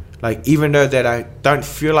 Like, even though that I don't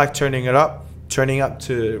feel like turning it up, turning up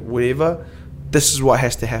to whatever, this is what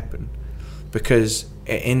has to happen, because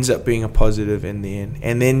it ends up being a positive in the end.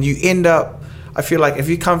 And then you end up, I feel like if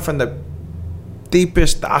you come from the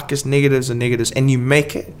deepest, darkest negatives and you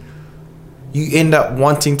make it, you end up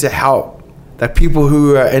wanting to help the people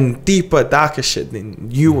who are in deeper, darker shit than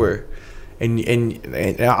you were. And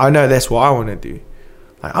I know that's what I want to do.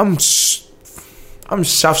 Like, I'm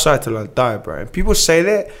Southside till I die, bro. And people say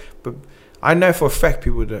that, but I know for a fact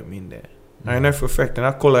people don't mean that. I know for a fact, and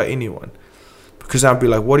I call out anyone, because I'll be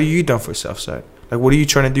like, what have you done for Southside? Like, what are you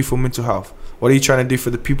trying to do for mental health? What are you trying to do for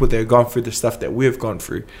the people that have gone through the stuff that we've gone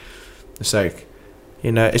through? It's like,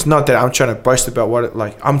 you know, it's not that I'm trying to boast about what it,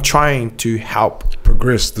 like, I'm trying to help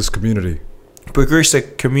progress this community,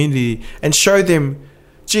 and show them,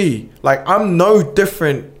 gee, like, I'm no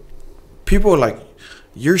different. People are like,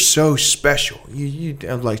 you're so special.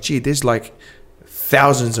 I'm like, gee, there's like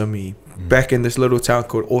thousands of me back in this little town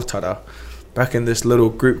called Otara, back in this little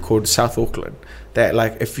group called South Auckland, that,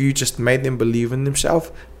 like, if you just made them believe in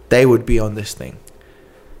themselves, they would be on this thing,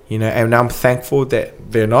 you know. And I'm thankful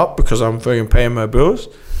that they're not, because I'm fucking paying my bills.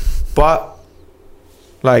 But,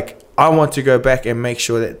 like, I want to go back and make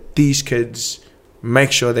sure that these kids,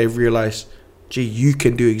 make sure they realize, gee, you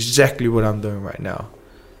can do exactly what I'm doing right now.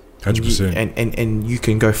 100%. And you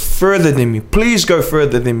can go further than me. Please go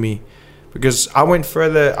further than me, because I went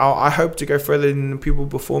further. I hope to go further than the people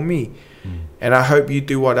before me. And I hope you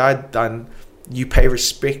do what I've done. You pay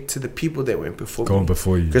respect to the people that went before me. Going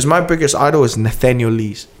before you. Because my biggest idol is Nathaniel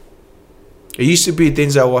Lees. It used to be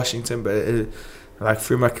Denzel Washington, but like,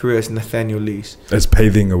 through my career, it's Nathaniel Lees. It's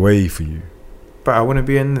paving a way for you. But I wouldn't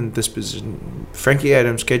be in this position. Frankie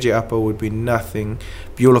Adams, KJ Apa would be nothing.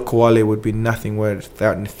 Beulah Kawale would be nothing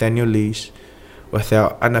without Nathaniel Lees,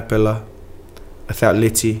 without Annapella, without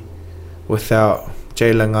Letty, without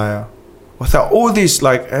Jay Langaya, without all these,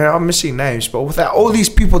 like, I'm missing names, but without all these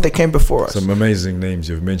people that came before us. Some amazing names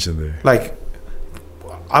you've mentioned there. Like,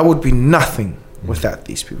 I would be nothing without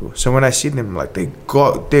these people. So when I see them, like,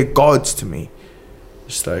 they're gods to me.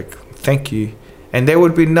 It's like, thank you. And there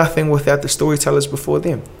would be nothing without the storytellers before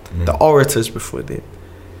them, the orators before them.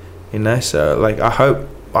 You know, so, like, I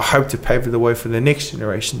hope to pave the way for the next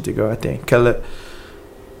generation to go out there and kill it,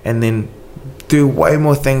 and then do way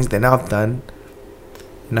more things than I've done.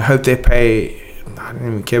 And I hope they pay, I don't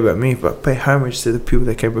even care about me, but pay homage to the people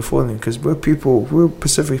that came before them, because we're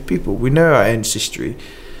Pacific people. We know our ancestry.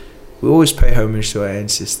 We always pay homage to our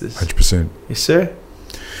ancestors. 100%. Yes, sir.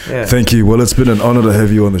 Yeah. Thank you. Well, it's been an honor to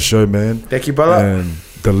have you on the show, man. Thank you, brother. And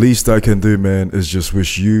the least I can do, man, is just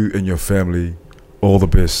wish you and your family all the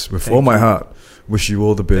best. With all my heart, wish you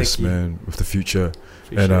all the best, man, with the future.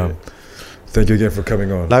 Appreciate and thank you again for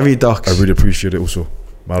coming on. Love you, Docs. I really appreciate it also.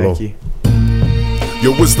 Malo. Thank you.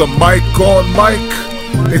 Yo, is the mic on, Mike?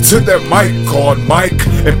 Into that mic on, Mike,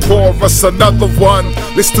 and pour us another one.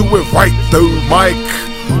 Let's do it right though, Mike.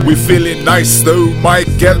 We feeling nice though, Mike.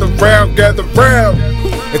 Gather round, gather round.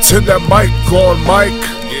 Into that mic on, Mike.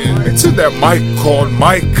 Into that mic on,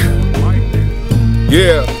 Mike.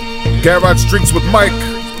 Yeah, Garage Drinks with Mike.